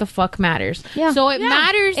to what the fuck matters. Yeah. So it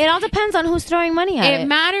matters. It all depends on who's throwing money at it. It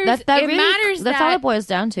matters. That's that, all it boils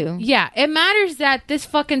down to. Yeah, it matters that this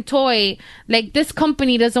fucking toy, like this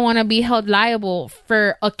company doesn't want to be held liable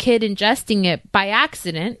for a kid ingesting it by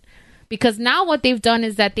accident. Because now what they've done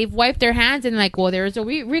is that they've wiped their hands and like, well, there's a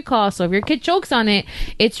recall. So if your kid chokes on it,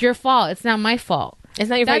 it's your fault. It's not my fault. It's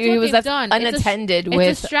not your That's fault. He what was they've left done. unattended It's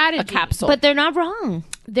with a strategy. a capsule. But they're not wrong.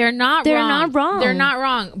 They're not They're wrong. not wrong. They're not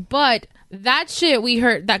wrong. But that shit we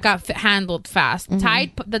heard that got handled fast.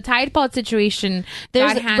 The Tide Pod situation.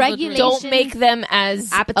 There's got handled regulation. don't make them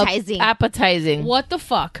as Appetizing. appetizing. What the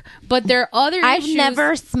fuck? But there are other I've issues.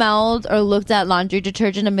 never smelled or looked at laundry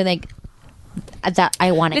detergent and been like, that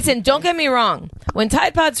I want it. Listen, don't get me wrong. When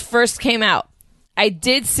Tide Pods first came out, I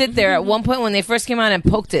did sit there at one point when they first came out and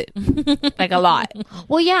poked it like a lot.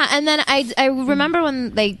 Well, yeah, and then I remember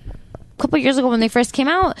when like a couple years ago when they first came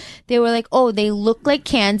out, they were like, "Oh, they look like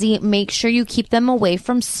candy. Make sure you keep them away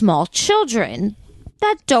from small children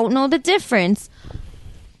that don't know the difference."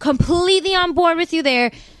 Completely on board with you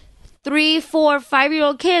there. 3, 4,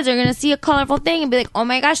 5-year-old kids are gonna see a colorful thing and be like, "Oh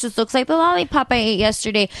my gosh, this looks like the lollipop I ate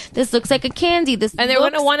yesterday. This looks like a candy. This And they're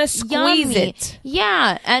gonna looks wanna squeeze yummy." it.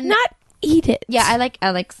 Yeah, and Not eat it. yeah, I like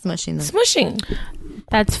smushing them. Smushing.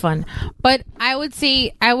 That's fun. But I would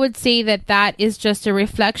say that is just a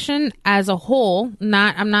reflection as a whole.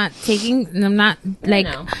 I'm not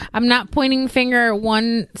pointing finger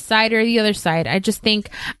one side or the other side. I just think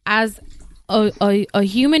as a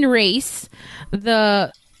human race,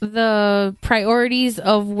 the priorities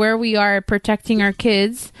of where we are protecting our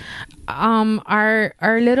kids are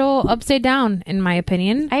a little upside down, in my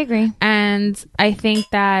opinion. I agree. And I think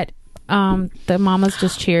that the mamas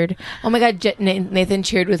just cheered. Oh my God, Nathan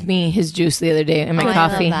cheered with me his juice the other day and my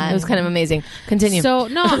coffee. It was kind of amazing. Continue. So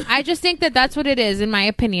no, I just think that that's what it is, in my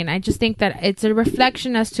opinion. I just think that it's a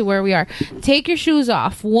reflection as to where we are. Take your shoes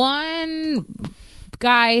off. One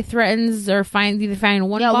guy threatens or find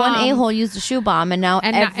one bomb. One a-hole used a shoe bomb, and now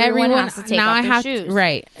everyone has to take off their shoes.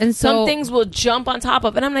 Right. And so some things will jump on top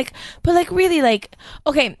of, and I'm like, but like really, like,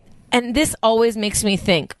 okay. And this always makes me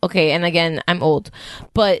think, okay, and again, I'm old,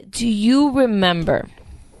 but do you remember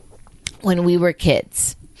when we were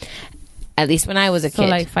kids? At least when I was a kid. So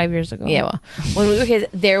like 5 years ago. Yeah, well, when we were kids,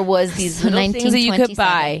 there was these little things that you could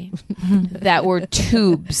buy that were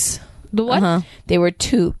tubes. The what? They were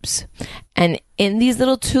tubes. And in these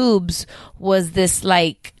little tubes was this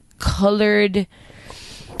like colored,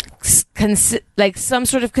 like some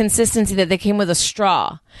sort of consistency that they came with a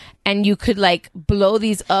straw. And you could like blow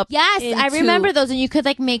these up. Yes, I remember those, and you could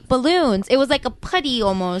like make balloons. It was like a putty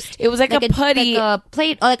almost. It was like a putty, like a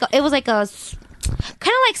plate. It was like a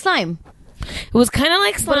kind of like slime. It was kind of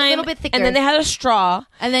like slime, but a little bit thicker. And then they had a straw,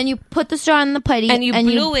 and then you put the straw in the putty, and you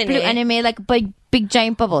blew in it, and it made like big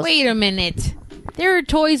giant bubbles. Wait a minute. There were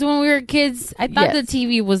toys when we were kids. I thought the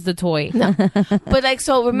TV was the toy. No. But like,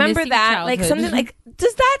 so remember Missing that, childhood. like something like,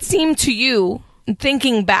 does that seem to you,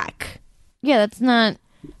 thinking back? Yeah, that's not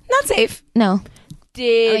safe. No.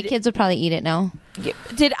 Did kids would probably eat it? No.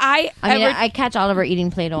 Did I mean, I catch Oliver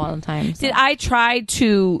eating Play-Doh all the time. So. Did I try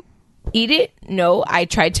to eat it? No, I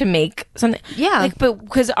tried to make something. Yeah. Like, but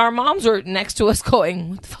because our moms were next to us going,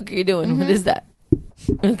 what the fuck are you doing? What is that?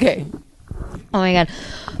 Okay. Oh my God.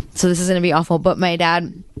 So this is going to be awful, but my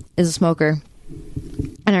dad is a smoker.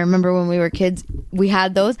 And I remember when we were kids, we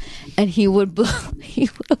had those, and he would blow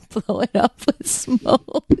it up with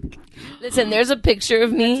smoke. Listen, there's a picture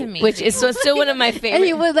of me, which is still one of my favorites. And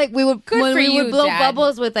he would would blow Dad.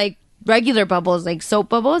 bubbles with like regular bubbles, like soap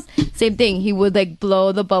bubbles. Same thing. He would like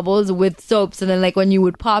blow the bubbles with soaps, and then like when you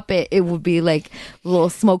would pop it, it would be like a little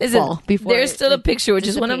smoke ball. Before there's still a picture, which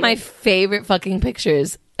is one of my favorite fucking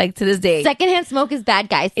pictures, like to this day. Secondhand smoke is bad,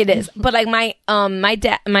 guys. It is, but like my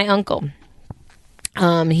uncle,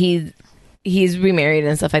 he's remarried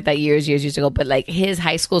and stuff like that years ago, but like his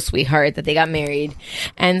high school sweetheart that they got married,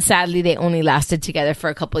 and sadly they only lasted together for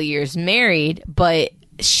a couple of years married, but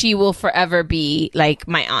she will forever be like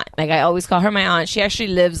my aunt. Like I always call her my aunt. She actually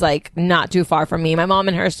lives like not too far from me. My mom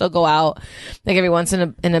and her still go out like every once in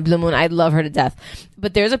a blue moon. I love her to death.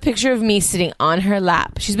 But there's a picture of me sitting on her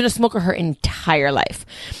lap. She's been a smoker her entire life,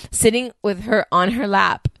 sitting with her on her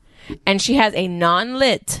lap, and she has a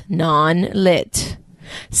non-lit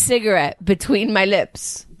cigarette between my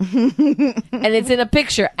lips. And it's in a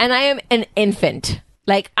picture, and I am an infant.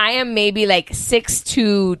 Like I am maybe like 6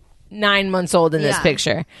 to 9 months old in this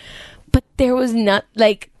picture, but there was no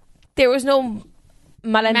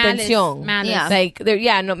mala intención. Malice. Yeah. Like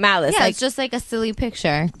no malice. Yeah, like it's just like a silly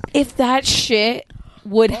picture. if that shit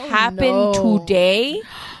would happen today,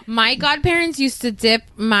 My godparents used to dip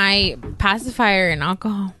my pacifier in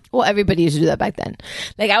alcohol. well, everybody used to do that back then.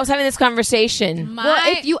 Like I was having this conversation. Well,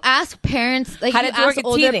 if you ask parents, like How you did you work ask at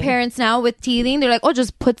older teething? parents now with teething, they're like, "Oh,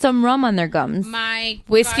 just put some rum on their gums." My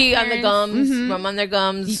Whiskey on the godparents- gums, rum on their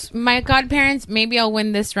gums. My godparents, maybe I'll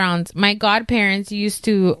win this round. My godparents used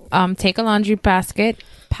to take a laundry basket,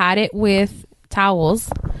 pat it with towels,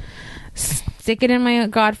 stick it in my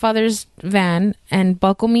godfather's van, and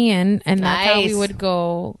buckle me in, and that's how we Nice. would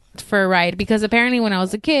go for a ride. Because apparently when I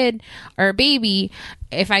was a kid or a baby,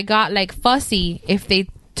 if I got like fussy, if they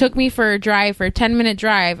took me for a drive, for a 10-minute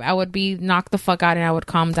drive, I would be knocked the fuck out and I would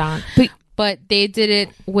calm down. But they did it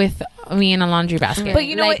with me in a laundry basket. But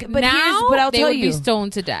you know like what? But now, here's what I'll they tell would you. be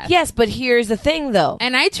stoned to death. Yes, but here's the thing, though.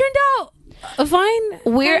 And I turned out fine.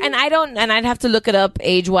 I'd have to look it up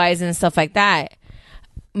age wise and stuff like that.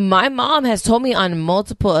 My mom has told me on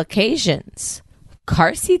multiple occasions,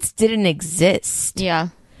 car seats didn't exist. Yeah.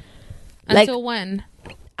 Until when?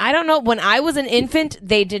 I don't know. When I was an infant,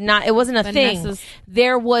 they did not. It wasn't a thing.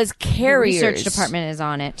 There was carriers. The research department is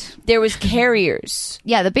on it. There was carriers.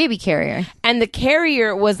 Yeah, the baby carrier. And the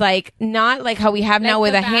carrier was like not like how we have now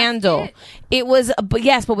with the a handle. It was, but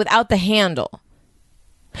yes, but without the handle.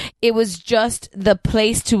 It was just the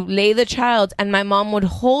place to lay the child, and my mom would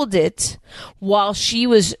hold it while she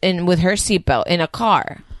was in with her seatbelt in a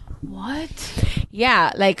car. What?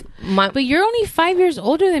 Yeah, like but you're only 5 years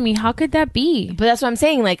older than me. How could that be? But that's what I'm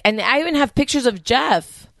saying. Like, and I even have pictures of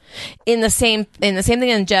Jeff in the same thing.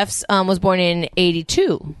 And Jeff's was born in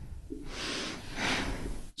 82.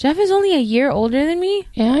 Jeff is only a year older than me.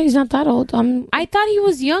 Yeah, he's not that old. I thought he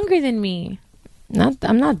was younger than me.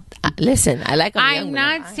 I'm not. Listen, I like. I'm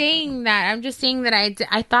not saying that. I'm just saying that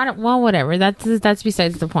I thought. Well, whatever. That's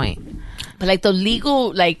besides the point. But like the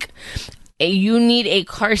legal, like you need a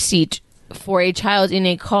car seat for a child in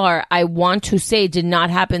a car, I want to say did not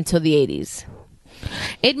happen till the 80s.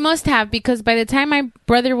 It must have, because by the time my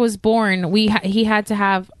brother was born, he had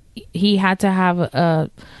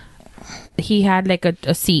like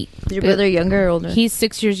a seat. Is your brother younger or older? He's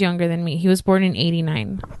 6 years younger than me. He was born in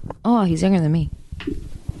 89. Oh, he's younger than me.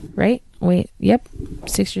 Right? Wait. Yep.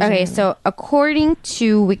 6 years. Okay, younger. so according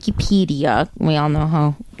to Wikipedia, we all know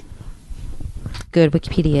how good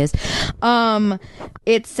Wikipedia is.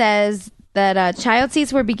 It says that child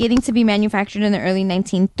seats were beginning to be manufactured in the early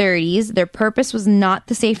 1930s. Their purpose was not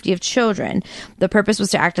the safety of children. The purpose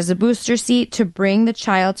was to act as a booster seat to bring the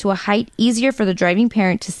child to a height easier for the driving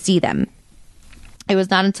parent to see them. It was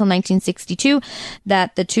not until 1962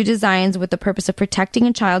 that the two designs with the purpose of protecting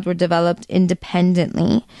a child were developed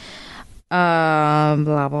independently. Blah,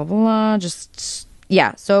 blah, blah.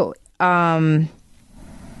 So,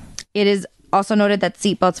 it is also noted that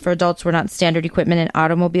seatbelts for adults were not standard equipment in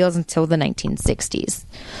automobiles until the 1960s.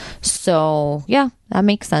 So, yeah, that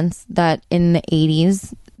makes sense that in the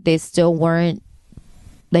 80s, they still weren't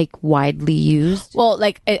like widely used. Well,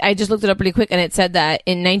 like I just looked it up really quick, and it said that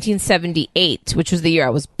in 1978, which was the year I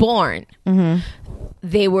was born,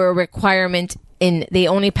 they were a requirement they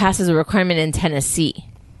only passed as a requirement in Tennessee.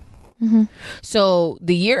 So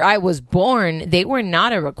the year I was born, they were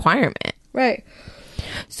not a requirement. Right.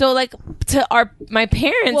 So like to my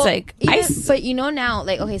parents, but you know now,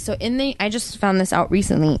 like, okay, so I just found this out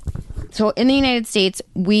recently. So in the United States,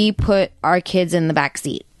 we put our kids in the back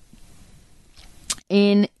seat.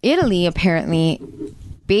 In Italy, apparently,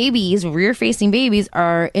 rear-facing babies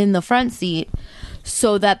are in the front seat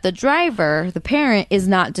so that the driver, the parent, is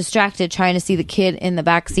not distracted trying to see the kid in the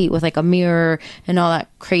back seat with like a mirror and all that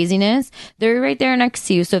craziness. They're right there next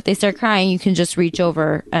to you. So if they start crying, you can just reach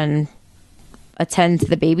over and attend to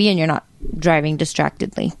the baby and you're not driving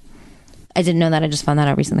distractedly. I didn't know that. I just found that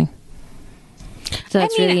out recently. So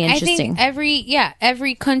that's really interesting. I think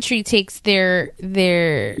every country takes their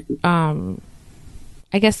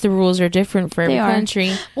I guess the rules are different for every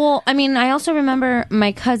country. Well, I mean, I also remember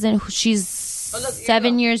my cousin, she's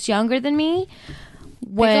 7 years younger than me.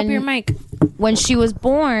 Pick up your mic. When she was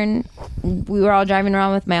born, we were all driving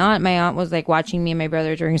around with my aunt. My aunt was like watching me and my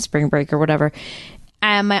brother during spring break or whatever.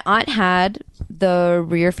 And my aunt had the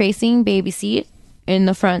rear-facing baby seat in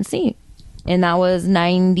the front seat. And that was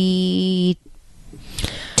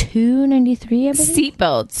 92, 93, I believe.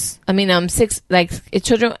 Seatbelts. I mean,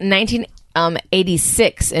 children,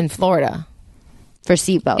 1986 in Florida. For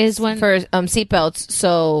seatbelts. Seatbelts.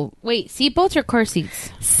 So wait, seatbelts or car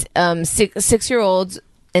seats? 6-year-olds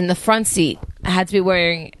in the front seat had to be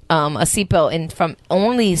wearing a seatbelt from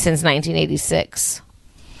only since 1986.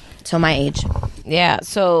 So my age. Yeah.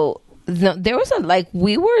 So there was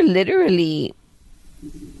we were literally.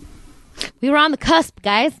 We were on the cusp,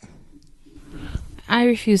 guys. I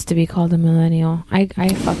refuse to be called a millennial. I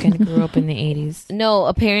fucking grew up in the 80s. No,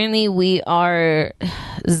 apparently we are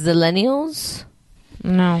zillennials.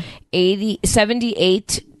 No.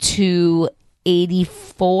 78 to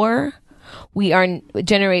 84. We're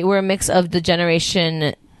a mix of the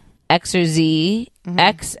generation X or Z,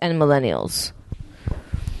 X and millennials.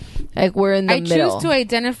 Like we're in the middle. I choose to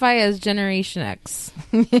identify as Generation X.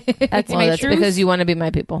 That's that's because you want to be my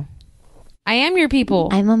people. I am your people.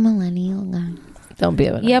 I'm a millennial guy. Don't be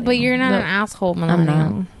a millennial. Yeah, but you're not an asshole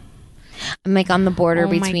millennial. I'm like on the border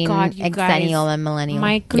between exennial and millennial.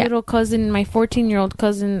 My little cousin, my 14-year-old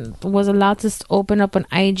cousin, was allowed to open up an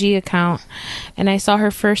IG account, and I saw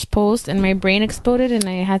her first post, and my brain exploded, and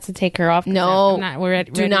I had to take her off. No,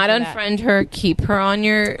 do not unfriend her. Keep her on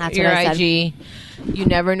your IG. You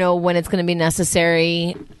never know when it's going to be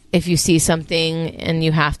necessary. If you see something and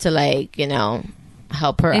you have to,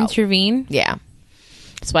 help her intervene. Yeah,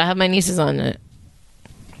 that's why I have my nieces on it.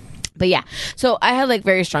 But yeah, so I had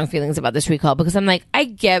very strong feelings about this recall because I'm like, I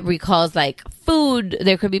get recalls like food.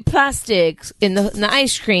 There could be plastics in the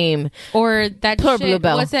ice cream, or that poor shit,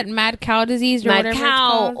 Bluebell. What's that mad cow disease? Or mad whatever cow,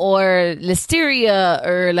 it's called? or listeria,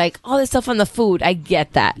 or all this stuff on the food. I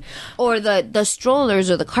get that, or the strollers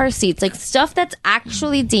or the car seats, stuff that's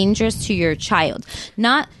actually dangerous to your child,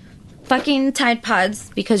 not fucking Tide Pods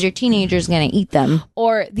because your teenager's gonna eat them,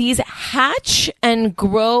 or these hatch and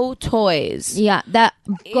grow toys. Yeah, that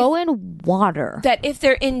go in water. That if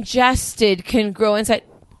they're ingested can grow inside.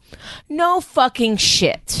 No fucking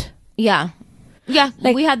shit. Yeah,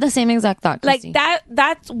 we had the same exact thought, Christy.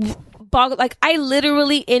 That's I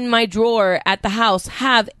literally in my drawer at the house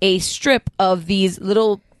have a strip of these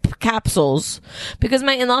little capsules because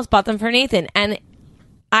my in-laws bought them for Nathan, and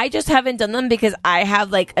I just haven't done them because I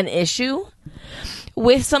have an issue.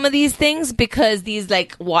 with some of these things because these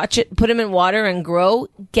like watch it, put them in water and grow,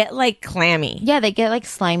 get like clammy. Yeah, they get like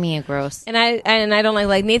slimy and gross. And I don't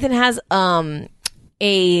like Nathan has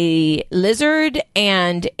a lizard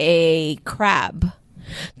and a crab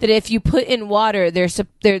that if you put in water, they're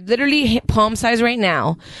literally palm size right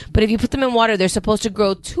now, but if you put them in water, they're supposed to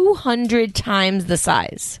grow 200 times the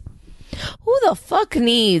size. Who the fuck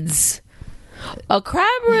needs a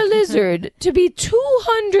crab or a lizard to be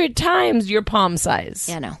 200 times your palm size?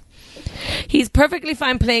 Yeah, no. He's perfectly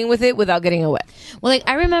fine playing with it without getting wet. Well, like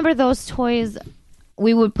I remember those toys,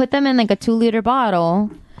 we would put them in like a 2-liter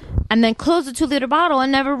bottle and then close the 2-liter bottle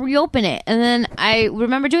and never reopen it. And then I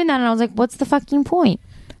remember doing that and I was like, what's the fucking point?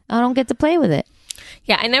 I don't get to play with it.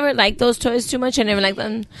 Yeah, I never liked those toys too much. I never liked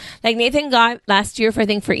them. Like Nathan got last year for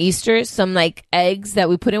Easter some like eggs that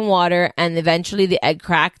we put in water and eventually the egg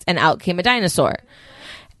cracked and out came a dinosaur.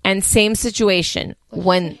 And same situation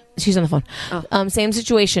when she's on the phone. Same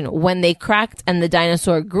situation when they cracked and the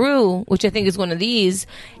dinosaur grew, which I think is one of these.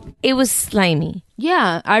 It was slimy.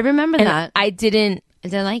 Yeah, I remember that. I didn't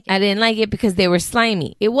like it. I didn't like it because they were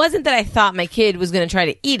slimy. It wasn't that I thought my kid was going to try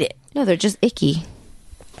to eat it. No, they're just icky.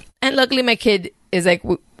 And luckily my kid is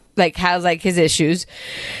like has like his issues.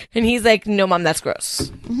 And he's like, no, Mom, that's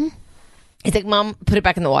gross. Mm-hmm. He's like, Mom, put it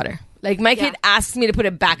back in the water. Like my kid asks me to put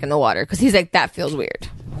it back in the water because he's like, that feels weird.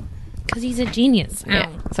 Because he's a genius.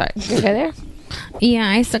 Yeah. Sorry. You okay there? Yeah,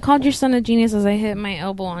 I called your son a genius as I hit my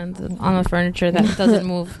elbow on the furniture that doesn't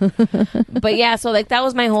move. But yeah, so like that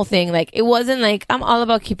was my whole thing. Like it wasn't like I'm all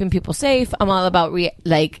about keeping people safe. I'm all about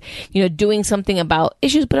doing something about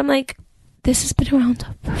issues. But I'm like, this has been around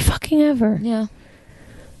for fucking ever. Yeah.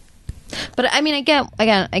 But I mean, I get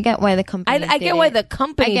why the company. I get why the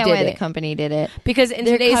company. I get did why it. the company did it because in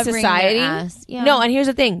They're today's covering society, their ass. Yeah. No. And here's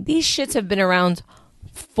the thing: these shits have been around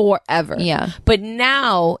forever. Yeah. But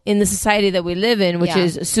now in the society that we live in, which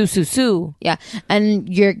is sue. Yeah.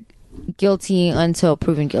 And you're guilty until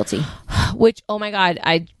proven guilty. Which, oh my God,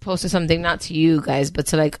 I posted something not to you guys, but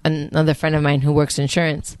to like another friend of mine who works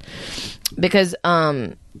insurance, because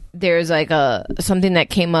there's like something that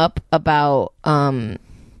came up about and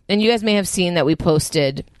you guys may have seen that we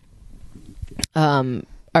posted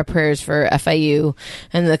our prayers for FIU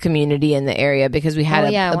and the community in the area because we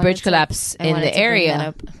had a bridge collapse in the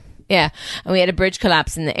area. Yeah, and we had a bridge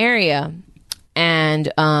collapse in the area, and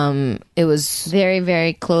it was very,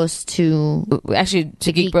 very close to actually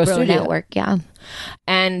to Geek Bro Studio Network. Yeah,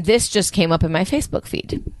 and this just came up in my Facebook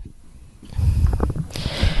feed.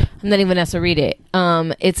 I'm letting Vanessa read it.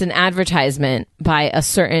 It's an advertisement by a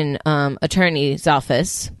certain attorney's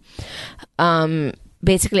office,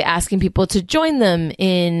 basically asking people to join them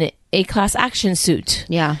in a class action suit.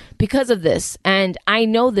 Yeah. Because of this. And I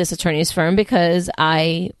know this attorney's firm because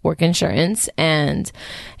I work insurance, and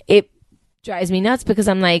it drives me nuts because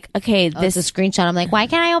I'm like, okay, this is a screenshot. I'm like, why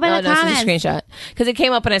can't I open the comments? This is a screenshot. Because it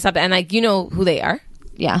came up and I stopped it, and like, you know who they are.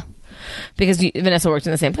 Yeah. Because Vanessa worked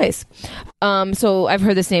in the same place. So I've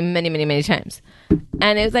heard this name many, many, many times.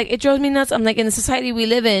 And it's like, it drove me nuts. I'm like, in the society we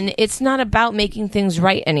live in, it's not about making things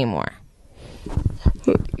right anymore.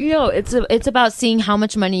 You know, it's about seeing how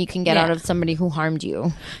much money you can get out of somebody who harmed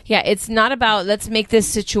you. Yeah, it's not about let's make this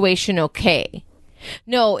situation okay.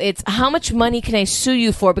 No, it's how much money can I sue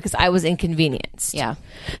you for because I was inconvenienced. Yeah.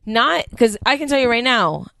 Not because I can tell you right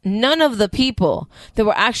now, none of the people that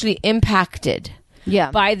were actually impacted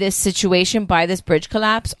by this situation, by this bridge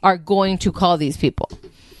collapse, are going to call these people.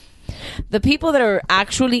 The people that are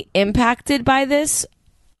actually impacted by this,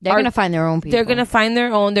 they're going to find their own people. They're going to find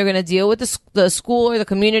their own. They're going to deal with the school or the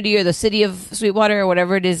community or the city of Sweetwater or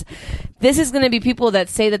whatever it is. This is going to be people that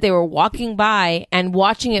say that they were walking by and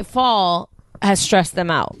watching it fall has stressed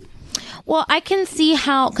them out. Well, I can see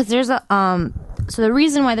how, because there's a so the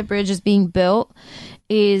reason why the bridge is being built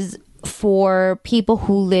is for people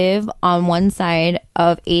who live on one side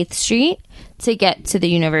of 8th Street to get to the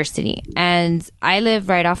university. And I live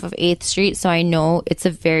right off of 8th Street, so I know it's a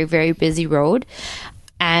very, very busy road.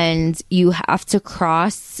 And you have to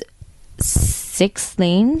cross 6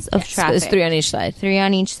 lanes of traffic. It's 3 on each side. 3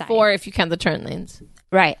 on each side. 4 if you count the turn lanes.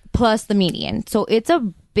 Right. Plus the median. So it's a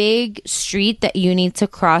big street that you need to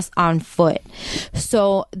cross on foot.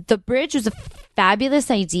 So the bridge was a fabulous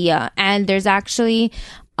idea. And there's actually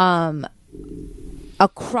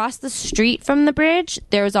across the street from the bridge,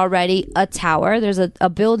 there's already a tower. There's a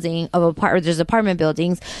building of there's apartment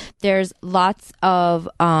buildings. There's lots of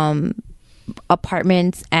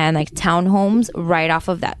apartments and like townhomes right off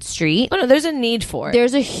of that street. Oh no, there's a need for it.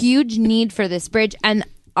 There's a huge need for this bridge, and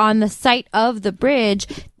on the site of the bridge,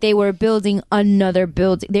 they were building another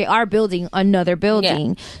building. They are building another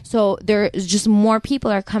building. So there's just more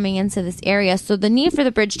people are coming into this area. So the need for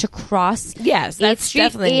the bridge to cross Yes, that's 8th Street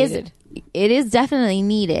definitely needed. It is definitely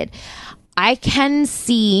needed. I can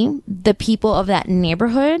see the people of that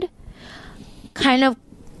neighborhood kind of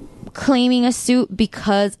claiming a suit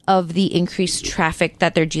because of the increased traffic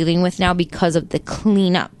that they're dealing with now because of the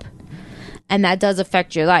cleanup. And that does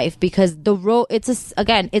affect your life because the road, it's a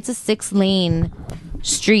 6-lane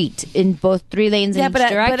street in both 3 lanes in each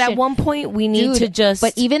direction. But at one point we need to just...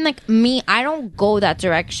 But even like me, I don't go that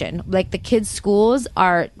direction. Like the kids' schools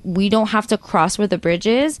we don't have to cross where the bridge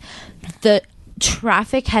is. The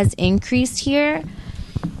traffic has increased here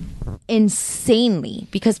insanely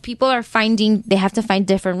because people are they have to find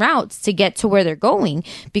different routes to get to where they're going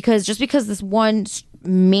because just because this one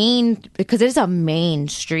because it is a main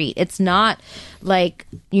street, it's not like,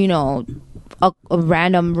 you know, a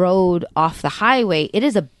random road off the highway. It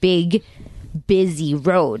is a big, busy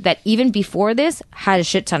road that even before this had a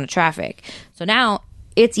shit ton of traffic. So now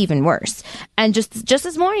it's even worse. And just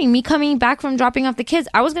this morning, me coming back from dropping off the kids,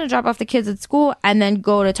 I was going to drop off the kids at school and then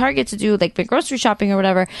go to Target to do like my grocery shopping or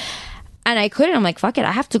whatever. And I couldn't. I'm like, fuck it.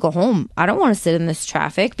 I have to go home. I don't want to sit in this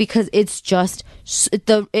traffic because it's just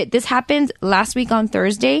this happened last week on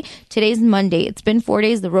Thursday. Today's Monday. It's been 4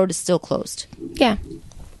 days. The road is still closed. Yeah.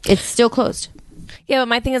 It's still closed. Yeah, but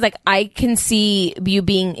my thing is like I can see you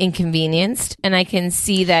being inconvenienced and I can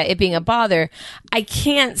see that it being a bother. I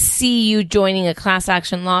can't see you joining a class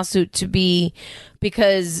action lawsuit to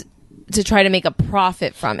try to make a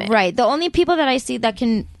profit from it. Right. The only people that I see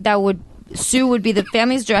that would sue would be the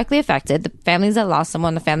families directly affected, the families that lost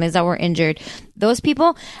someone, the families that were injured, those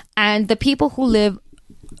people, and the people who live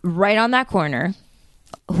right on that corner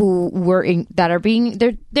they're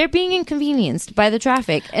being inconvenienced by the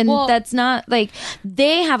traffic, and that's not like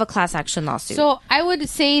they have a class action lawsuit. So I would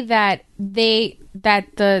say that they're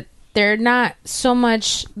not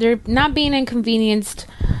being inconvenienced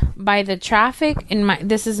by the traffic.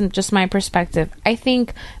 This isn't just my perspective. I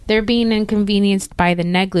think they're being inconvenienced by the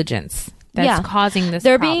negligence that's causing this.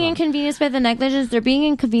 They're problem. being inconvenienced by the negligence. They're being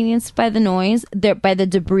inconvenienced by the noise. By the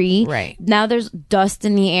debris. Right now, there's dust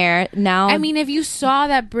in the air. Now, I mean, if you saw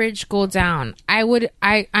that bridge go down, I would.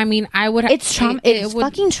 It's fucking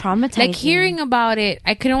traumatizing. Like hearing about it,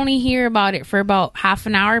 I could only hear about it for about half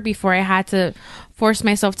an hour before I had to force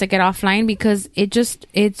myself to get offline because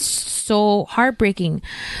it's so heartbreaking.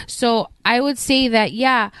 So I would say that,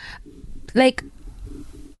 like,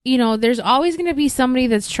 you know, there's always going to be somebody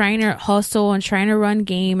that's trying to hustle and trying to run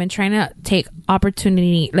game and trying to take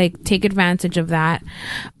opportunity, like take advantage of that.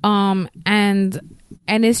 And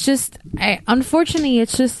it's just, unfortunately,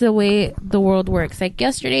 it's just the way the world works. Like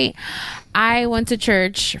yesterday, I went to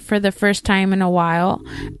church for the first time in a while,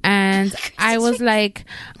 and I was like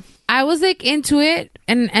into it.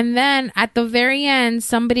 And then at the very end,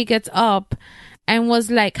 somebody gets up and was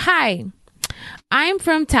like, "Hi, I'm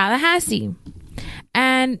from Tallahassee.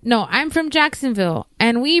 And no, I'm from Jacksonville,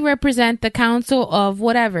 and we represent the council of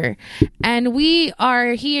whatever. And we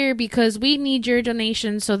are here because we need your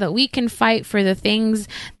donations so that we can fight for the things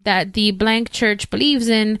that the blank church believes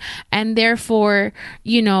in. And therefore,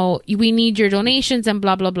 you know, we need your donations and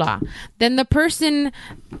blah, blah, blah." Then the person,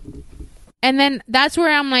 and then that's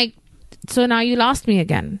where I'm like, so now you lost me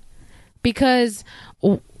again. Because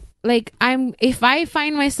like if I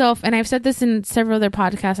find myself, and I've said this in several other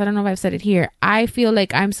podcasts, I don't know if I've said it here, I feel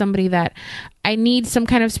like I'm somebody that I need some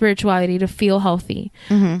kind of spirituality to feel healthy.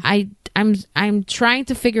 Mm-hmm. I'm trying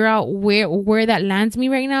to figure out where that lands me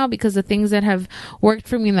right now, because the things that have worked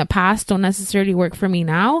for me in the past don't necessarily work for me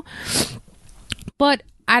now. But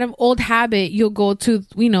out of old habit, you'll go to,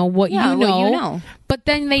 you know, what you know. But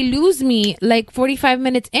then they lose me like 45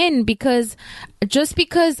 minutes in, because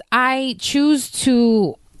I choose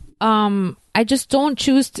to I just don't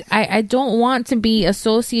choose to, I don't want to be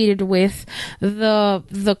associated with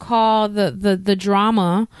the call, the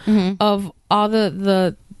drama mm-hmm. of all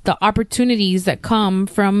the opportunities that come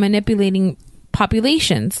from manipulating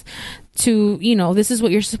populations to, you know, this is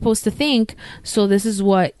what you're supposed to think, so this is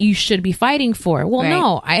what you should be fighting for. Well, right.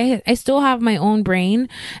 No, I still have my own brain,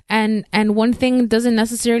 and one thing doesn't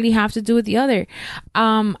necessarily have to do with the other.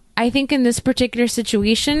 I think in this particular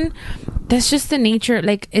situation, that's just the nature.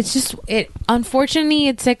 Like, unfortunately,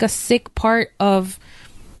 it's like a sick part of,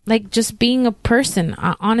 like, just being a person,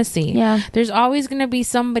 honestly. Yeah. There's always going to be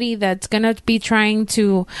somebody that's going to be trying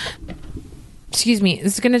to excuse me,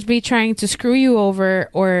 is going to be trying to screw you over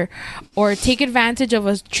or take advantage of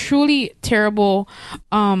a truly terrible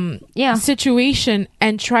situation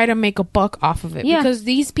and try to make a buck off of it. Because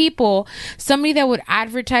these people, somebody that would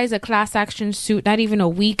advertise a class action suit not even a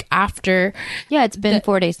week after, it's been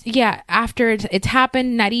 4 days, after it's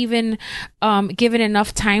happened, not even given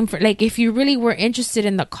enough time for, like, if you really were interested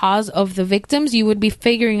in the cause of the victims, you would be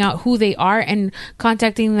figuring out who they are and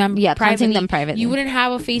contacting them privately. You wouldn't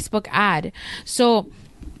have a Facebook ad. So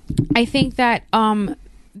I think that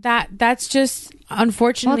that's just,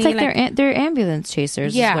 unfortunately, well, it's like they're ambulance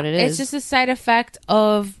chasers. Is what it is. It's just a side effect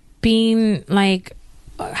of being like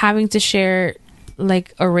having to share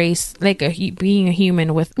like a race, like being a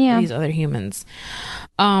human with these other humans.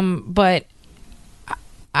 But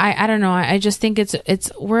I don't know. I just think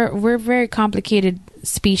we're a very complicated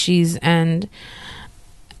species, and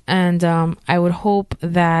I would hope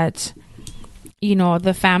that, you know,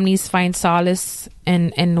 the families find solace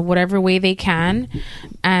in whatever way they can.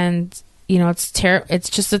 And, you know, it's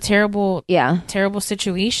just a terrible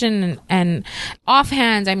situation. And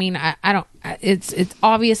offhand, I mean, I don't, it's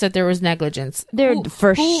obvious that there was negligence.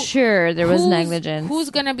 Sure there was negligence. Who's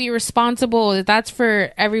going to be responsible? That's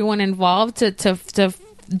for everyone involved to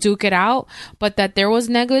duke it out. But that there was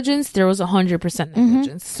negligence, there was 100%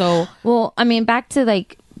 negligence. So, well, I mean, back to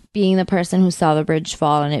like being the person who saw the bridge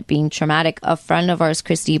fall and it being traumatic, a friend of ours,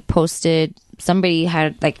 Christy, posted, somebody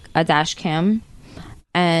had like a dash cam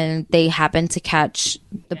and they happened to catch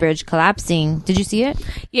the bridge collapsing. Did you see it?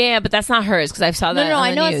 Yeah, but that's not hers, because I saw that. No, on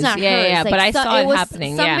I know the news. It's not hers. Yeah, like, but I saw it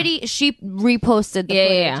happening. Somebody, she reposted the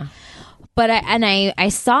footage. Yeah. But I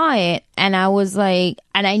saw it and I was like,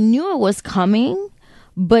 and I knew it was coming,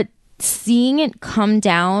 but seeing it come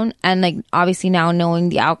down and like obviously now knowing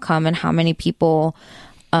the outcome and how many people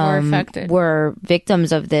were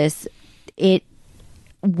victims of this, it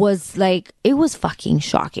was fucking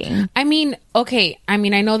shocking. I mean, okay, I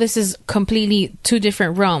know this is completely two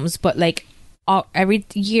different realms, but like every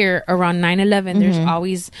year around 9/11 there's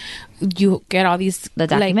always, you get all these the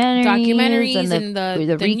documentaries and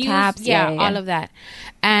the recaps news, all of that.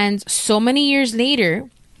 And so many years later,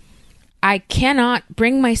 I cannot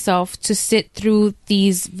bring myself to sit through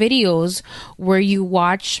these videos where you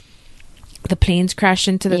watch the planes crash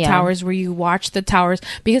into the towers, where you watch the towers,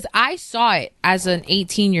 because I saw it as an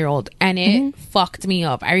 18-year-old and it fucked me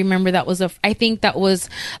up. I remember I think that was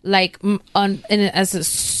like, as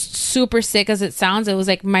super sick as it sounds, it was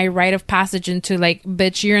like my rite of passage into like,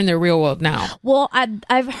 bitch, you're in the real world now. Well,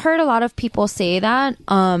 I've heard a lot of people say that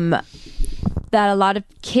that a lot of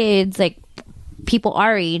kids, like people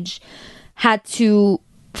our age, had to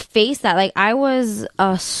face that. Like, I was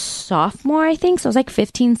a sophomore, I think, so I was like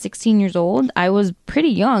 15, 16 years old. I was pretty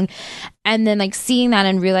young, and then like seeing that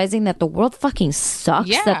and realizing that the world fucking sucks,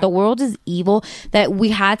 that the world is evil, that we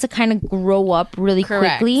had to kind of grow up really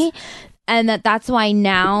quickly, and that's why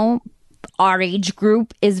now our age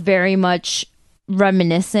group is very much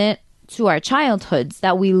reminiscent to our childhoods,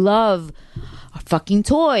 that we love fucking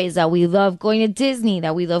toys, that we love going to Disney,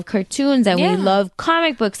 that we love cartoons, and we love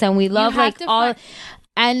comic books, and we love like all.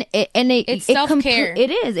 And it's self-care.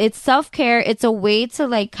 It's self-care. It's a way to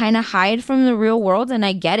like kind of hide from the real world. And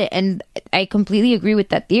I get it. And I completely agree with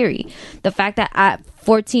that theory. The fact that at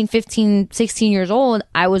 14, 15, 16 years old,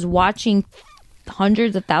 I was watching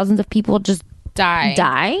hundreds of thousands of people just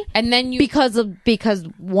die, and then because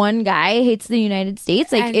one guy hates the United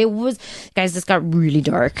States. Like, it was, guys, this got really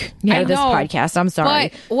dark out of this podcast. I'm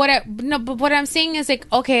sorry, but what I'm saying is like,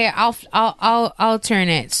 okay, I'll turn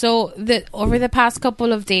it. So over the past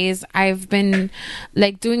couple of days, I've been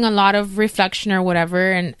like doing a lot of reflection or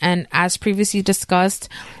whatever, and as previously discussed,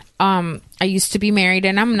 I used to be married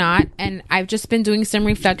and I'm not, and I've just been doing some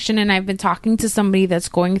reflection, and I've been talking to somebody that's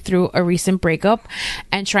going through a recent breakup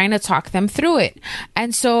and trying to talk them through it.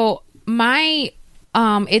 And so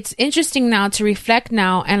it's interesting now to reflect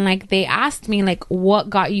now, and like they asked me like, what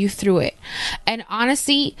got you through it? And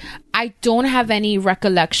honestly, I don't have any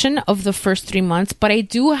recollection of the first 3 months, but I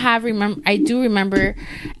do remember,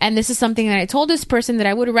 and this is something that I told this person that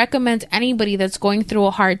I would recommend to anybody that's going through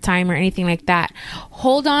a hard time or anything like that.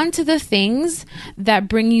 Hold on to the things that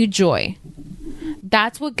bring you joy.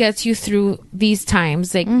 That's what gets you through these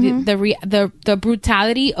times, like the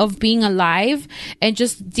brutality of being alive and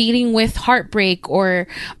just dealing with heartbreak or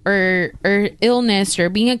illness, or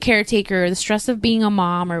being a caretaker, or the stress of being a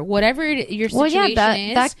mom, or whatever your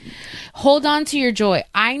situation is. Hold on to your joy.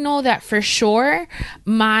 I know that for sure.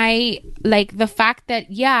 The fact that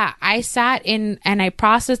I sat in and I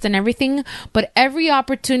processed and everything, but every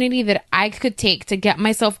opportunity that I could take to get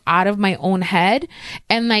myself out of my own head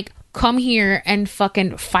and like come here and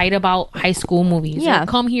fucking fight about high school movies. Yeah. Or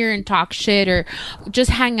come here and talk shit or just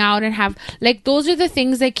hang out and have like those are the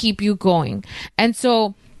things that keep you going. And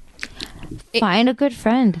so Find a good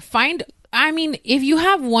friend. I mean, if you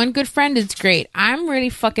have one good friend, it's great. I'm really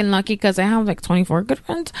fucking lucky because I have like 24 good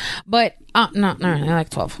friends. But no, like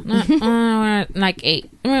 12. Like 8.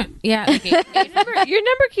 Yeah, like 8. Your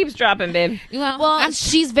number keeps dropping, babe. Well,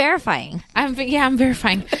 she's verifying. I'm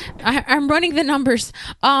verifying. I'm running the numbers.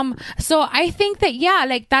 So I think that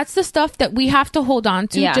like that's the stuff that we have to hold on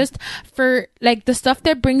to, just for like the stuff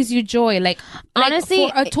that brings you joy. Like honestly,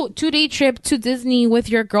 for a 2-day trip to Disney with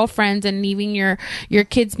your girlfriends and leaving your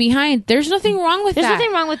kids behind. There's nothing wrong with that. There's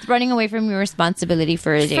nothing wrong with running away from your responsibility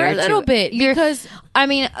for a day for or a little bit, because I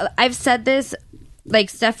mean, I've said this.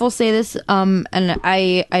 Like Steph will say this, and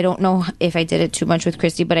I don't know if I did it too much with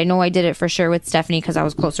Christy, but I know I did it for sure with Stephanie because I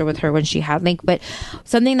was closer with her when she had Link. But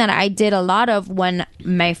something that I did a lot of when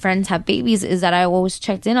my friends have babies is that I always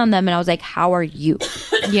checked in on them and I was like, "How are you?"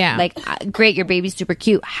 Yeah, like great, your baby's super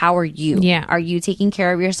cute. How are you? Yeah, are you taking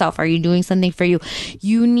care of yourself? Are you doing something for you?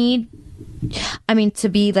 You need. I mean, to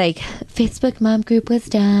be like Facebook mom group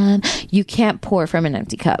wisdom, you can't pour from an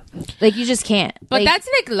empty cup. Like you just can't. But like, that's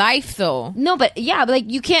like life, though. No, but yeah, but like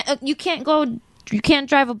you can't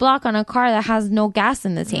drive a block on a car that has no gas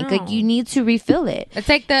in the tank. No. Like you need to refill it. It's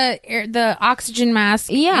like the oxygen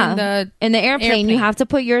mask. Yeah, in the airplane, you have to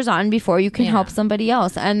put yours on before you can help somebody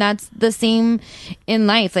else, and that's the same in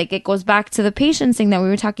life. Like it goes back to the patience thing that we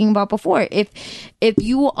were talking about before. If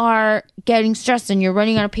you are getting stressed and you're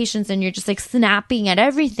running out of patience and you're just like snapping at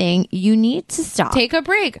everything, you need to stop. Take a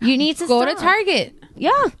break. You need to go stop. to Target.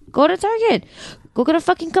 Yeah, go to Target. Go get a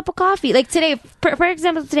fucking cup of coffee. Like today, for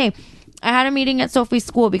example, today. I had a meeting at Sophie's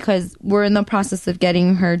school because we're in the process of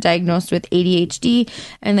getting her diagnosed with ADHD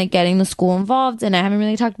and like getting the school involved. And I haven't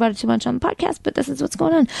really talked about it too much on the podcast, but this is what's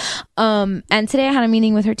going on. And today I had a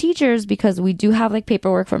meeting with her teachers because we do have like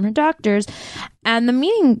paperwork from her doctors. And the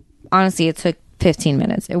meeting, honestly, it took 15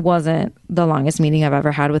 minutes. It wasn't the longest meeting I've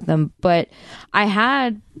ever had with them, but I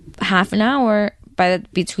had half an hour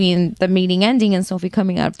between the meeting ending and Sophie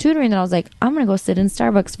coming out of tutoring that I was like, I'm gonna go sit in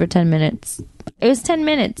Starbucks for 10 minutes. It was 10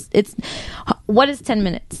 minutes. What is 10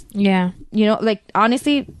 minutes? Yeah. You know, like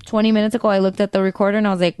honestly, 20 minutes ago I looked at the recorder and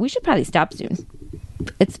I was like, we should probably stop soon.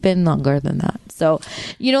 It's been longer than that. So,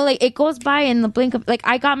 you know, like it goes by in the blink of, like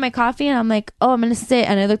I got my coffee and I'm like, oh, I'm gonna sit,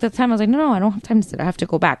 and I looked at the time, I was like, no, I don't have time to sit, I have to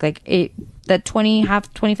go back. Like the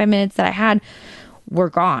 25 minutes that I had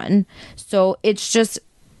were gone. So it's just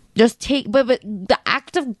take, but the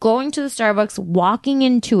act of going to the Starbucks, walking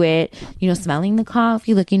into it, you know, smelling the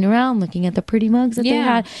coffee, looking around, looking at the pretty mugs that they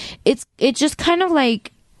had, it's just kind of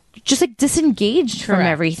like disengaged from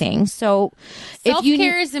everything. So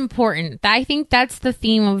self-care is important. I think that's the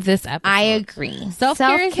theme of this episode. I agree.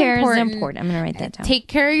 Self-care is important. I'm gonna write that down. Take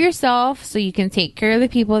care of yourself so you can take care of the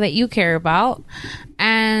people that you care about.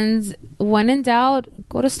 And when in doubt,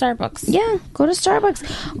 go to Starbucks. Yeah, go to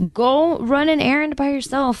Starbucks. Go run an errand by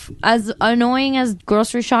yourself. As annoying as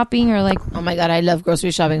grocery shopping or like, oh my god, I love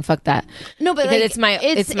grocery shopping. Fuck that. No, but because like,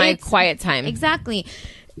 it's my quiet time. Exactly.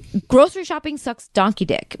 Grocery shopping sucks donkey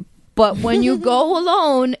dick. But when you go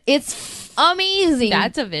alone, it's amazing.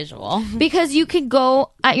 That's a visual. Because you can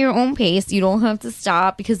go at your own pace. You don't have to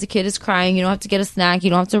stop because the kid is crying. You don't have to get a snack. You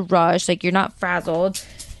don't have to rush. Like, you're not frazzled.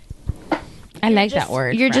 I like that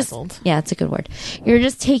word. You're frazzled. Just, yeah, it's a good word. You're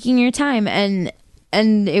just taking your time. And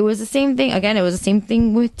it was the same thing. Again, it was the same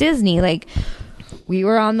thing with Disney. Like, we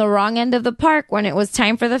were on the wrong end of the park when it was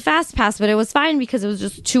time for the fast pass, but it was fine because it was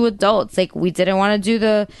just 2 adults. Like, we didn't want to do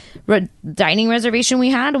the dining reservation we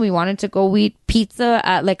had. We wanted to go eat pizza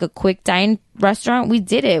at like a quick dine restaurant. We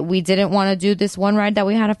did it. We didn't want to do this one ride that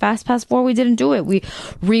we had a fast pass for. We didn't do it. We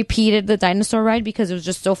repeated the dinosaur ride because it was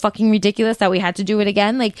just so fucking ridiculous that we had to do it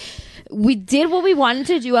again. Like, we did what we wanted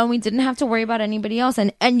to do and we didn't have to worry about anybody else.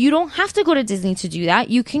 And you don't have to go to Disney to do that.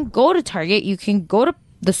 You can go to Target. You can go to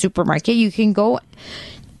the supermarket. You can go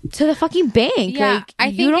to the fucking bank. Yeah,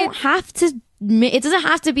 like, you don't have to. It doesn't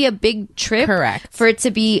have to be a big trip. Correct. For it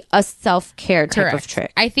to be a self-care type of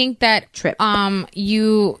trip. I think that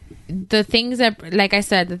the things that, like I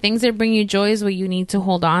said, the things that bring you joy is what you need to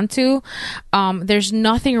hold on to. There's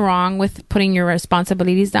nothing wrong with putting your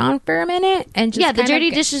responsibilities down for a minute and just the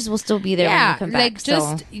dirty dishes will still be there when you come back.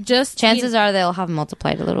 Like just chances are they'll have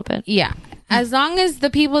multiplied a little bit. Yeah, as long as the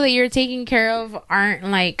people that you're taking care of aren't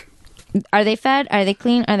like, are they fed? Are they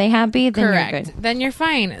clean? Are they happy? Then correct. You're good. Then you're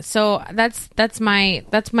fine. So that's my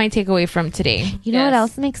takeaway from today. You know what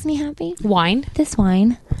else makes me happy? Wine. This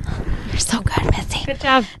wine. You're so good, Missy. Good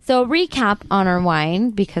job. So recap on our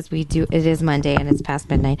wine because it is Monday and it's past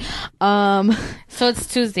midnight. So it's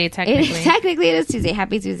Tuesday technically. Technically it is Tuesday.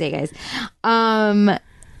 Happy Tuesday, guys. To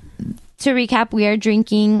recap, we are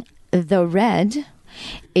drinking the Red,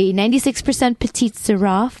 a 96% Petite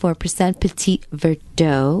Syrah, 4% Petite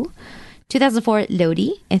Verdot, 2004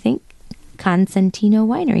 Lodi, I think, Constantino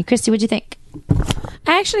Winery. Christy, what'd you think?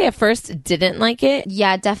 I actually at first didn't like it.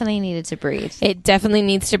 Yeah, it definitely needed to breathe. It definitely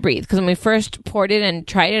needs to breathe because when we first poured it and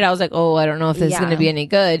tried it, I was like, oh, I don't know if this is going to be any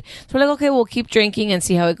good. So we're like, okay, we'll keep drinking and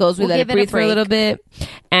see how it goes. We let it breathe for a little bit,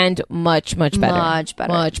 and much better. Much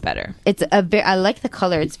better. It's I like the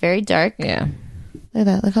color. It's very dark. Yeah. Look at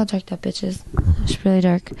that. Look how dark that bitch is. It's really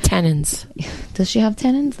dark. Tannins. Does she have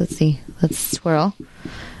tannins? Let's see. Let's swirl.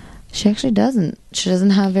 She actually doesn't. She doesn't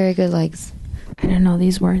have very good legs. I don't know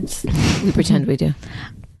these words. We pretend we do.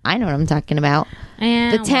 I know what I'm talking about.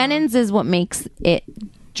 The tannins is what makes it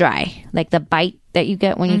dry. Like the bite that you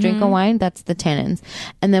get when you drink a wine, that's the tannins.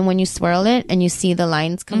 And then when you swirl it and you see the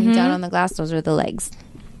lines coming down on the glass, those are the legs.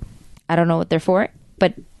 I don't know what they're for,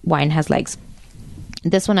 but wine has legs.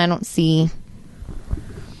 This one I don't see.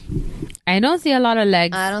 I don't see a lot of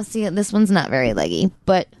legs. I don't see it. This one's not very leggy,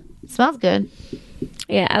 but it smells good.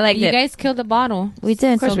 Yeah, I like it. You guys killed the bottle. We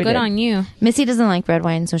did. So good on you. Missy doesn't like red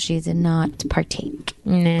wine, so she did not partake.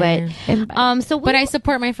 Nah. But I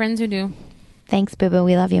support my friends who do. Thanks, Boo Boo.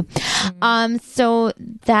 We love you. So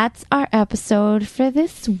that's our episode for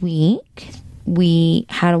this week. We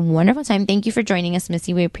had a wonderful time. Thank you for joining us,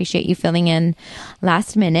 Missy. We appreciate you filling in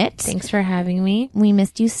last minute. Thanks for having me. We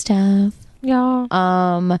missed you, Steph. Yeah.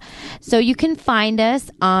 So you can find us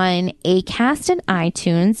on Acast and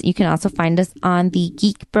iTunes. You can also find us on the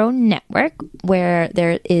Geek Bro Network, where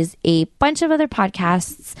there is a bunch of other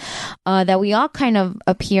podcasts that we all kind of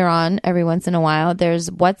appear on every once in a while. There's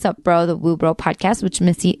What's Up Bro, the Woo Bro podcast, which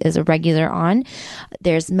Missy is a regular on.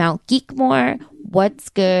 There's Mount Geekmore, What's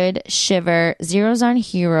Good, Shiver, Zeros on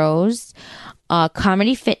Heroes,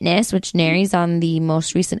 Comedy Fitness, which Nary's on the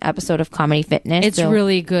most recent episode of Comedy Fitness. It's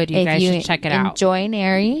really good. You guys should check it out. Enjoy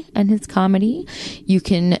Nary and his comedy, you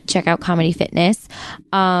can check out Comedy Fitness,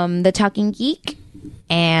 The Talking Geek,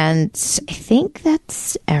 and I think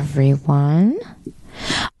that's everyone.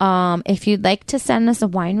 If you'd like to send us a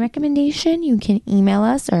wine recommendation, you can email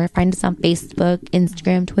us or find us on Facebook,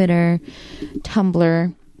 Instagram, Twitter,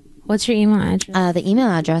 Tumblr. What's your email address? The email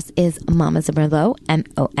address is mommazmerlot,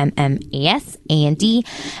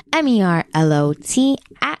 MOMMASANDMERLOT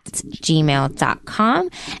 @gmail.com.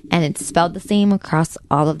 And it's spelled the same across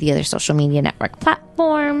all of the other social media network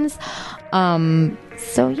platforms. So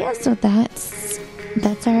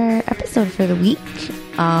that's our episode for the week.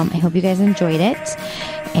 I hope you guys enjoyed it.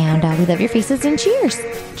 And we love your faces, and cheers.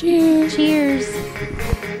 Cheers. Cheers.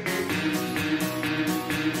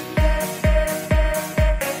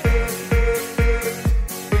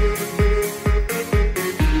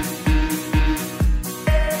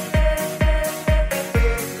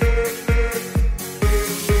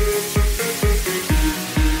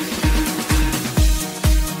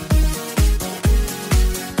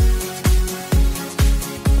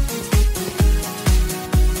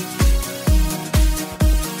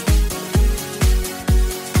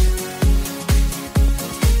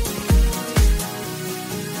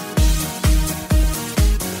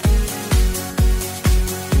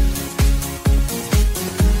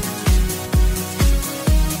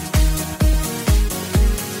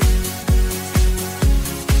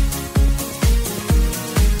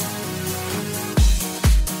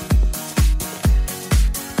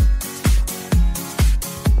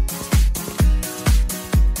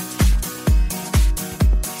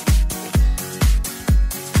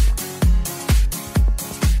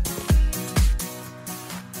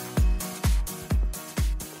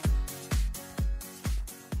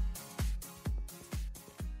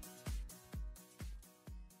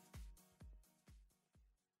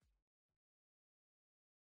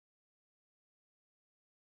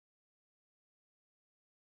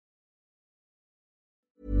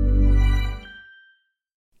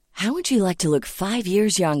 How would you like to look 5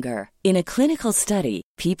 years younger? In a clinical study,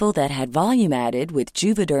 people that had volume added with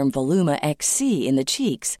Juvederm Voluma XC in the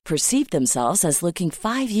cheeks perceived themselves as looking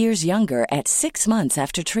 5 years younger at 6 months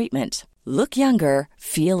after treatment. Look younger,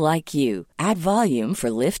 feel like you. Add volume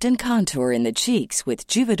for lift and contour in the cheeks with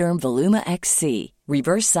Juvederm Voluma XC.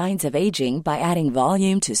 Reverse signs of aging by adding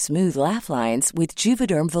volume to smooth laugh lines with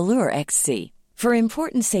Juvederm Volure XC. For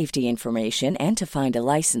important safety information and to find a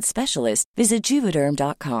licensed specialist, visit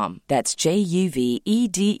Juvederm.com. That's JUVEDERM.com.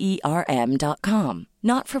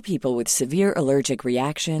 Not for people with severe allergic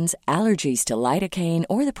reactions, allergies to lidocaine,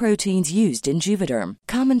 or the proteins used in Juvederm.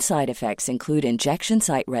 Common side effects include injection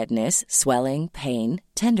site redness, swelling, pain,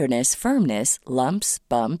 tenderness, firmness, lumps,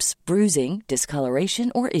 bumps, bruising,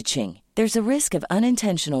 discoloration, or itching. There's a risk of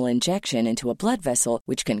unintentional injection into a blood vessel,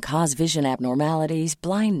 which can cause vision abnormalities,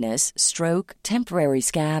 blindness, stroke, temporary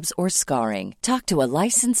scabs, or scarring. Talk to a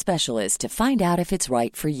licensed specialist to find out if it's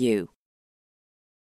right for you.